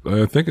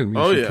 I think it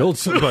means she killed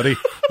somebody.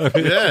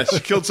 Yeah, she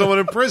killed someone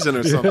in prison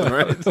or something,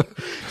 right?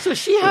 So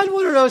she had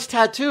one of those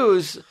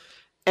tattoos,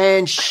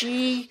 and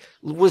she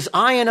was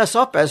eyeing us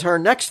up as her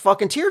next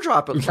fucking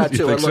teardrop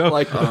tattoo. It looked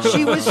like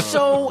she was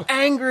so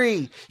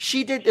angry.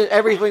 She did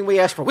everything we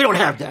asked for. We don't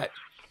have that.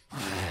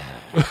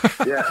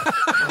 Yeah,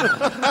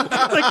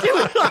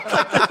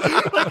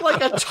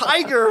 like a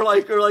tiger,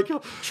 or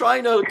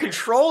trying to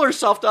control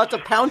herself not to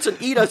pounce and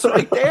eat us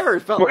right there.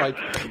 It felt like.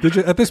 Did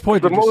you at this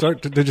point?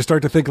 Did you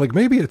start to think like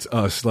maybe it's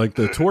us? Like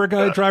the tour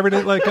guide driver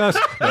didn't like us.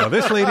 No,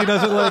 this lady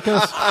doesn't like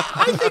us.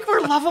 I think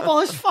we're lovable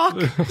as fuck.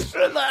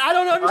 I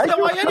don't understand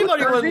why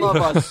anybody wouldn't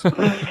love us.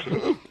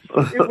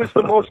 it was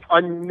the most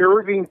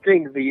unnerving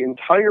thing. The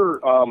entire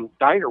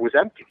diner was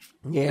empty.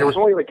 Yeah. There was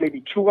only like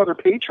maybe 2 other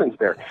patrons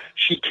there.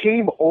 She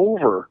came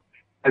over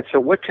and said,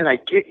 "What can I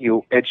get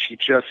you?" And she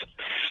just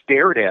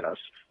stared at us,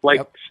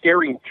 like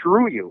staring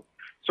through you.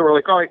 So we're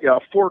like, "All right,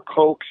 4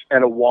 Cokes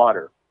and a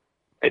water."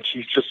 And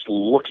she's just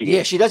looking.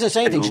 Yeah, she doesn't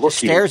say anything. She just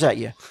stares at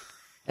you.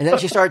 And then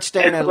she starts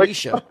staring at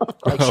Alicia.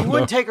 Like, she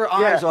wouldn't take her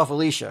eyes off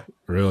Alicia.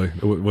 Really?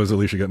 Was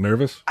Alicia getting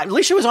nervous?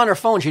 Alicia was on her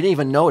phone. She didn't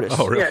even notice.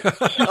 Oh, really?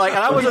 Like,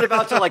 and I wasn't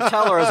about to like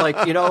tell her. I was like,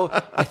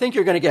 I think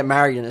you're going to get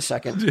married in a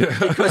second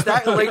because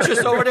that waitress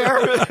over there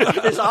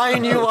is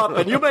eyeing you up,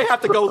 and you may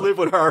have to go live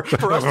with her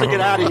for us to get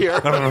out of here.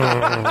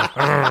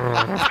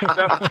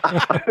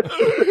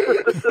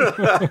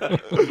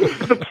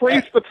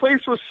 The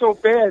place was so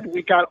bad.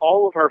 We got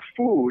all of our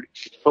food,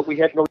 but we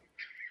had no.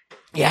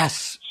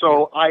 Yes.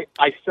 So I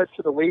said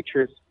to the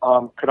waitress,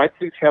 "Could I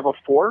please have a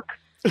fork?"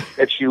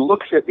 And she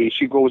looks at me.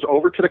 She goes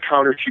over to the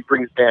counter. She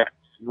brings back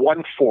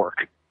 1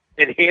 fork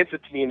and hands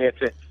it to me, and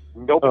that's it.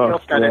 Nobody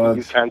else got any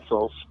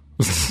utensils.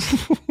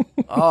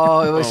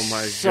 Oh, it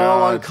was so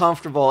God.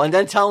 uncomfortable. And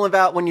then tell them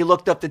about when you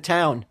looked up the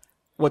town,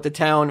 what the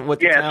town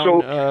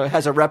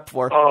has a rep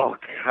for. Oh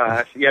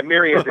gosh, yeah.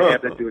 Mary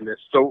had to doing this.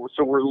 So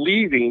we're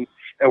leaving,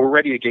 and we're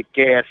ready to get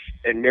gas,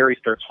 and Mary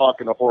starts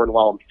honking the horn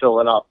while I'm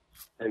filling up.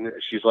 And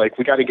she's like,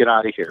 "We got to get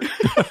out of here." And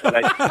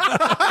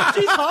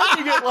She's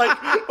honking it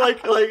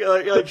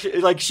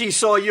like she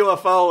saw a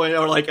UFO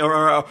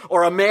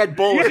or a mad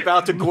bull is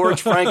about to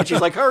gorge Frank, and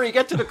she's like, "Hurry,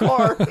 get to the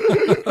car!"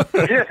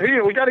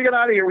 yeah, we got to get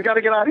out of here. We got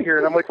to get out of here.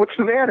 And I'm like, "What's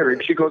the matter?"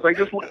 And she goes, "I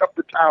just looked up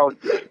the town."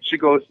 She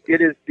goes, "It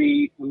is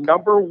the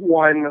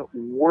 #1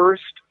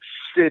 worst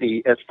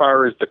city as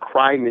far as the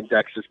crime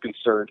index is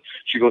concerned."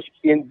 She goes,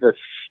 "In the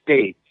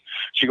state."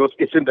 She goes,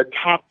 "It's in the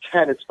top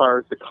 10 as far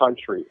as the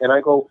country." And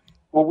I go,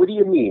 "Well, what do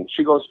you mean?"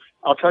 She goes,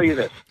 "I'll tell you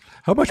this."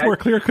 How much more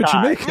clear could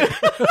you make it?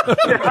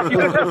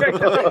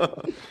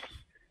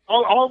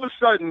 all of a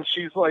sudden,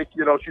 she's like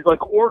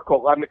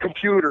Oracle on the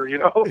computer, She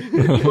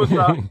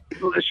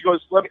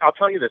goes, I'll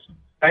tell you this.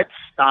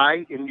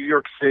 Bed-Stuy in New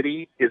York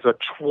City is a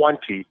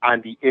 20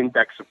 on the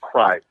index of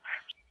crime.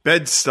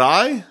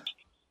 Bed-Stuy?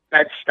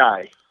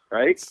 Bed-Stuy,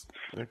 right?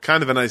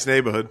 Kind of a nice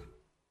neighborhood.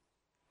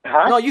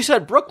 Huh? No, you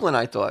said Brooklyn,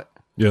 I thought.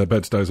 Yeah,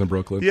 Bed-Stuy's in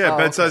Brooklyn. Yeah,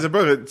 Bed-Stuy's in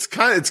Brooklyn. It's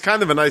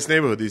kind of a nice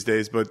neighborhood these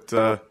days, but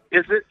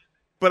is it?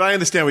 But I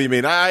understand what you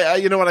mean. I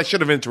you know what? I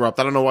should have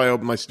interrupted. I don't know why I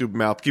opened my stupid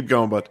mouth. Keep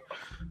going, bud.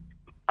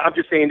 I'm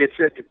just saying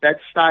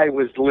Bed-Stuy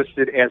was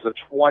listed as a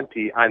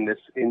 20 on this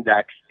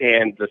index,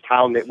 and the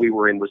town that we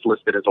were in was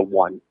listed as a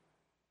 1.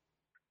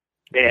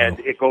 And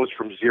it goes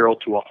from 0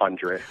 to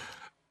 100.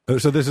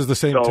 So this is the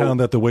same town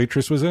that the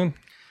waitress was in?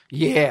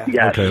 Yeah.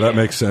 Yes. Okay, that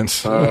makes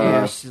sense.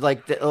 Yes,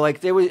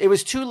 it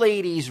was 2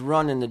 ladies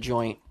running the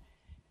joint,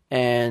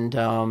 and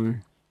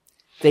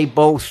they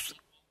both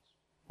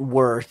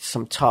were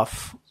some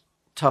tough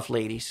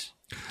ladies,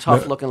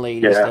 tough-looking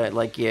ladies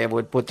that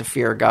would put the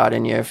fear of God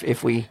in you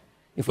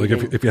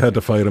if you had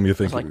to fight them, you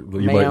think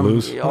you might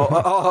lose? Yeah.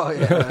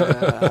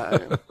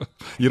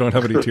 You don't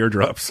have any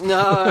teardrops.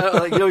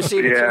 No, you don't see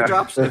any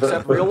teardrops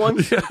except real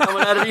ones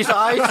coming out of these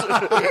eyes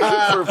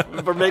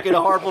for making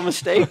a horrible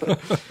mistake.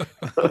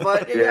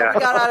 But we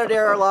got out of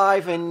there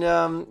alive, and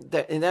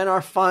then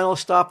our final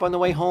stop on the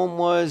way home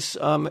was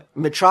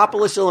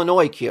Metropolis,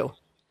 Illinois. Q.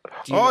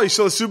 You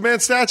saw the Superman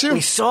statue?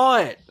 We saw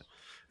it.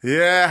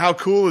 Yeah, how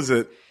cool is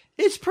it?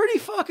 It's pretty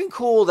fucking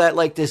cool that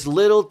this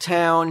little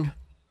town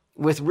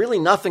with really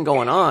nothing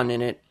going on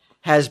in it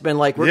has been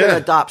like, we're going to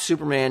adopt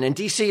Superman, and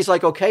DC is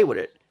okay with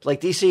it.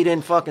 DC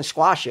didn't fucking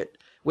squash it,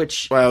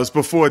 which... Well, it was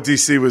before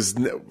DC was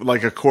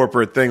like a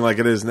corporate thing like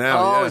it is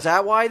now. Oh, is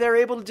that why they're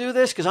able to do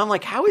this? Because I'm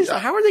like, how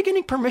are they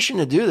getting permission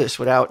to do this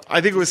without...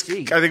 I think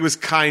it was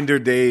kinder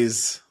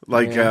days,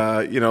 more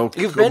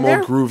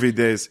groovy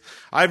days.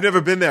 I've never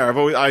been there.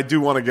 I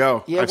do want to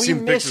go. Yeah, I've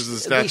seen pictures of the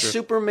statue. The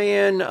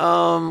Superman,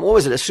 what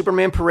was it, a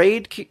Superman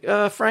parade,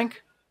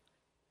 Frank?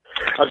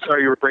 I'm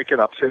sorry, you were breaking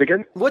up. Say it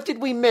again. What did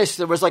we miss?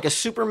 There was a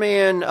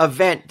Superman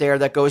event there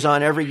that goes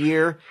on every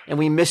year, and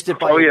we missed it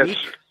by a week.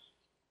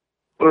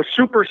 Well,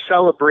 Super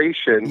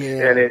Celebration,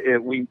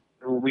 and we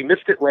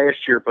missed it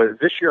last year, but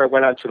this year I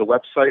went onto the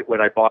website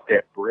when I bought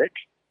that brick,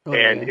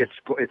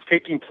 it's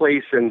taking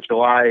place in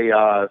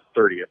July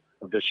 30th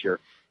of this year.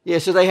 Yeah,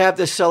 so they have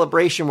this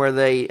celebration where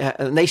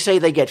they say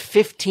they get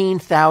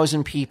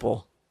 15,000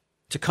 people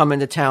to come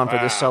into town for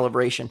this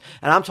celebration,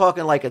 and I'm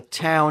talking like a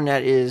town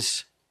that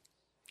is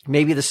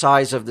maybe the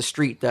size of the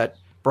street that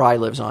Bry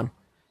lives on.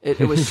 It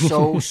was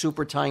so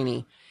super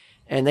tiny.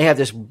 And they have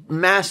this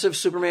massive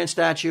Superman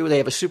statue. They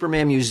have a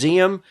Superman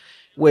museum,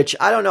 which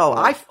I don't know.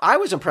 I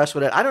was impressed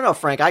with it. I don't know,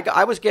 Frank.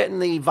 I was getting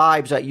the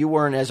vibes that you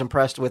weren't as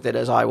impressed with it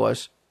as I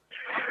was.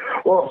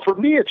 Well, for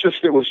me, it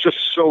was just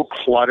so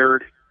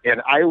cluttered.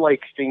 And I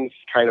like things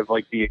kind of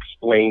be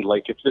explained.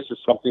 Like if this is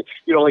something,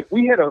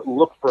 we had to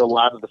look for a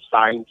lot of the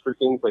signs for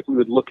things. Like we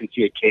would look and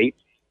see a cape.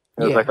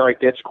 And I was like, all right,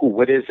 that's cool.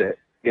 What is it?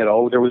 There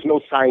was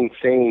no sign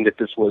saying that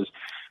this was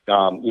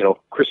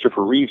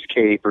Christopher Reeve's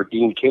cape or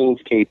Dean Cain's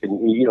cape, and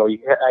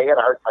I had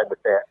a hard time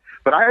with that.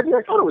 But I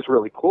thought it was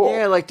really cool.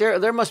 Yeah, like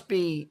there must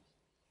be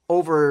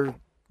over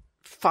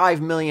 $5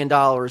 million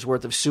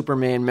worth of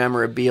Superman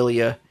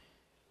memorabilia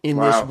in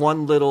this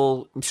one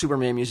little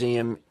Superman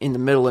museum in the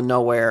middle of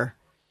nowhere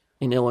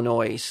in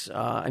Illinois.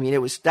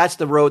 That's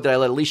the road that I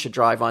let Alicia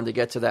drive on to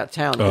get to that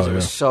town because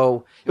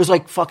it was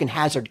like fucking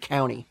Hazard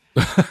County.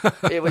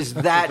 It was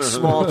that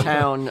small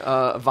town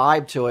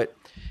vibe to it.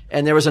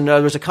 And there was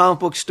a comic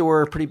book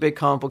store, a pretty big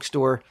comic book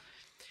store.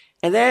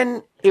 And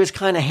then it was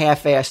kind of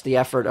half-assed the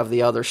effort of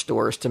the other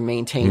stores to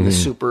maintain the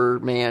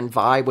Superman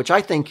vibe, which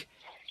I think,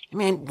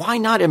 why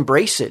not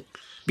embrace it?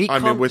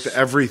 With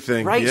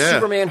everything. Right, yeah.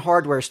 Superman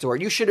hardware store.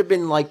 You should have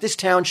been like, this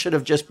town should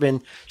have just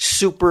been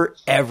super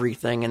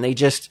everything. And they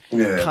just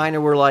kind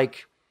of were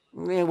like,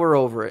 we're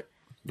over it.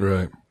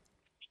 Right.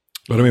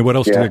 But what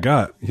else do you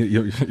got?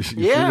 You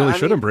really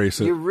should embrace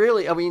it. You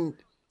really,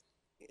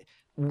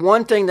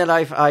 one thing that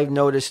I've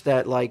noticed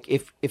that, like,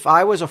 if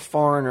I was a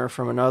foreigner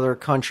from another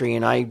country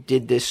and I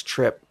did this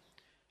trip,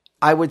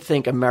 I would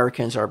think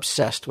Americans are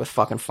obsessed with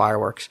fucking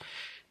fireworks.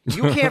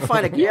 You can't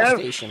find a gas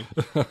station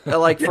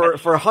like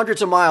for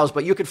hundreds of miles,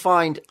 but you could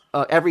find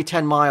every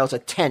 10 miles a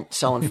tent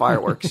selling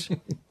fireworks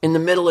in the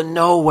middle of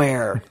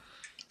nowhere.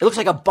 It looks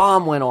like a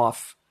bomb went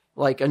off,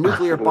 like a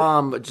nuclear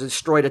bomb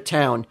destroyed a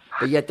town,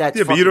 but yet that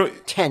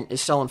tent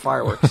is selling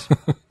fireworks.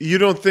 You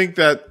don't think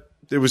that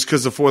it was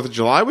because the 4th of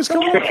July was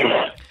coming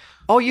up?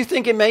 Oh, you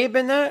think it may have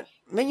been that?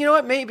 You know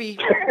what? Maybe,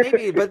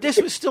 but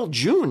this was still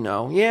June,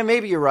 though. Yeah,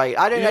 maybe you're right.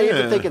 I didn't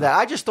even think of that.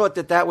 I just thought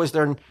that was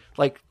their,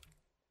 like,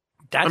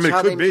 that's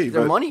how they make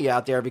their money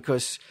out there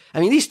because,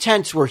 these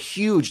tents were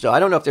huge, though. I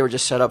don't know if they were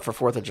just set up for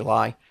 4th of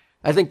July.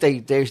 I think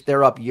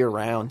they're up year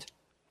round.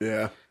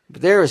 Yeah.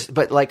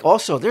 But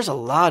also, there's a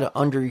lot of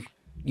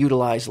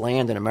underutilized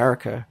land in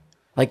America.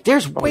 Like,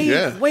 there's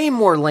way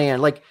more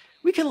land. Like,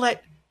 we can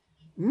let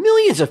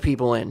millions of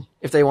people in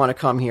if they want to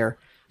come here.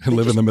 And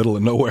live in the middle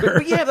of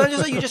nowhere.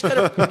 You just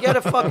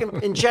gotta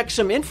fucking inject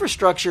some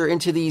infrastructure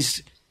into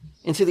these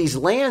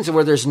lands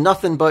where there's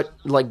nothing but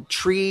like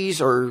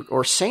trees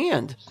or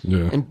sand,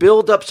 and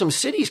build up some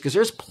cities because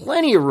there's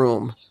plenty of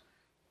room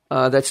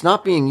that's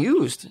not being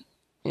used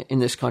in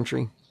this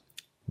country.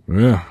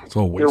 Yeah, it's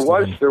all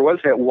wasted. There was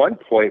at one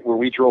point where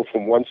we drove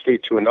from one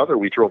state to another.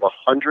 We drove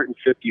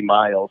 150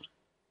 miles,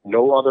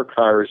 no other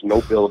cars,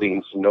 no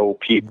buildings, no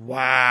people.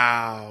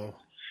 Wow!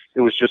 It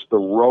was just the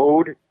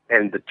road.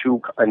 And the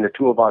two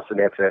of us, and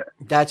that's it.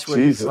 That's where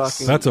you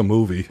fucking. That's a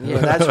movie. Yeah,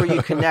 that's where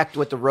you connect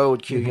with the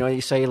road, Q. You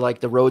say like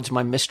the road's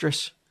my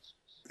mistress.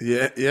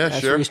 Yeah, that's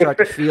sure. Where you start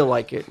to feel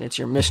like it, and it's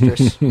your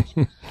mistress, and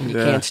you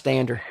can't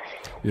stand her.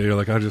 Yeah, you're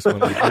like, I just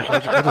want to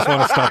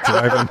stop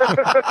driving.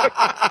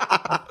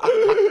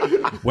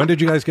 When did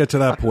you guys get to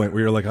that point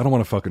where you're like, I don't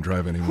want to fucking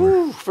drive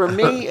anymore? For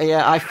me,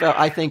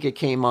 I think it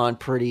came on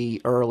pretty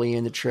early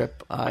in the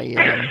trip.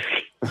 I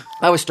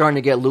was starting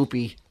to get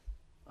loopy.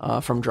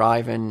 From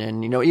driving,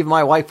 and even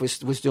my wife was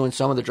doing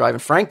some of the driving.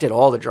 Frank did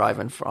all the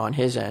driving on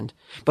his end,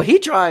 but he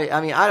drive.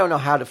 I don't know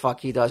how the fuck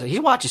he does it. He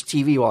watches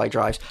TV while he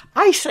drives.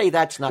 I say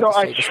that's not the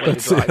safest way to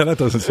drive. Yeah, that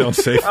doesn't sound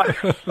safe.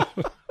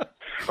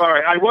 All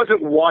right, I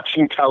wasn't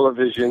watching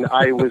television.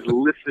 I was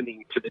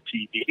listening to the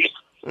TV.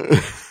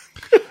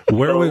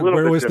 Where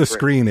was the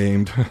screen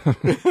aimed?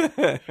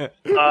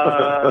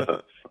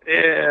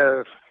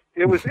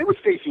 It was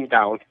facing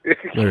down.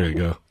 There you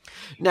go.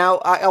 Now,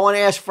 I want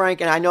to ask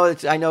Frank, and I know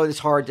it's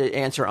hard to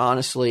answer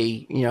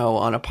honestly,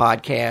 on a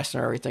podcast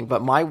and everything,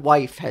 but my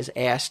wife has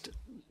asked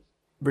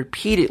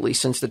repeatedly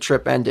since the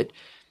trip ended,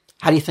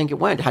 how do you think it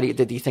went?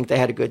 Did you think they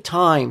had a good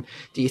time?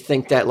 Do you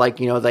think that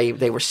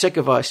they were sick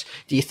of us?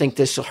 Do you think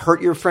this will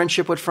hurt your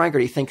friendship with Frank, or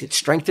do you think it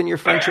strengthened your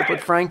friendship with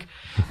Frank?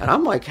 And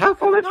I'm like, how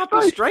can it not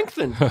be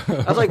strengthened?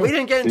 I was like, we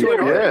didn't get into an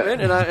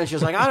argument, and she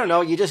was like, I don't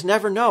know. You just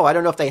never know. I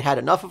don't know if they had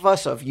enough of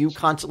us, of you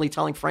constantly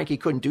telling Frank he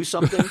couldn't do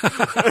something.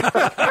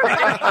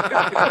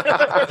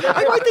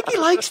 I think he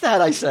likes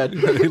that. I said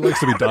he likes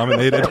to be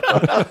dominated.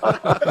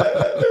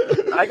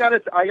 I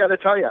gotta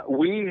tell you,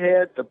 we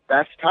had the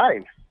best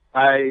time.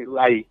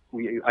 I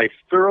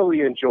thoroughly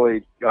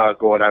enjoyed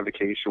going on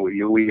vacation with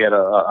you.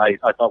 I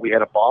thought we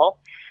had a ball.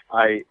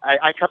 I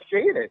kept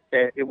saying it.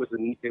 It was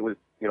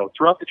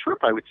throughout the trip.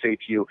 I would say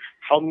to you,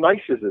 how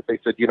nice is it? They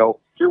said,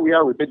 here we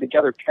are. We've been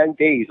together 10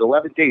 days,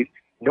 11 days.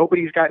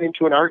 Nobody's gotten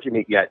into an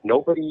argument yet.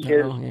 Nobody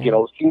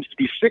seems to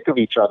be sick of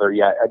each other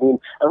yet.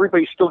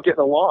 Everybody's still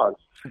getting along.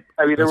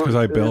 That's because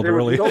I bailed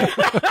early.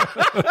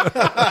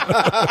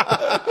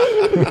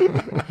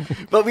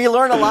 But we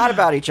learn a lot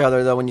about each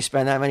other, though, when you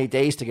spend that many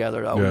days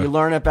together, though. Yeah. You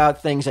learn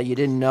about things that you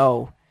didn't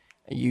know.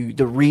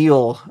 The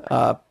real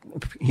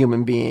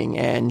human being.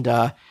 And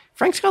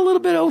Frank's got a little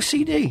bit of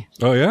OCD.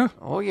 Oh, yeah?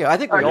 Oh, yeah. I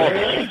think we all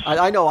do.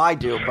 I know I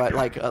do,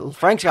 but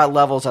Frank's got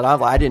levels that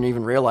I didn't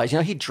even realize.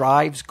 He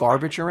drives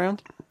garbage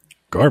around.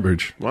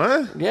 Garbage.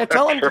 What? Yeah,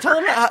 tell him.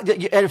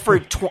 And for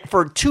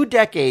 2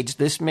 decades,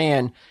 this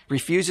man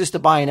refuses to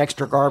buy an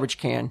extra garbage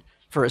can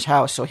for his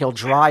house, so he'll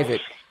drive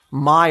it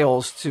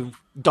miles to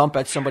dump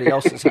at somebody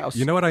else's house.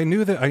 You know what? I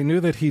knew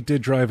that he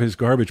did drive his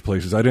garbage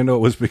places. I didn't know it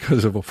was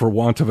because of for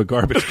want of a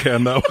garbage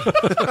can, though.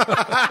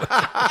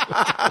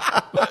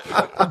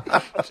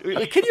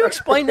 Can you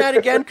explain that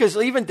again? Because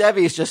even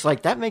Debbie is just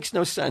like, that makes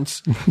no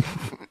sense.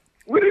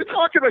 What are you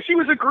talking about? She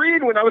was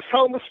agreeing when I was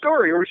telling the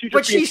story, or was she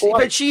just being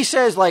polite? But she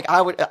says, like,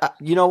 I would,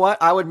 you know what?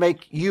 I would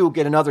make you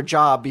get another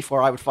job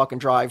before I would fucking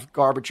drive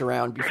garbage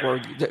around.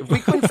 If we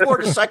couldn't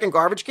afford a second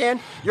garbage can,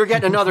 you're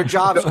getting another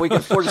job so we can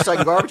afford a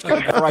second garbage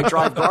can before I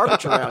drive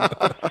garbage around.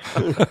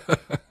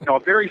 No,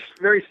 very,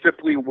 very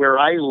simply, where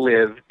I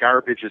live,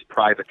 garbage is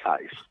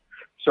privatized.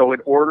 So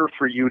in order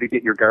for you to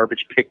get your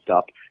garbage picked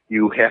up,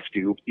 you have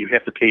to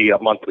pay a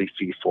monthly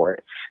fee for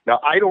it. Now,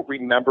 I don't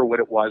remember what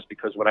it was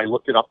because when I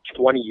looked it up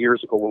 20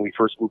 years ago when we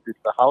first moved into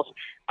the house,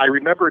 I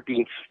remember it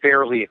being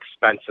fairly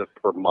expensive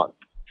per month.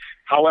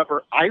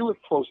 However, I live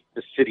close to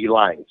the city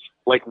lines,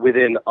 like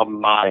within a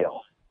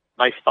mile.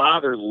 My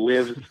father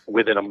lives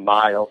within a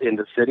mile in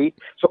the city,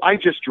 so I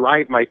just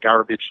drive my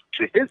garbage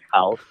to his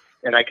house,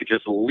 and I could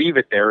just leave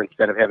it there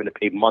instead of having to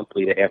pay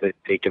monthly to have it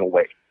taken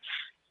away.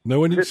 No,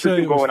 when you This has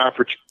say been going on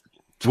for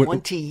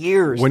 20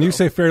 years. when you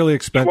say fairly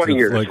expensive, 20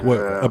 years. like what?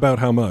 About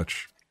how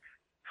much?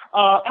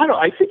 I don't know.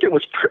 I think it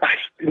was,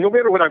 no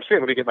matter what I'm saying, I'm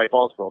going to get my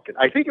balls broken.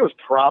 I think it was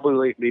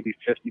probably like maybe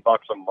 $50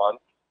 a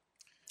month.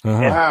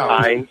 Uh-huh. Wow.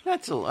 Fine.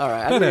 That's all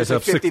right. I That think adds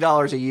it's up. like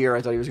 $50 a year,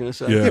 I thought he was going to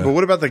say. Yeah. Yeah, but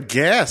what about the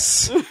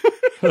gas?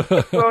 Well,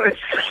 it's,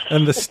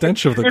 And the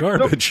stench of the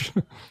garbage.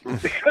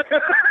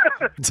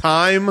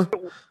 Time?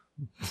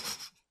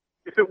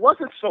 if it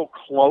wasn't so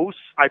close,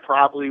 I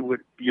probably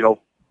would,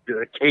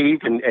 cave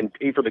and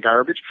pay for the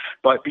garbage.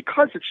 But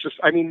because it's just,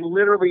 I mean,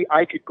 literally,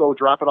 I could go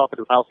drop it off at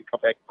his house and come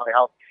back to my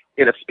house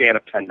in a span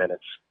of 10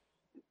 minutes.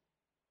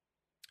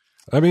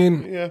 I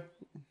mean, Yeah.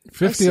 I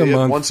 50 see a it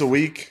month. once a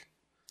week.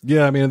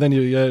 Yeah, I mean, and then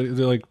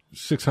they're like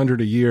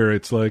 600 a year.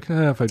 It's like,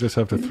 if I just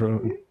have to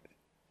throw.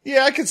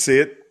 Yeah, I could see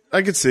it.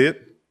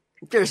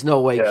 There's no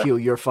way, Yeah. Q,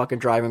 you're fucking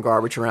driving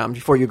garbage around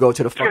before you go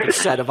to the fucking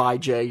set of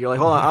IJ. You're like,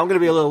 hold on, I'm going to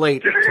be a little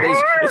late.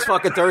 It's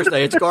fucking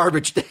Thursday. It's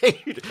garbage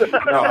day.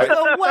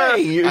 No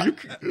way.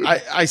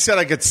 I said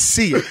I could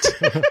see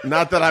it.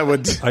 Not that I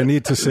would. I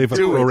need to save a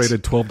Do it.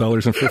 prorated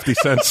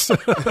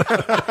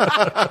 $12.50.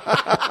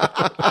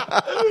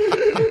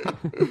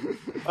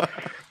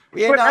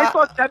 Yeah, But no, I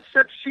thought that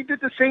she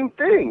did the same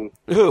thing.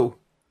 who?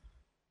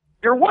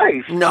 Your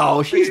wife.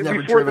 No, she's Before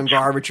never the driven trip.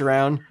 garbage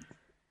around.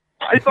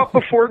 I thought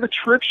before the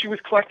trip she was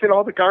collecting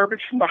all the garbage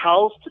from the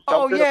house to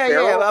Oh dump in a yeah,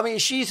 barrel. yeah. I mean,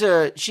 she's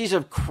a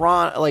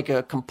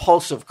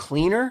compulsive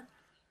cleaner,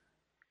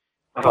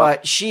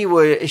 but she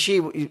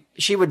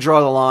would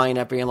draw the line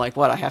at being like,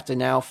 what? I have to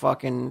now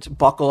fucking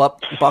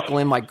buckle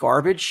in my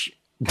garbage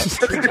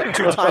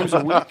two times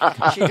a week.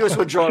 She just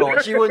would draw the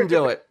line. She wouldn't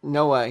do it.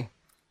 No way.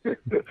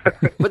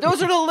 But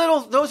those are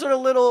the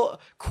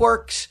little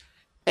quirks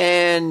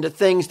and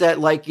things that,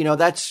 like,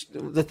 that's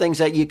the things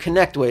that you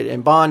connect with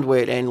and bond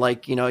with, and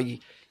like,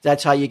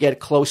 that's how you get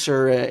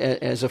closer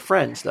as a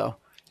friends, though.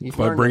 You've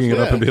By learned bringing it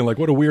up and being like,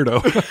 what a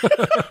weirdo.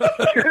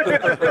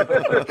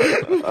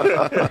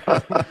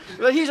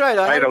 But he's right.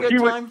 I had a know. good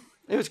time.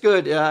 It was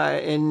good,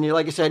 and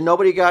like I said,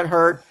 nobody got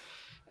hurt.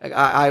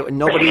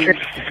 Nobody,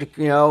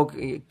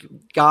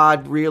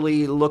 God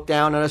really looked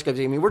down on us because,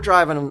 I mean, we're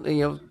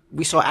driving.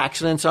 We saw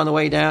accidents on the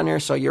way down there,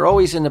 so you're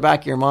always in the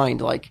back of your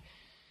mind, like,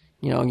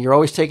 you're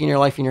always taking your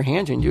life in your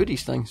hands when you do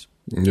these things.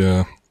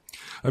 Yeah.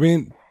 I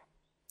mean,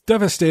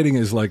 devastating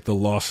is like the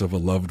loss of a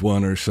loved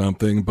one or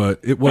something, but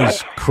it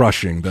was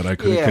crushing that I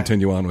couldn't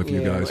continue on with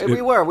you guys.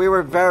 We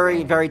were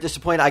very, very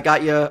disappointed. I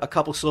got you a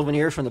couple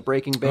souvenirs from the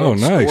Breaking Bad Oh,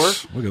 nice.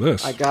 store. Look at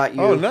this. I got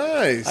you. Oh,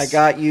 nice. I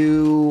got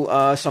you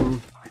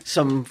some.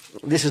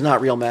 This is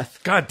not real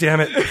meth, God damn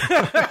it.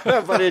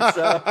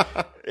 but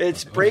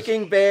it's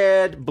Breaking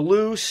Bad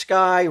Blue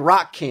Sky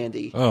rock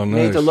candy. Oh, nice.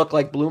 Made to look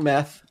like blue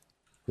meth.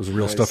 It was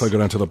real stuff. I go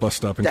down to the bus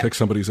stop and kick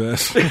somebody's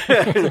ass.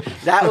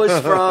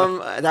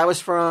 That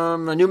was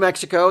from New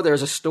Mexico.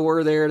 There's a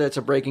store there that's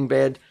a Breaking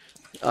Bad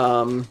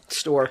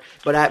store.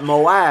 But at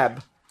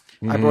Moab,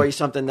 I brought you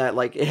something that,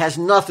 like, it has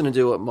nothing to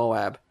do with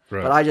Moab.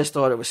 Right. But I just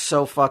thought it was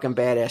so fucking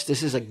badass.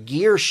 This is a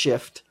gear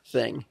shift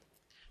thing.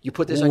 You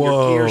put this on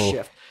Whoa. your gear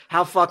shift.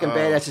 How fucking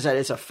badass is that?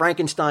 It's a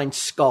Frankenstein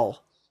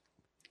skull.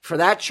 For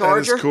that That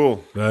charger, is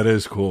cool. That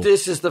is cool.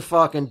 this is the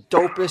fucking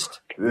dopest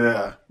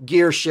Yeah.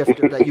 gear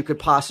shifter that you could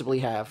possibly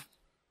have.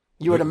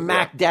 You are the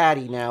Mac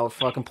Daddy now of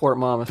fucking Port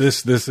Monmouth.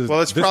 This is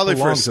Well, it's this probably for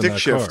a belongs in stick that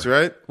shift, car.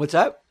 right? What's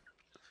that?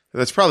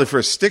 That's probably for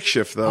a stick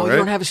shift, though, Oh, right? you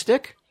don't have a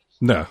stick?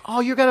 No. Oh,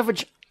 you got a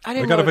vagina. I I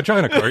didn't got a know.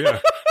 vagina car, yeah.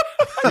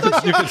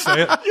 You can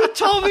say it. You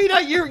told me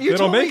that you They don't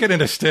told make me it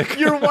in a stick.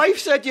 your wife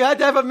said you had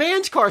to have a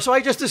man's car, so I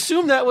just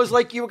assumed that was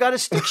like you got a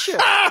stick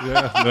shift.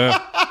 Yeah, no.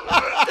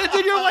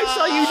 Did your wife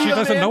tell you? She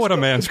doesn't know what a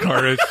man's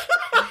car is.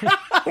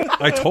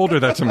 I told her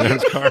that's a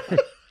man's car.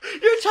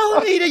 You're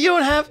telling me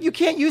that you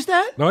can't use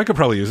that? No, I could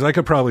probably use it.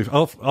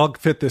 I'll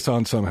fit this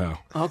on somehow.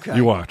 Okay.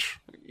 You watch.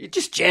 You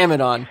just jam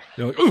it on.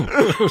 You're like, ooh.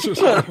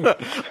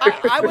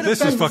 I would have This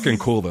bet, is fucking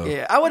cool, though.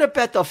 Yeah, I would have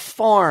bet the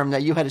farm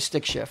that you had a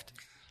stick shift.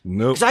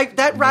 Nope. Because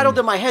that rattled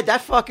in my head.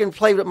 That fucking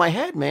played with my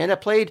head, man.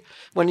 That played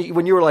when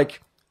you were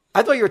like,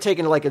 I thought you were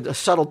taking like a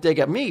subtle dig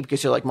at me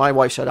because you're like, my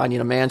wife said I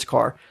need a man's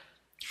car.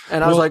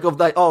 And I was like,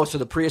 oh, so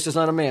the Prius is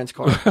not a man's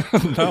car.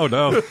 No,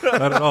 not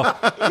at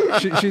all.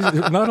 She's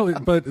not only,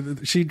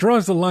 but she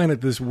draws the line at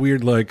this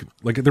weird, like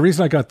the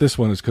reason I got this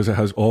one is because it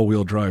has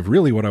all-wheel drive.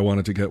 Really what I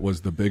wanted to get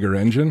was the bigger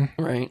engine.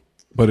 Right.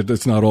 But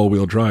it's not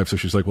all-wheel drive. So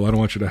she's like, well, I don't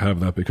want you to have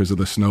that because of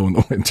the snow in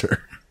the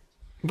winter.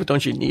 But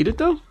don't you need it,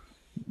 though?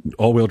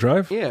 All-wheel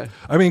drive? Yeah.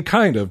 I mean,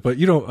 kind of, but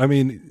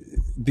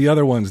the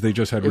other ones, they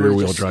just had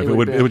rear-wheel drive. It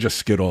would just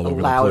skid all over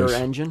the place. A louder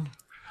engine?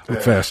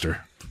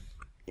 Faster.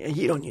 Yeah,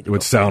 you don't need to It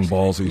would sound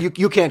fast. ballsy.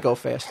 You can't go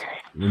fast.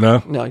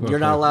 No? No, you're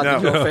not allowed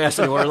to go fast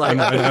anymore. Like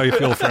I know how you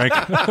feel, Frank.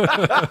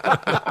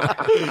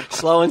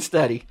 slow and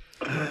steady.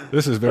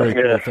 This is very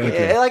cool. Thank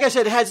you. Like I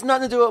said, it has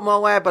nothing to do with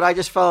Moab, but I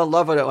just fell in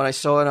love with it when I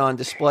saw it on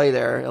display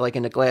there, like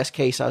in the glass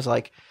case. I was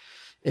like,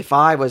 if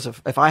I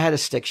had a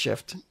stick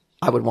shift,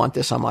 I would want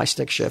this on my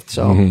stick shift.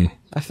 So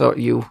I thought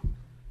you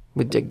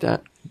would dig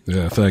that.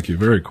 Yeah, thank you.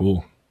 Very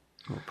cool.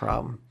 No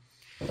problem.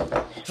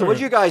 So what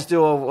did you guys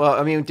do?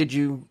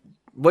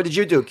 What did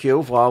you do,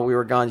 Q, while we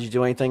were gone? Did you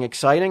do anything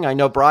exciting? I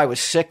know Bri was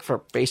sick for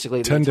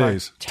basically 10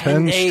 days.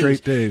 10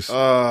 straight days.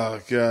 Oh,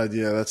 God,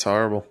 yeah, that's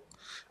horrible.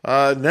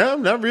 No,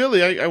 not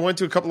really. I went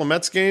to a couple of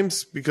Mets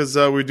games because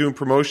we were doing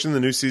promotion. The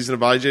new season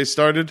of IJ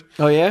started.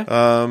 Oh,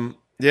 yeah?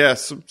 Yeah,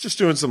 so just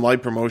doing some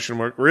light promotion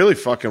work. Really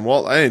fucking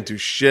well. I didn't do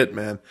shit,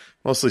 man.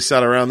 Mostly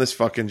sat around this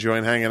fucking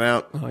joint hanging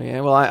out. Oh,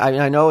 yeah. Well,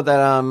 I know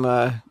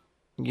that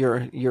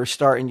you're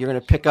starting. You're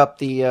going to pick up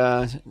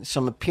the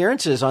some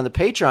appearances on the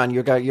Patreon.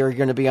 You're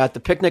going to be at the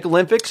Picnic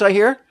Olympics, I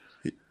hear.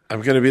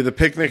 I'm going to be at the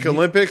Picnic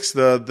Olympics.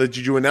 Did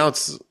you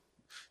announce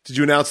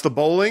the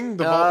bowling?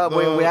 We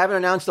haven't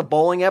announced the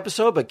bowling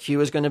episode, but Q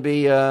is going to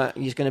be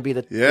he's going to be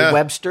the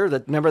Webster.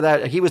 Remember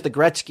that he was the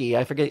Gretzky.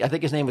 I forget. I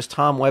think his name was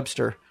Tom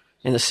Webster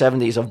in the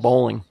 70s of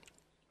bowling.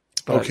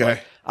 But okay.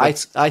 I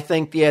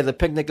think the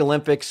Picnic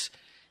Olympics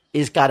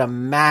is got a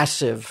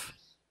massive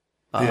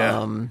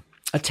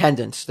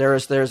attendance.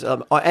 There's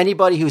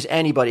anybody who's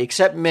anybody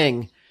except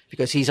Ming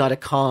because he's on a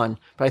con.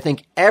 But I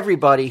think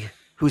everybody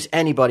who's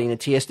anybody in the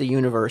TSD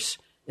universe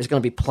is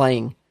going to be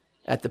playing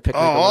at the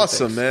Picnic Olympics.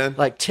 Awesome, man.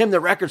 Like Tim the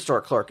record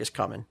store clerk is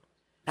coming.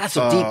 That's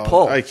a deep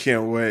pull. I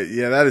can't wait.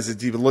 Yeah, that is a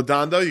deep.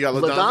 Lodondo, you got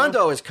Lodondo?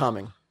 Lodondo is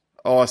coming.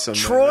 Awesome.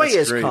 Troy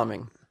is great.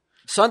 Coming.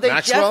 Sunday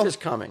Maxwell? Jeff is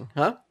coming.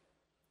 Huh?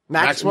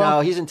 Maxwell?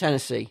 No, he's in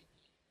Tennessee.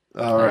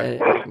 All right.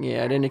 I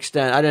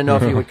didn't know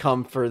if he would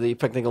come for the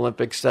Picnic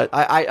Olympics.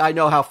 I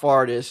know how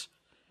far it is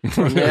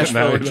from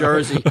Nashville,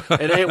 Jersey.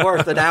 It ain't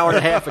worth an hour and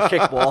a half of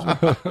kickball.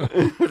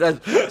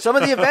 Some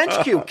of the events,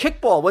 Q,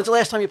 kickball. When's the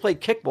last time you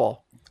played kickball?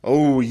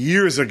 Oh,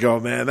 years ago,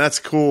 man. That's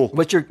cool.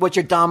 What's your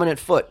dominant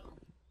foot?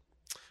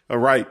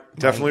 Right.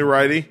 Definitely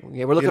righty.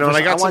 Yeah, we're looking for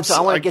I want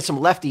to get some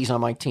lefties on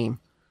my team.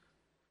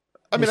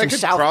 I mean, I could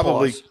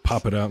probably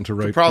pop it out into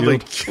right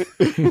field.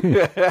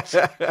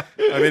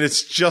 I mean,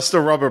 it's just a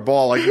rubber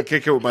ball. I can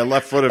kick it with my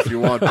left foot if you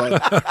want.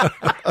 But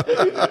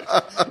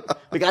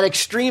we got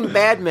extreme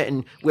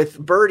badminton with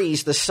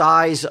birdies the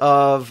size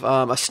of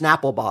a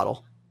Snapple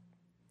bottle.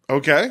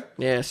 Okay.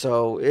 Yeah,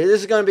 so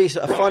this is going to be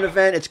a fun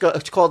event.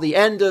 It's called the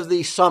End of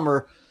the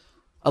Summer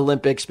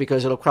Olympics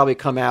because it'll probably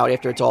come out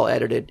after it's all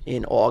edited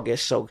in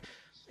August. So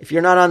if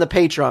you're not on the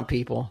Patreon,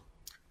 people,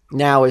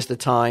 now is the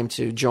time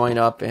to join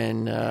up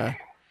and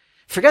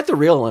forget the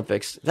real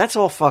Olympics. That's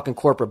all fucking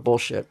corporate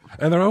bullshit.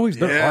 And they're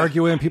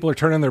arguing. People are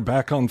turning their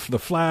back on the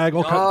flag.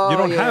 You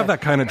don't have that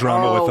kind of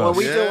drama with us.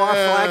 When we do our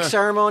flag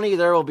ceremony,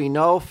 there will be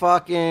no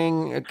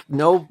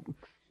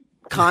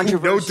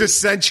controversy. No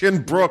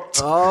dissension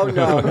brooked. Oh,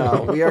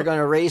 no. We are going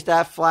to raise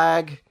that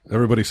flag.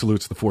 Everybody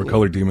salutes the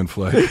four-color demon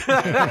flag.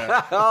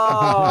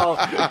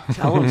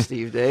 Tell him,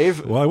 Steve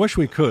Dave. Well, I wish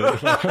we could.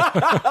 We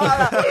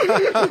got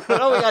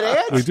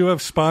ads? We do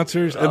have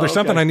sponsors, and there's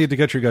something I need to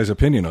get your guys'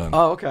 opinion on.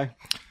 Oh, okay.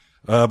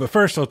 But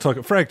first, I'll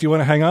talk. Frank, do you want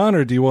to hang on,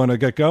 or do you want to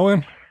get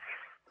going?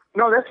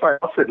 No, that's fine.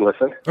 I'll sit and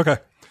listen. Okay.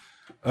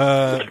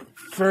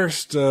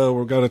 First,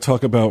 we're going to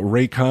talk about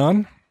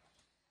Raycon.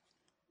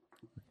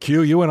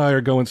 Q, you and I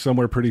are going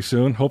somewhere pretty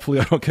soon. Hopefully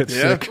I don't get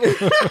sick.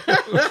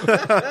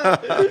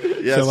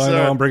 Yes, so I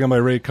know I'm bringing my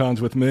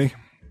Raycons with me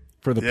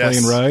for the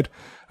plane ride.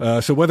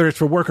 So whether it's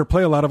for work or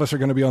play, a lot of us are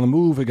going to be on the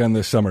move again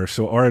this summer.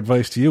 So our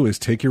advice to you is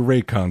take your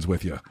Raycons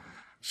with you.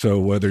 So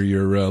whether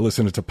you're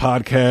listening to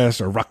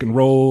podcasts or rock and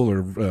roll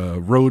or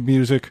road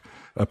music,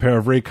 a pair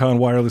of Raycon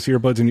wireless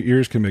earbuds in your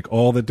ears can make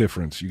all the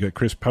difference. You get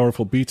crisp,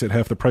 powerful beats at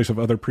half the price of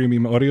other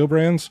premium audio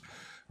brands.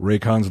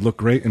 Raycons look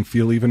great and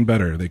feel even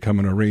better. They come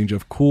in a range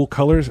of cool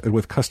colors and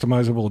with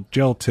customizable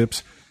gel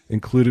tips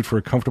included for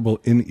a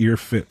comfortable in-ear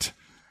fit.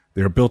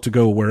 They are built to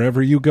go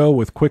wherever you go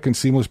with quick and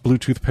seamless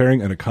Bluetooth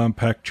pairing and a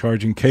compact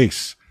charging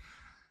case.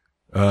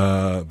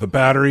 The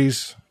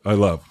batteries, I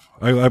love.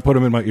 I put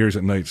them in my ears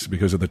at nights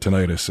because of the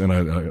tinnitus, and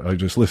I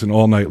just listen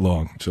all night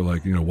long to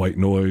white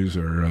noise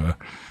or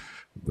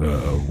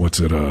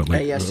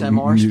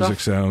ASMR music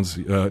stuff? sounds.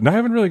 No, I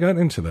haven't really gotten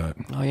into that.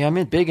 Oh yeah,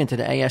 I'm big into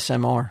the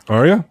ASMR.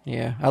 Are you?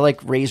 Yeah, I like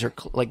razor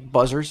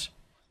buzzers.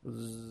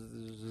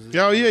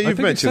 Oh, yeah, you've think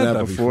mentioned you said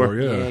that before.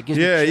 Yeah. it gives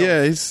me Yeah,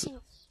 chills. yeah.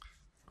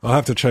 I'll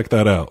have to check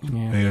that out.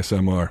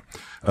 ASMR.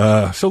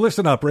 So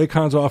listen up.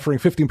 Raycon's offering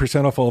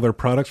 15% off all their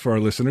products for our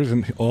listeners,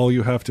 and all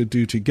you have to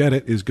do to get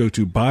it is go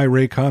to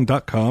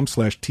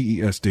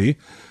buyraycon.com/TESD,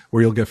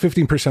 where you'll get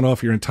 15%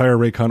 off your entire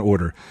Raycon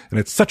order. And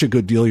it's such a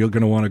good deal, you're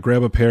going to want to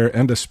grab a pair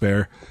and a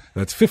spare.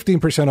 That's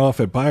 15% off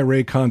at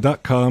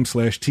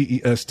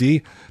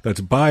buyraycon.com/TESD.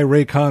 That's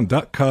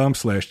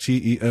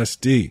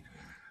buyraycon.com/TESD.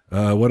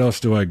 What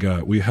else do I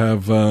got? We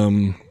have,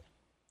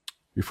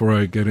 before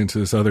I get into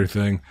this other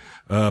thing,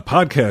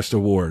 podcast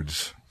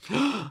awards.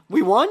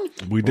 We won?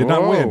 We did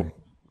not win.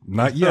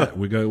 Not yet.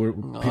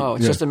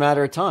 It's just a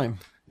matter of time.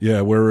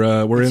 Yeah, we're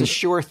It's in a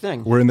sure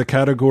thing. We're in the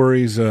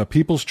categories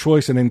People's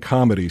Choice and in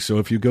comedy. So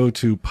if you go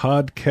to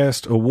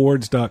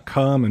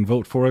podcastawards.com and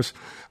vote for us,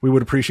 we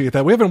would appreciate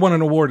that. We haven't won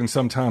an award in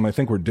some time. I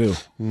think we're due.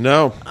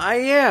 No.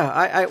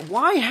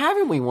 Why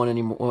haven't we won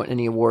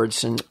any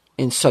awards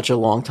in such a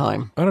long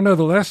time? I don't know.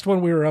 The last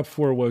one we were up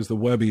for was the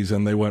Webbies,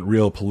 and they went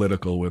real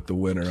political with the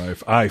winner.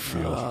 I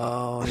feel.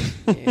 Oh,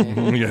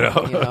 yeah.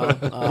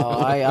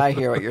 I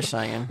hear what you're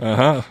saying.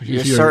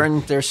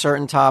 There's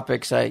certain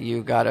topics that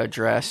you got to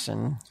address,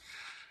 and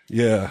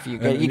yeah,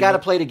 you got to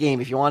play the game.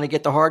 If you want to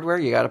get the hardware,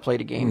 you got to play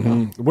the game.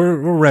 Mm-hmm. We're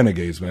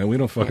renegades, man. We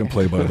don't fucking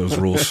play by those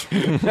rules.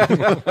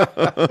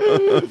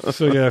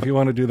 So yeah, if you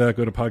want to do that,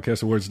 go to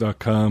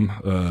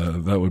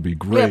podcastawards.com. That would be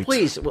great. Yeah,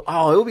 please.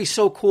 Oh, it would be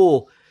so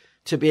cool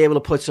to be able to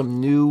put some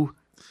new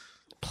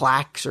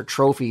plaques or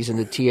trophies in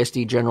the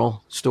TSD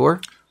General Store.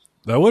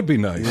 That would be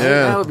nice.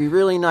 Yeah. That would be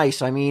really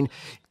nice. I mean,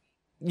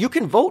 you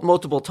can vote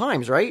multiple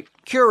times, right?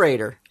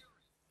 Curator.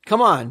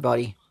 Come on,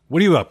 buddy.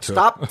 What are you up to?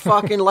 Stop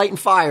fucking lighting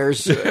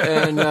fires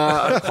and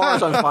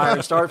cars on fire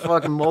and start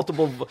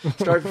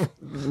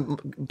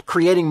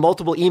creating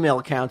multiple email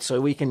accounts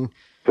so we can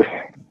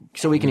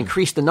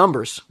increase the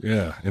numbers.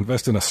 Yeah,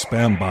 invest in a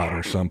spam bot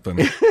or something.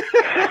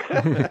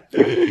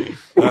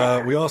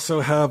 We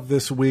also have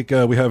this week,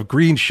 we have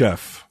Green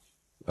Chef.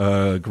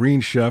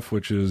 Green Chef,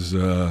 which is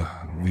the...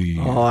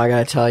 Oh, I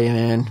gotta tell you,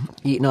 man.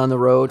 Eating on the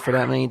road for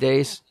that many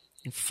days,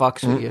 it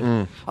fucks with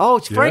you. Oh,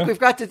 it's Frank. Yeah? We've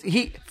got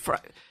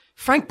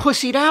Frank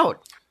pussied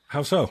out.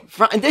 How so?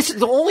 And this is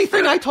the only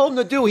thing I told him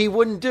to do, he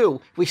wouldn't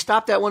do. We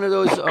stopped at one of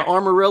those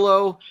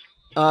Amarillo...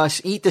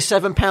 eat the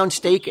 7-pound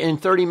steak in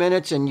 30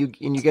 minutes and you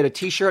get a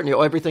t-shirt and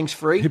everything's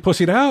free. He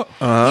pussied out.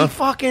 He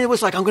fucking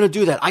was like, I'm going to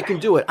do that. I can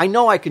do it. I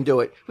know I can do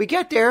it. We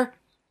get there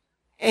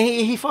and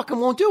he fucking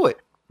won't do it.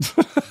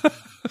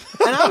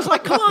 And I was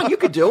like, come on, you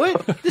could do it.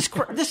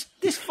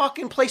 This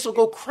fucking place will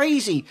go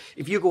crazy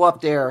if you go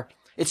up there.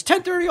 It's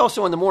 10:30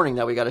 also in the morning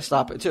that we got to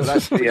stop it too.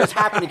 We just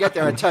happened to get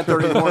there at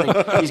 10:30 in the morning.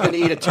 He's going to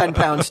eat a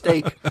 10-pound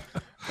steak.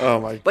 Oh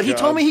my God. But he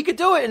told me he could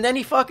do it and then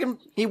he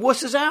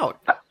wusses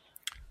out.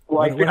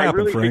 Well, What happened, I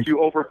really Frank?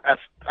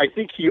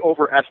 think he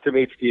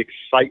overestimates the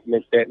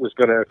excitement that was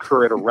going to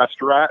occur at a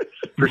restaurant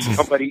for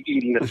somebody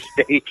eating a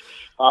steak.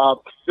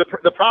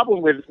 The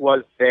problem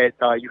was that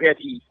you had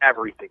to eat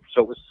everything.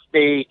 So it was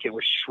steak, it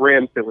was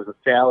shrimp, it was a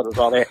salad, it was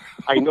all that.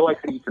 I know I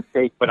could eat the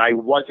steak, but I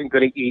wasn't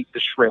going to eat the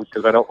shrimp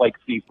because I don't like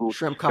seafood.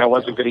 Shrimp and I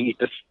wasn't cocktail. going to eat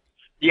this.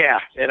 Yeah,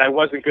 and I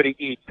wasn't going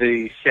to eat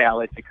the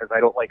salad because I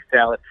don't like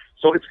salad.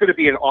 So it's going to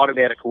be an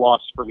automatic loss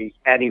for me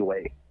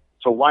anyway.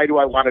 So why do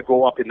I want to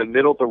go up in the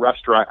middle of the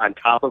restaurant on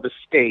top of a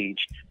stage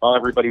while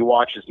everybody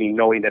watches me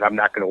knowing that I'm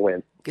not going to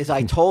win? Because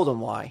I told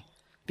him why.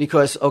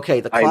 Because, okay,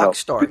 the I know. clock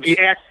starts. The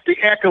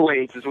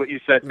accolades is what you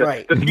said.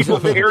 Right. The people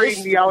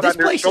carrying me out this on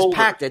their place shoulders. is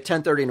packed at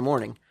 10:30 in the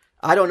morning.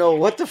 I don't know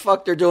what the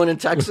fuck they're doing in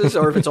Texas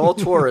or if it's all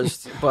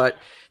tourists, but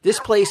this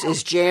place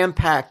is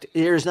jam-packed.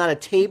 There's not a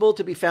table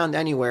to be found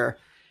anywhere.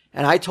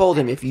 And I told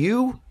him, if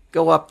you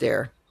go up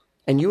there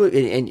and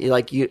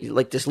like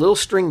this little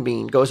string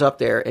bean goes up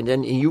there and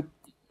then you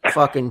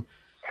fucking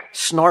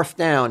snarf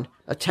down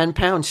a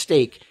 10-pound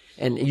steak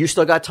and you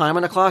still got time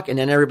on the clock and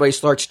then everybody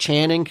starts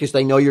chanting because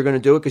they know you're going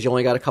to do it because you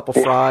only got a couple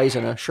fries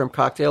and a shrimp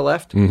cocktail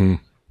left. Mm-hmm.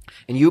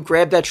 And you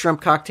grab that shrimp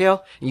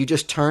cocktail and you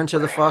just turn to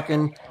the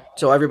fucking,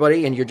 so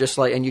everybody, and you're just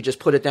like, and you just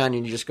put it down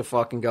and you just go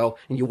fucking go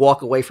and you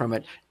walk away from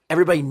it.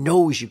 Everybody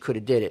knows you could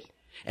have did it.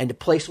 And the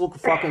place will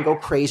fucking go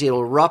crazy.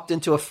 It'll erupt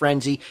into a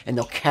frenzy and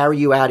they'll carry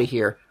you out of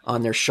here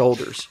on their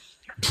shoulders.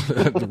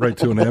 Right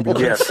to an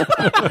ambulance. Yes.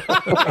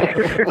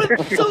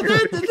 So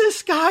then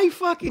this guy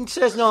fucking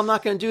says, no, I'm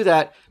not going to do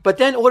that. But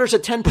then orders a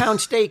 10-pound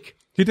steak.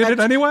 He did it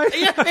anyway?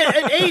 Yeah,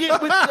 and ate it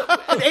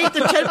and ate the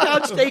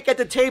 10-pound steak at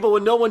the table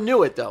when no one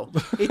knew it, though.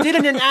 He did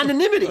it in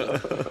anonymity.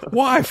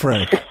 Why,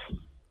 Frank?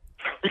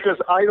 Because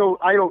I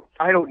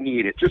don't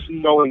need it. Just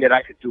knowing that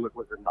I could do it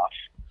was enough.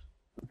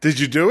 Did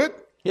you do it?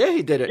 Yeah,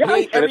 he did it. Yeah, He I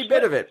ate every finished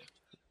bit it. of it.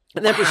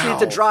 And then proceeded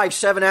to drive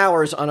 7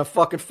 hours on a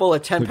fucking full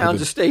of 10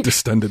 pounds of steak.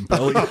 Distended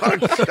belly.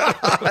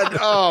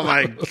 Oh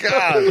my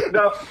God.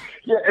 Now,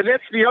 yeah, and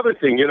that's the other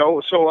thing,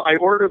 So I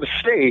order the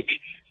steak,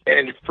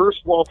 and first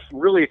Walt's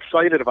really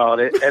excited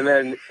about it, and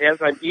then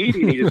as I'm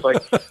eating, he's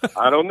like,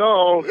 I don't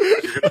know,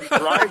 you're going to be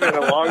driving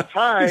a long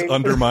time. He's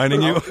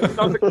undermining you.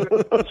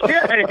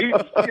 Yeah, he's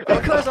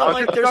Because I'm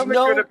like, there's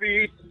no... Gonna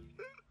be...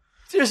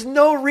 There's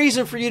no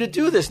reason for you to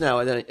do this now.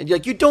 And then,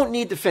 like, you don't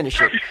need to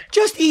finish it.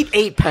 Just eat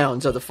 8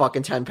 pounds of the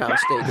fucking 10-pound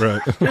steak.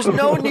 Right. There's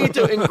no need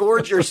to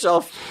engorge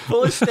yourself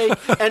full of steak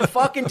and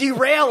fucking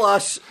derail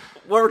us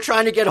when we're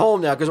trying to get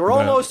home now, because we're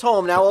almost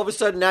home now. All of a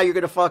sudden, now you're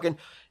going to fucking.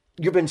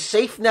 You've been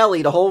safe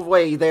Nelly the whole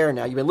way there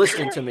now. You've been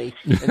listening to me.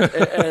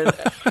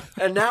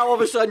 And now all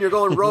of a sudden you're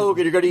going rogue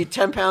and you're going to eat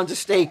 10 pounds of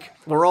steak.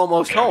 We're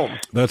almost home.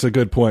 That's a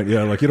good point.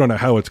 Yeah, like you don't know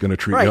how it's going to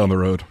treat you on the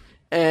road.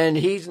 And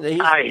he's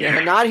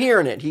not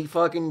hearing it. He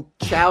fucking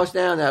chows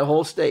down that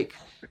whole steak.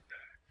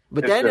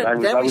 But then I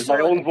was my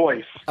own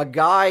voice. A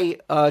guy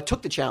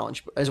took the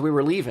challenge as we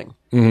were leaving,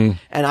 and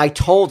I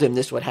told him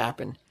this would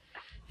happen.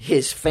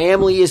 His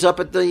family is up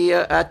at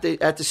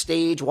the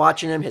stage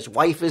watching him. His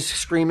wife is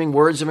screaming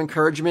words of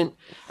encouragement,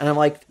 and I'm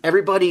like,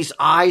 everybody's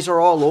eyes are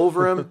all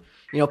over him.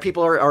 You know,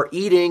 people are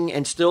eating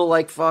and still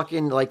like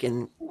fucking like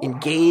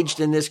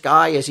engaged in this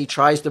guy as he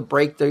tries to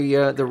break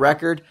the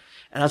record.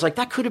 And I was like,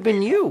 that could have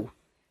been you.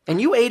 And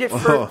you ate it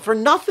for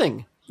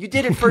nothing. You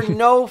did it for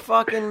no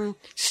fucking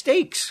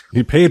stakes.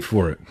 He paid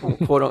for it.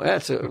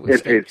 That's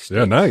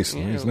yeah, nice.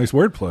 Yeah. Nice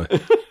wordplay.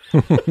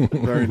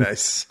 Very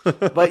nice.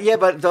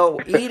 but though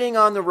eating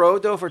on the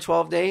road though for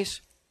 12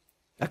 days,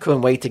 I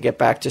couldn't wait to get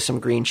back to some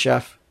Green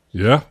Chef.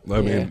 Yeah,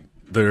 I mean,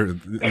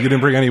 you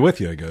didn't bring any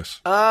with you, I guess.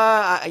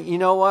 You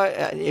know what?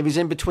 It was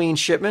in between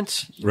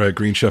shipments. Right,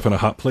 Green Chef and a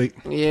hot plate.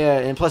 Yeah,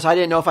 and plus I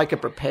didn't know if I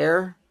could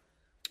prepare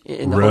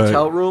in the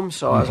hotel room,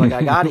 so I was like,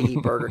 I gotta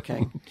eat Burger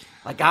King.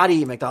 I gotta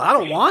eat McDonald's. I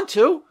don't want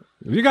to.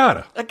 You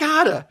gotta. I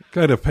gotta.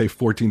 Gotta pay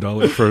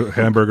 $14 for a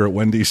hamburger at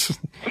Wendy's.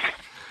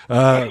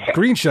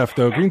 Green Chef,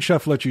 though. Green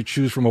Chef lets you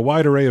choose from a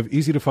wide array of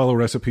easy-to-follow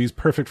recipes,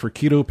 perfect for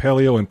keto,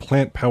 paleo, and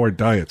plant-powered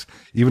diets,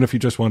 even if you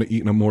just want to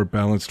eat in a more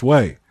balanced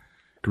way.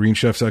 Green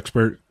Chef's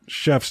expert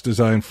chefs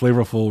design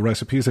flavorful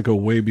recipes that go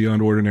way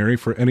beyond ordinary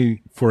for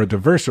a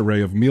diverse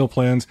array of meal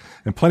plans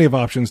and plenty of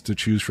options to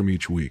choose from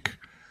each week.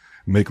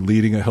 It makes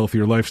leading a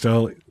healthier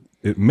lifestyle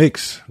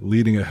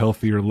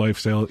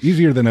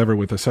easier than ever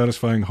with a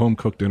satisfying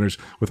home-cooked dinners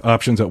with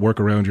options that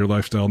work around your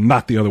lifestyle,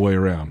 not the other way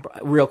around.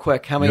 Real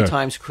quick, how many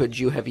times could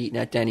you have eaten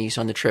at Denny's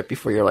on the trip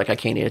before you're like, I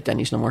can't eat at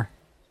Denny's no more?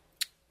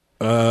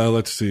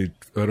 Let's see.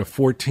 Out of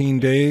 14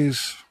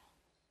 days,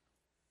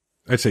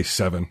 I'd say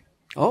 7.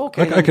 Oh,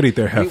 okay. I could eat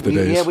there half the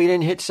days. Yeah, we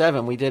didn't hit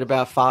 7. We did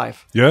about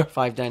 5. Yeah?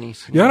 5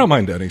 Denny's. Yeah, I don't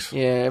mind Denny's.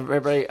 Yeah,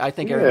 I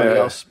think everybody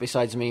else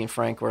besides me and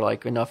Frank were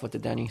like, enough with the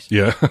Denny's.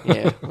 Yeah.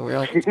 Yeah. We were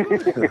like,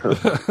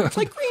 it's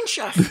like Green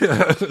Chef.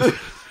 Yeah.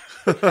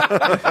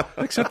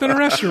 Except in a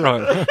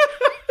restaurant.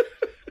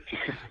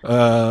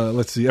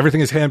 Let's see. Everything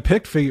is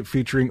hand-picked,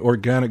 featuring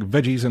organic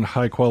veggies and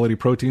high-quality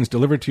proteins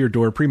delivered to your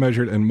door,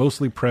 pre-measured and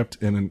mostly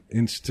prepped in an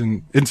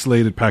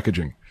insulated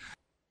packaging.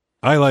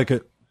 I like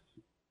it.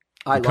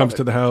 It comes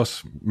to the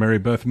house. Mary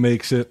Beth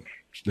makes it,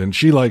 and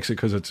she likes it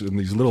because it's in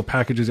these little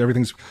packages.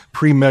 Everything's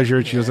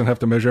pre-measured. She doesn't have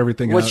to measure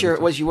everything out. Which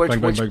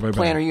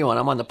plant are you on?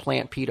 I'm on the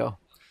plant Peto.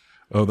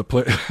 Oh, the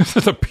plant.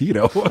 It's a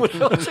Peto.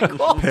 What's it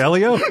called?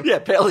 Paleo? Yeah,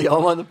 paleo.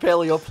 I'm on the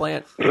paleo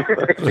plant.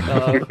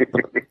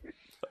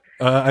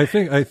 I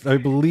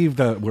believe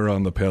that we're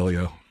on the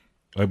paleo.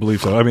 I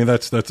believe so. I mean,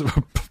 that's a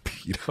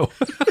Peto.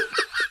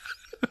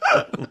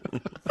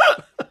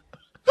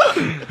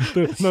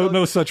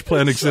 No such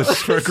plan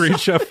exists for a Green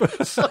Chef.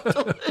 So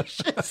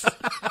delicious.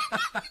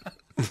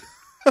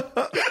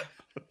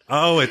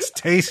 Oh, it's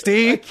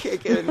tasty. I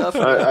can't get enough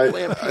of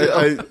plant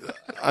Peto.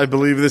 I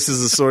believe this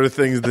is the sort of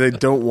thing that they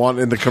don't want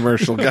in the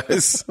commercial,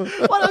 guys.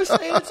 What I'm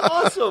saying, it's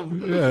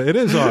awesome. Yeah, it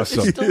is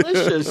awesome. It's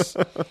delicious.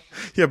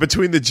 Yeah,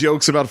 between the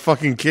jokes about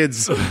fucking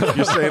kids,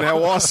 you're saying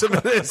how awesome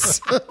it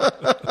is.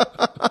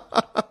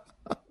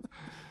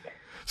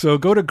 So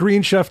go to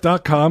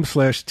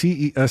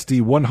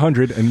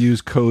greenchef.com/TESD100 and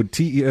use code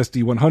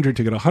TESD100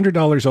 to get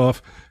 $100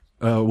 off,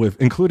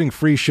 including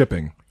free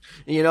shipping.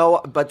 You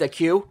know, but the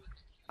Q,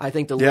 I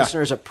think the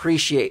listeners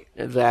appreciate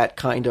that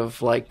kind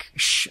of like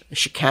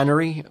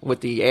chicanery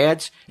with the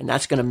ads, and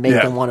that's going to make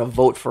them want to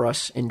vote for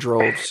us in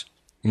droves.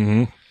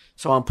 Mm-hmm.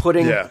 So I'm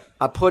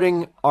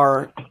putting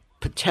our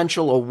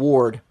potential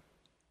award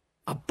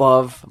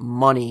above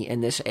money in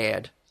this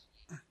ad.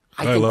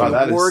 I think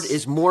the award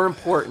is more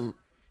important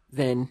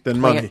than plant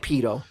money.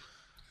 Peto.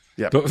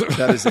 Yeah,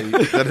 that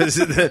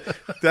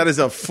is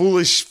a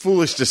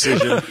foolish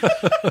decision.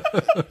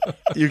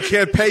 You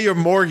can't pay your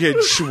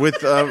mortgage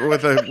with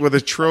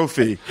a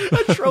trophy.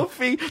 A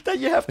trophy that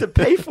you have to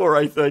pay for,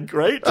 I think,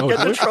 right? To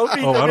get the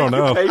trophy, I don't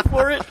know. Pay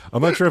for it.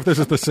 I'm not sure if this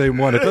is the same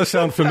one. It does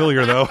sound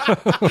familiar, though.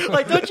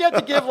 Like, don't you have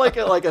to give like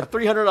a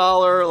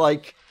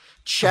 $300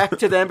 check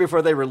to them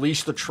before they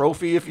release the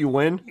trophy if you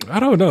win? I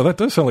don't know. That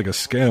does sound like a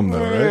scam,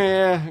 though,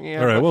 right? Yeah.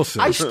 All right, we'll see.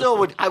 I still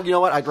would. You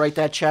know what? I'd write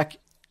that check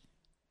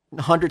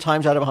 100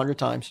 times out of 100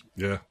 times.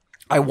 Yeah.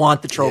 I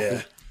want the trophy.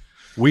 Yeah.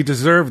 We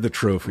deserve the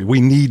trophy.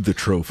 We need the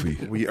trophy.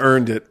 We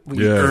earned it.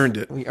 We earned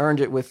it. We earned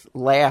it with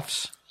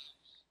laughs.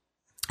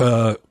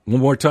 One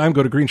more time,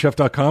 go to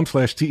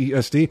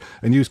greenchef.com/TESD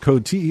and use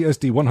code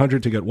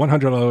TESD100 to get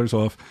 $100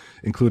 off,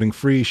 including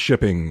free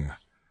shipping.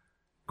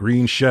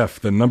 Green Chef,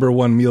 the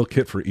 #1 meal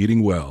kit for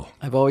eating well.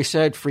 I've always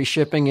said free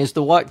shipping is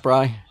the what,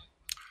 Bri?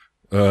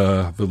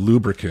 The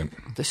lubricant.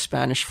 The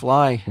Spanish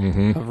fly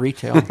of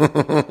retail.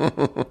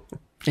 It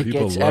People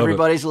gets love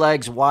everybody's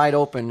legs wide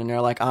open, and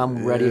they're like,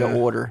 "I'm ready to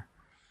order.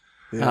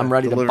 Yeah, I'm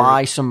ready to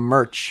buy some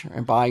merch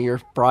and buy your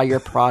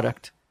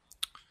product."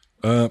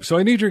 So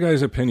I need your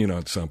guys' opinion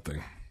on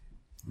something.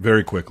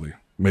 Very quickly,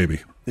 maybe.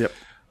 Yep.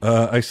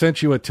 I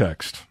sent you a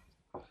text.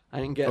 I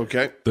didn't get it.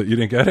 Okay. You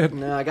didn't get it?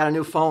 No, I got a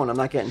new phone. I'm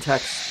not getting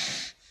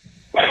texts.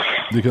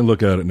 You can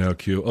look at it now,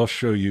 Q. I'll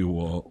show you,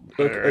 Walt.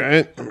 All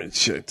right. Let me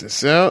check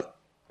this out.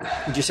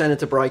 Did you send it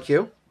to Bri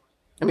Q?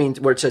 I mean,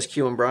 where it says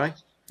Q and Bri?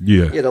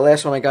 Yeah. Yeah, the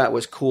last one I got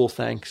was cool,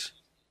 thanks.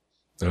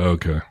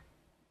 Okay.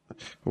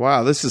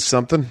 Wow, this is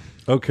something.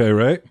 Okay,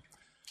 right?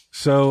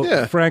 So,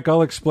 Yeah. Frank,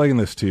 I'll explain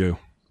this to you,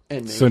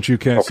 And me. since you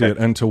can't see it,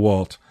 and to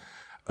Walt.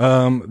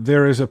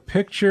 There is a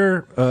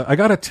picture. I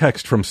got a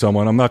text from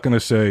someone. I'm not going to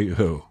say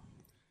who.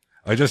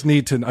 I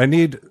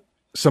need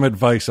some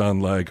advice on,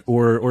 like,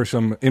 or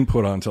some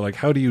input on to, like,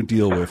 how do you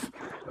deal with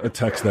a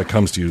text that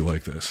comes to you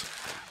like this?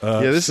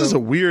 This is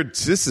weird.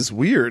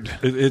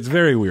 It's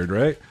very weird,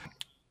 right?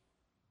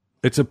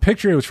 It's a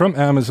picture. It was from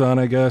Amazon,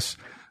 I guess.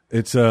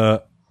 It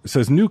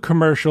says new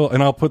commercial,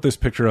 and I'll put this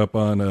picture up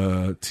on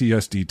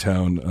TSD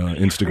Town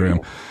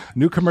Instagram.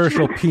 New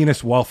commercial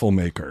penis waffle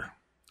maker.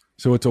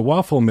 So it's a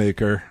waffle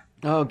maker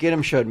Oh,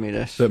 Gidim showed me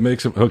this. that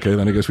makes them. Okay,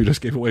 then I guess we just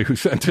gave away who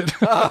sent it.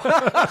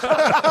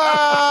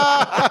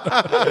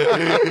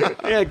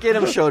 Yeah,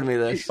 Gidim showed me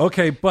this.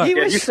 Okay, but He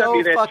you was sent so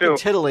me that fucking too.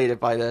 titillated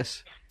by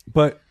this.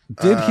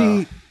 did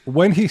he,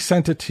 when he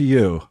sent it to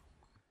you,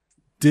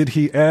 did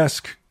he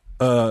ask,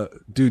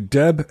 do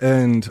Deb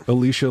and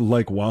Alicia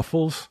like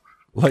waffles?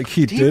 Like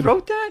he He did?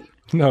 wrote that?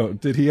 No,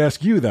 did he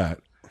ask you that?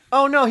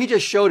 Oh, no, he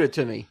just showed it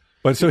to me.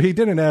 But so he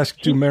didn't ask,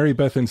 do Mary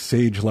Beth and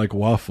Sage like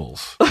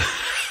waffles?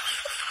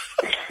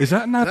 Is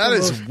that not That the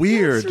is most-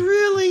 weird. It's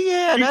really,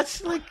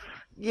 that's...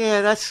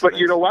 But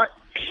you know what?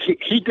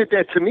 He did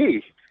that to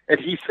me, and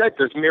he said,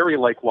 "Does Mary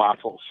like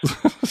waffles?"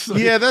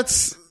 Yeah,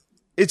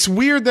 it's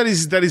weird that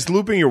he's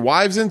looping your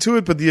wives into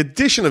it, but the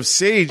addition of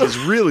Sage is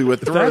really what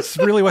throws. That's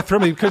really what threw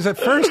me, because at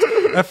first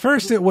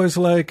I was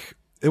like,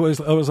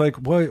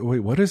 wait,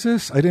 what is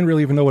this? I didn't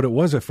really even know what it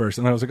was at first,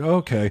 and I was like, oh,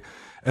 okay,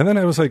 and then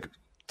I was like,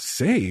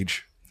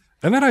 Sage,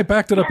 and then I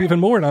backed it up even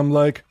more, and I'm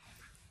like,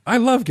 I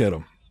love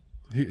Gidim.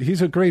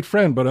 He's a great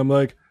friend, but I'm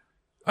like,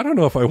 I don't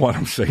know if I want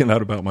him saying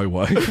that about my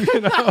wife.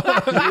 You know?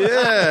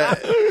 Yeah,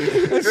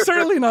 It's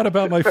certainly not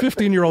about my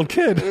 15-year-old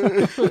kid.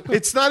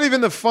 it's not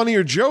even the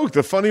funnier joke.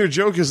 The funnier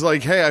joke is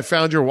like, "Hey, I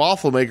found your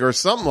waffle maker," or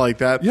something like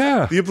that.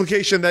 Yeah. The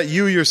implication that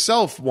you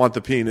yourself want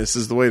the penis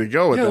is the way to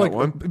go with Yeah, that like,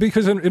 one.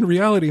 because in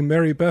reality,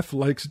 Mary Beth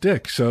likes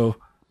dick, so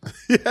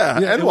Yeah,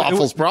 and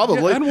waffles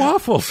probably. yeah, and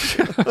waffles.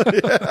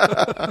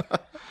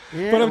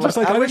 Yeah, But I'm just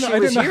like, I I wish didn't- he I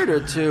was didn't here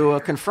to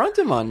confront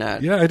him on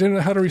that. Yeah, I didn't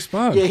know how to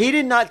respond. Yeah, he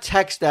did not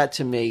text that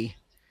to me.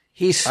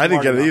 He's I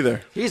didn't smart get it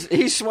enough. either.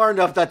 He's smart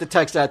enough not to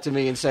text that to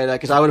me and say that,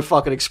 because I would have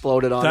fucking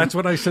exploded on That's him.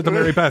 what I said to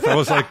Mary Beth. I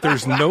was like,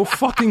 "There's no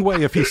fucking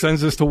way if he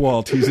sends this to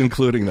Walt, he's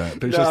including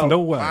that. There's just no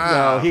way."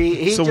 No,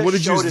 he So just what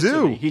did you showed it to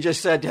do? me. He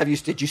just said,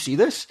 did you see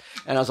this?"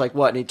 And I was like,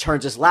 "What?" And he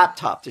turns his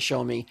laptop to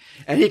show me,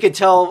 and he could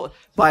tell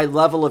my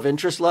level of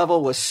interest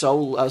level was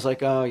so. I was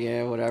like, "Oh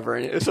yeah, whatever."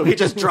 And so he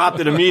just dropped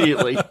it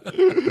immediately.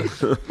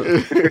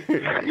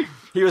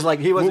 He was like,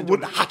 he wasn't doing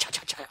the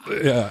ha-cha-cha-cha.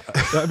 Yeah,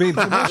 I mean,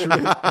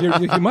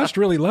 you must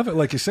really love it,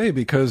 like you say,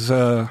 because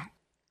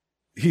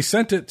he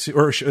sent it to,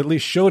 or at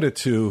least showed it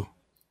to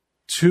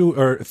 2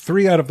 or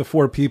 3 out of the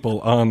 4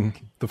 people on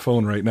the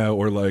phone right now,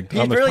 or like He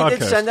on this really podcast.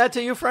 did send that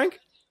to you, Frank?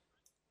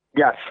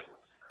 Yes.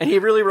 And he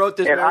really wrote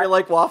this And Mary I-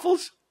 like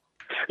waffles?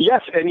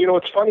 Yes, and you know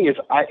what's funny is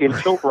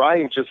until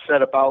Brian just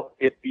said about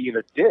it being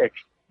a dick,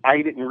 I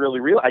didn't really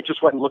realize. I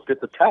just went and looked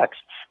at the text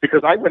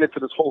because I went into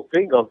this whole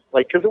thing of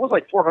like, because it was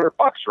like $400,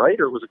 right?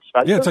 Or it was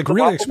expensive. Yeah, it's like the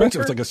really waffle expensive.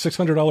 maker? It's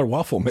like a $600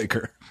 waffle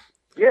maker.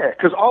 Yeah,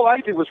 because all I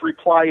did was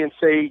reply and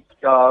say,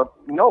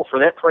 no, for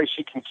that price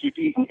you can keep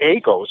eating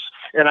Egos,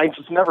 and I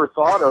just never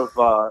thought of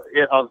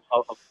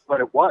what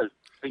it was.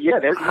 But yeah,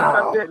 there's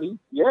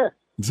yeah.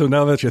 So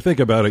now that you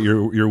think about it,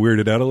 you're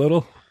weirded out a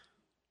little.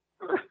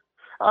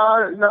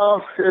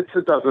 No,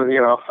 it doesn't. You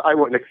know, I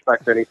wouldn't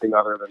expect anything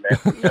other than that.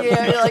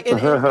 Yeah, like in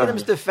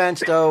Adam's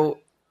defense, though,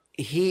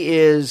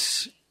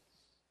 he's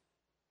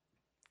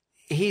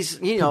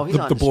you know he's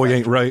on The boy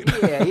ain't spectrum. right.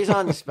 Yeah, he's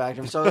on the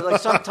spectrum. So like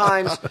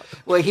sometimes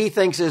what he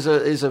thinks is a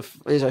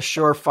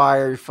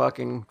surefire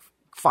fucking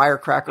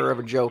firecracker of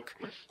a joke.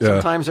 Yeah.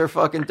 Sometimes they're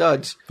fucking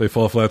duds. They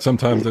fall flat.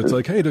 Sometimes it's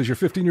like, hey, does your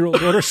 15-year-old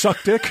daughter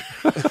suck dick?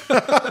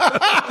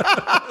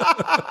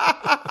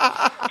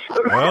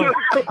 Well,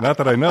 not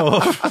that I know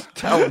of.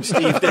 Tell him,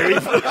 Steve. There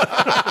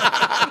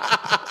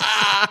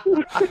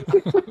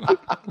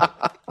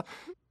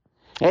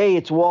Hey,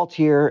 it's Walt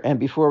here, and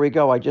before we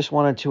go, I just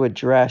wanted to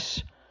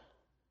address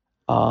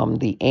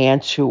the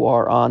ants who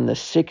are on the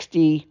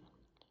 60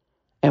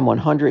 and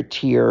 100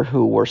 tier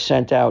who were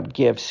sent out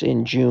gifts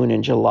in June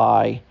and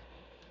July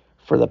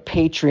for the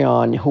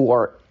Patreon, who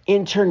are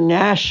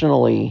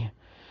internationally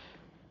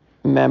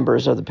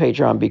members of the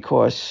Patreon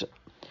because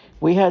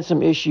we had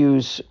some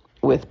issues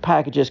with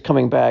packages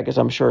coming back, as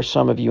I'm sure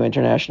some of you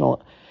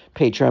international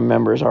Patreon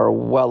members are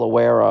well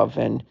aware of,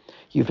 and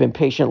you've been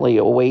patiently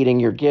awaiting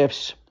your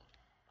gifts.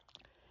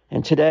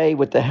 And today,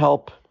 with the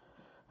help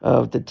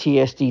of the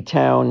TSD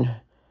Town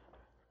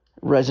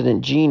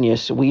resident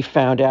genius, we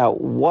found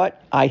out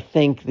what I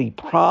think the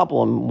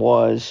problem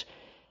was.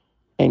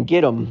 And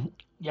get them.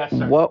 Yes,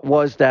 sir. What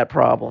was that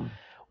problem?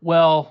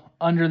 Well,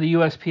 under the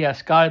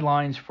USPS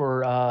guidelines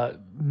for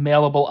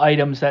mailable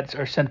items that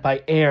are sent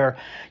by air,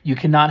 you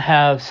cannot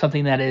have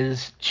something that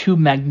is too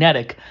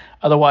magnetic.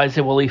 Otherwise,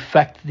 it will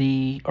affect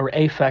the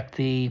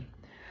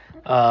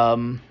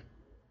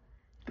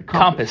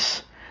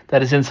compass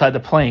that is inside the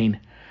plane.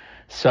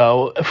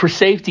 So for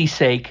safety's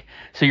sake,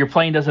 so your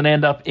plane doesn't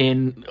end up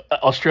in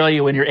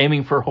Australia when you're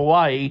aiming for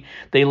Hawaii,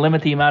 they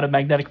limit the amount of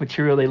magnetic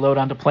material they load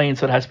onto planes,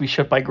 so it has to be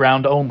shipped by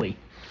ground only.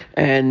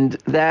 And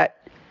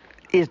that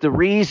is the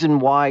reason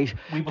why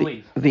we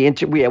believe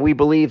we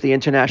believe the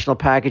international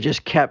packages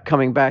kept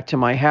coming back to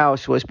my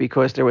house was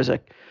because there was a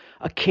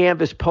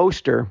canvas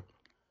poster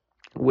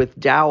with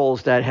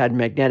dowels that had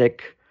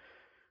magnetic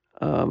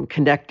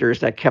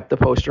connectors that kept the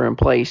poster in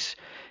place,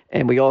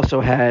 and we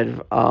also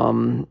had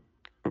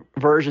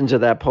versions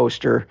of that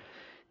poster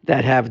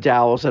that have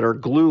dowels that are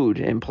glued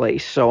in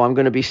place. So I'm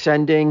going to be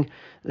sending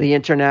the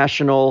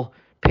international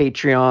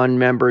Patreon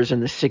members in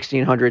the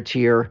 1600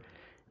 tier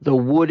the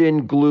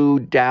wooden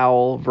glued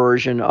dowel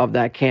version of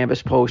that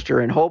canvas poster,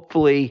 and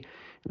hopefully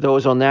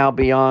those will now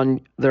be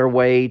on their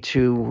way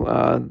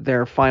to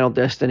their final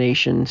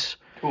destinations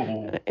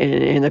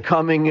in the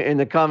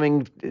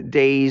coming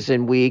days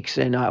and weeks,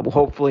 and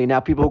hopefully now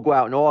people who go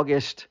out in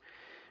August.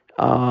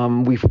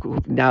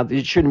 Now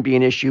it shouldn't be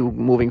an issue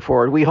moving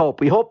forward. We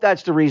hope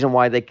that's the reason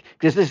why they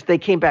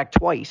came back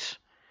twice,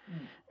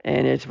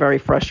 and it's very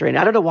frustrating.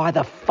 I don't know why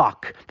the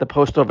fuck the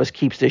post office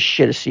keeps this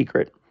shit a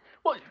secret.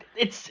 Well,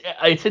 it's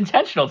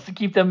intentional. It's to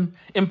keep them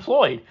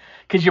employed,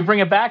 because you bring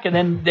it back and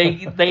then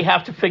they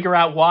have to figure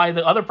out why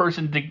the other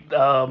person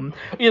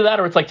either that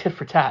or it's like tit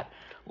for tat.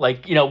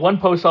 Like, one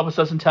post office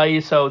doesn't tell you,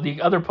 so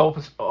the other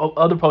post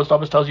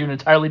office tells you an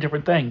entirely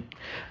different thing.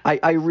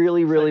 I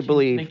really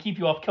believe they keep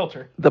you off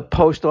kilter. The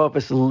post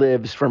office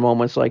lives for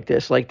moments like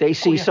this. Like they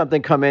see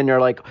something come in, they're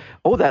like,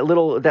 "Oh, that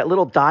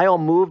little dial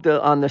moved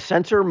on the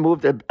sensor,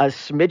 moved a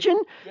smidgen.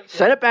 Yep,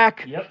 send it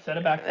back. Yep, send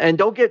it back. And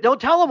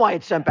don't tell them why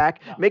it's sent back.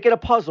 No. Make it a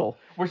puzzle.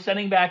 We're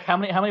sending back how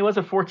many was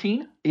it?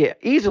 14? Yeah,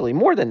 easily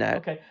more than that.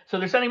 Okay, so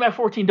they're sending back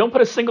 14. Don't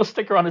put a single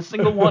sticker on a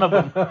single one of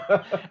them,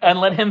 and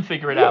let him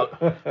figure it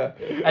out.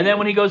 And then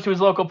when he goes to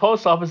his local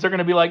post office, they're going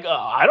to be like, "Oh,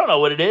 I don't know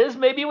what it is.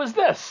 Maybe it was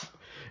this."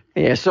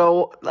 Yeah.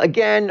 So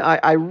again,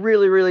 I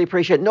really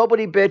appreciate it.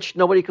 Nobody bitched,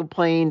 nobody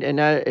complained,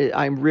 and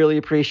I really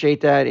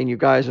appreciate that. And you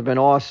guys have been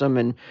awesome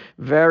and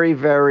very,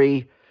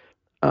 very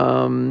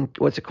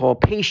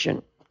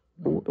patient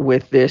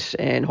with this,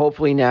 and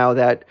hopefully now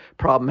that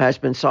problem has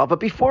been solved.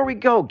 But before we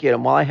go, get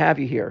them while I have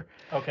you here.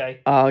 Okay.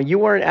 You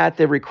weren't at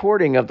the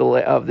recording of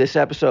this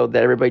episode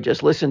that everybody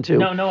just listened to.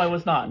 No, I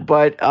was not.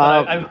 But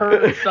I've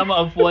heard some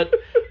of what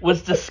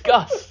was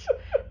discussed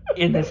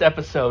in this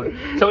episode.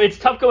 So it's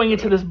tough going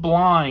into this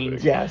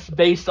blind. Yes.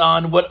 Based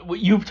on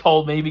what you've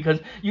told me, because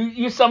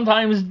you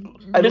sometimes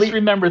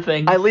misremember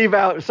things. I leave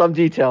out some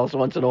details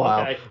once in a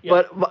while. Okay.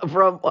 Yeah.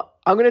 But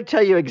I'm going to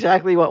tell you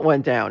exactly what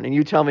went down, and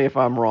you tell me if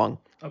I'm wrong.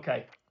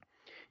 Okay.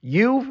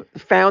 You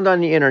found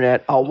on the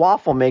internet a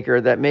waffle maker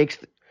that makes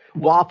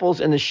waffles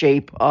in the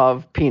shape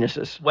of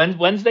penises.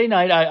 Wednesday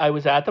night, I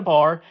was at the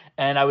bar,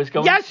 and I was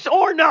going... Yes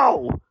or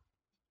no?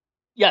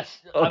 Yes.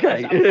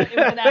 Okay. It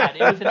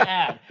was an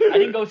ad. I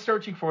didn't go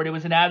searching for it. It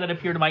was an ad that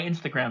appeared in my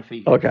Instagram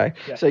feed. Okay.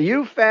 Yeah. So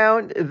you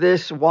found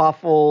this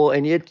waffle,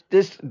 and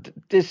this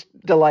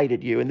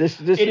delighted you, and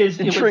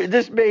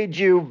this made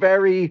you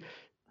very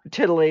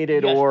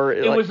titillated.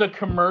 Yes. It was a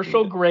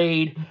commercial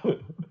grade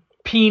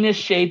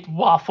penis-shaped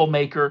waffle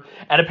maker,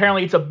 and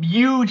apparently it's a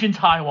huge in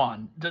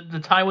Taiwan. The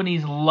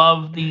Taiwanese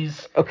love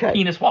these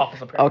penis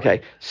waffles, apparently.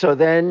 Okay, so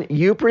then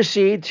you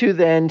proceed to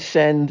then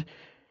send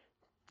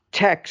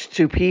text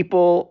to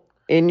people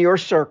in your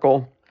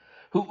circle.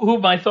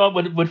 Whom I thought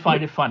would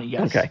find it funny,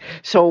 yes. Okay,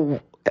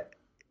 so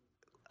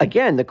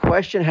again, the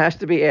question has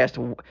to be asked.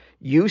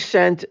 You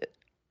sent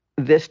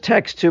this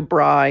text to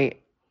Bri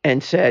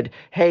and said,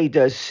 "Hey,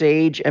 does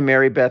Sage and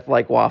Mary Beth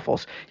like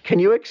waffles?" Can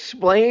you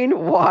explain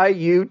why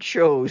you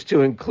chose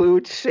to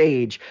include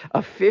Sage,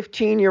 a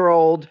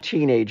 15-year-old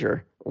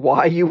teenager?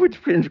 Why you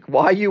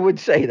would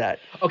say that?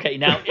 Okay,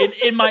 now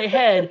in my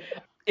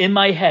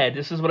head,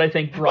 this is what I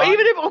think. Well,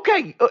 even if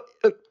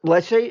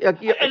let's say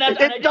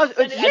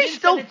she's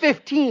still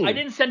 15. I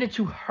didn't send it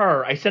to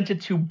her. I sent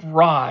it to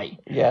Bri.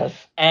 Yes.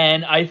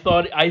 And I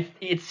thought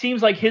it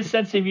seems like his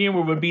sense of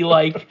humor would be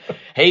like,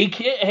 hey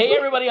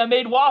everybody, I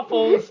made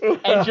waffles,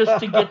 and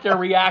just to get their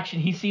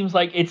reaction. It seemed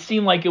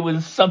like it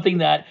was something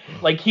that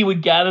like he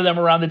would gather them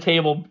around the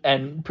table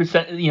and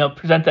present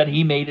that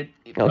he made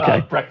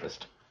it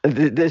breakfast.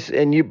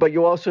 But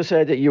you also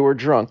said that you were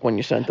drunk when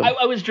you sent them.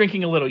 I was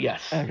drinking a little,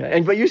 yes.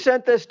 Okay, but you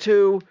sent this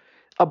to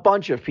A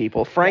bunch of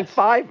people. Frank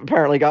 5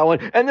 apparently got one,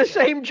 and the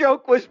same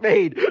joke was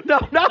made. No,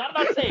 Not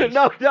about Sage.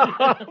 no.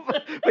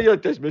 But you're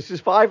like, does Mrs.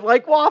 5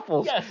 like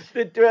waffles? Yes.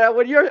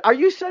 Are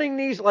you sending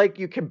these like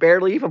you can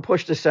barely even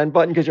push the send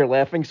button because you're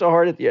laughing so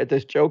hard at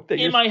this joke that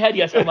In my head,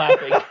 yes, I'm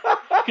laughing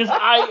because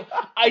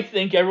I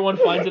think everyone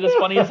finds it as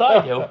funny as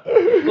I do.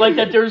 Like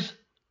that,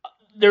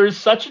 there is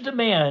such a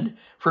demand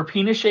for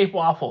penis-shaped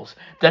waffles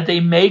that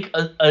they make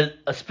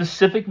a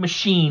specific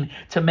machine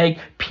to make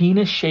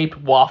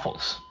penis-shaped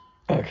waffles.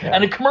 Okay.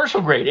 And a commercial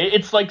grade.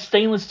 It's like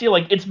stainless steel.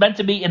 Like it's meant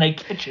to be in a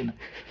kitchen.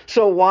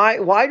 So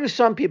why do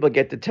some people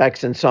get the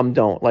text and some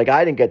don't? Like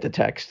I didn't get the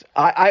text.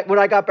 I when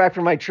I got back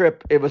from my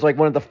trip, it was like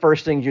one of the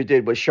first things you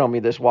did was show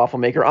me this waffle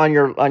maker on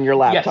your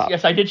laptop.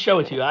 Yes, I did show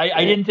it to you.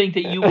 I didn't think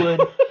that you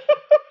would,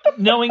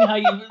 knowing how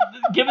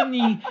given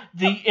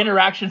the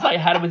interactions I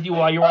had with you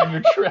while you were on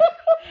your trip,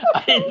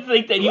 I didn't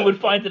think that you would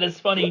find it as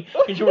funny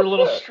because you were a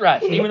little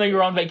stressed, even though you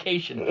were on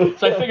vacation.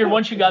 So I figured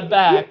once you got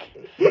back,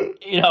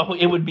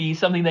 it would be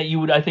something that you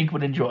would, I think,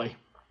 would enjoy.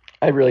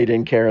 I really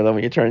didn't care though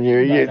when you turned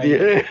You're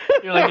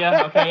like,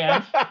 yeah, okay,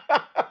 and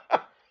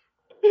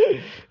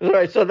all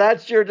right, so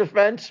that's your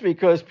defense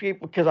because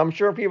I'm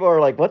sure people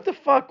are like, what the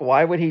fuck?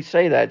 Why would he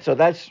say that? So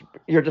that's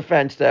your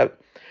defense that,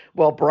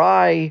 well,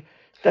 Bri,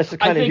 that's the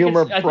kind of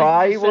humor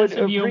Bri would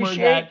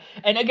appreciate.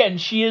 And again,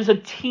 she is a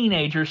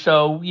teenager,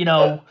 so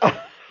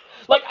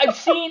like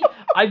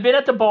I've been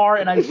at the bar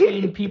and I've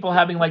seen people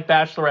having like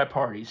bachelorette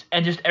parties,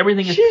 and just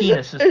everything is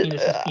penises.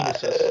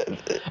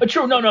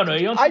 True, no.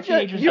 You don't see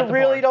teenagers at the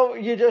bar.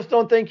 You just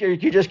don't think you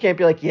just can't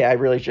be like, yeah, I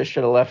really just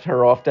should have left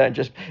her off that and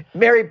just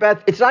Mary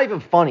Beth. It's not even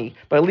funny,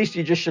 but at least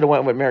you just should have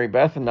went with Mary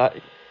Beth and not.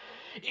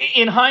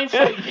 In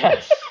hindsight,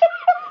 yes.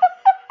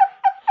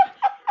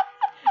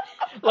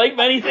 Like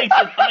many things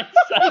in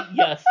hindsight,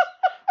 yes.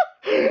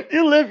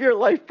 You live your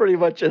life pretty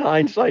much in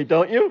hindsight,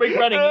 don't you?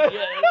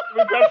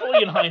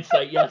 Regretfully in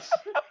hindsight, yes.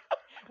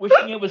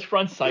 Wishing it was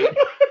front sight.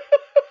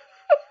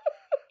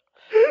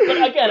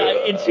 But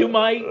again, to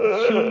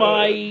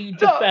my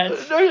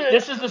defense,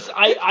 this is this.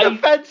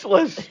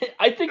 Defenseless.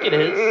 I think it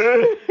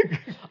is.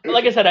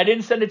 Like I said, I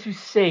didn't send it to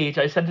Sage.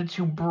 I sent it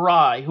to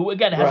Bri, who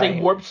again has a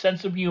warped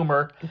sense of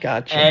humor.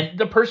 Gotcha. And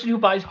the person who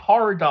buys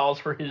horror dolls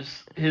for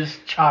his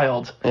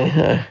child.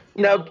 Uh-huh.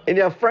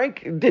 Now,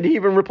 Frank, did he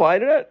even reply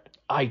to that?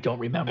 I don't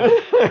remember.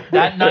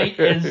 That night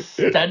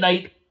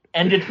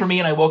ended for me,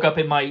 and I woke up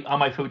on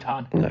my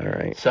futon. All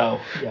right. So,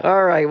 yeah.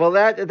 All right. Well,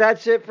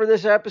 that's it for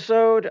this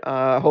episode.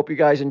 I hope you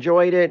guys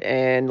enjoyed it.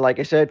 And like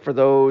I said, for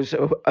those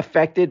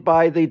affected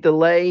by the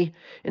delay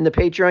in the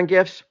Patreon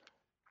gifts,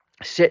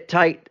 sit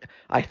tight.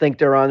 I think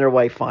they're on their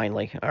way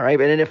finally. All right.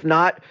 And if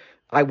not,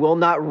 I will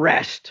not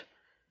rest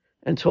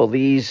until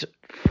these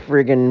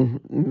friggin'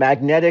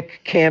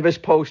 magnetic canvas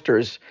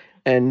posters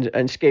and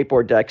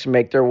skateboard decks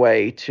make their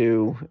way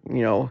to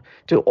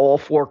all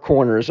four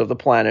corners of the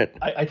planet.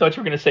 I thought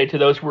you were going to say to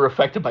those who were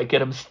affected by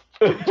Get 'Em's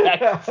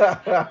decks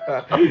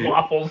of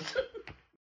waffles.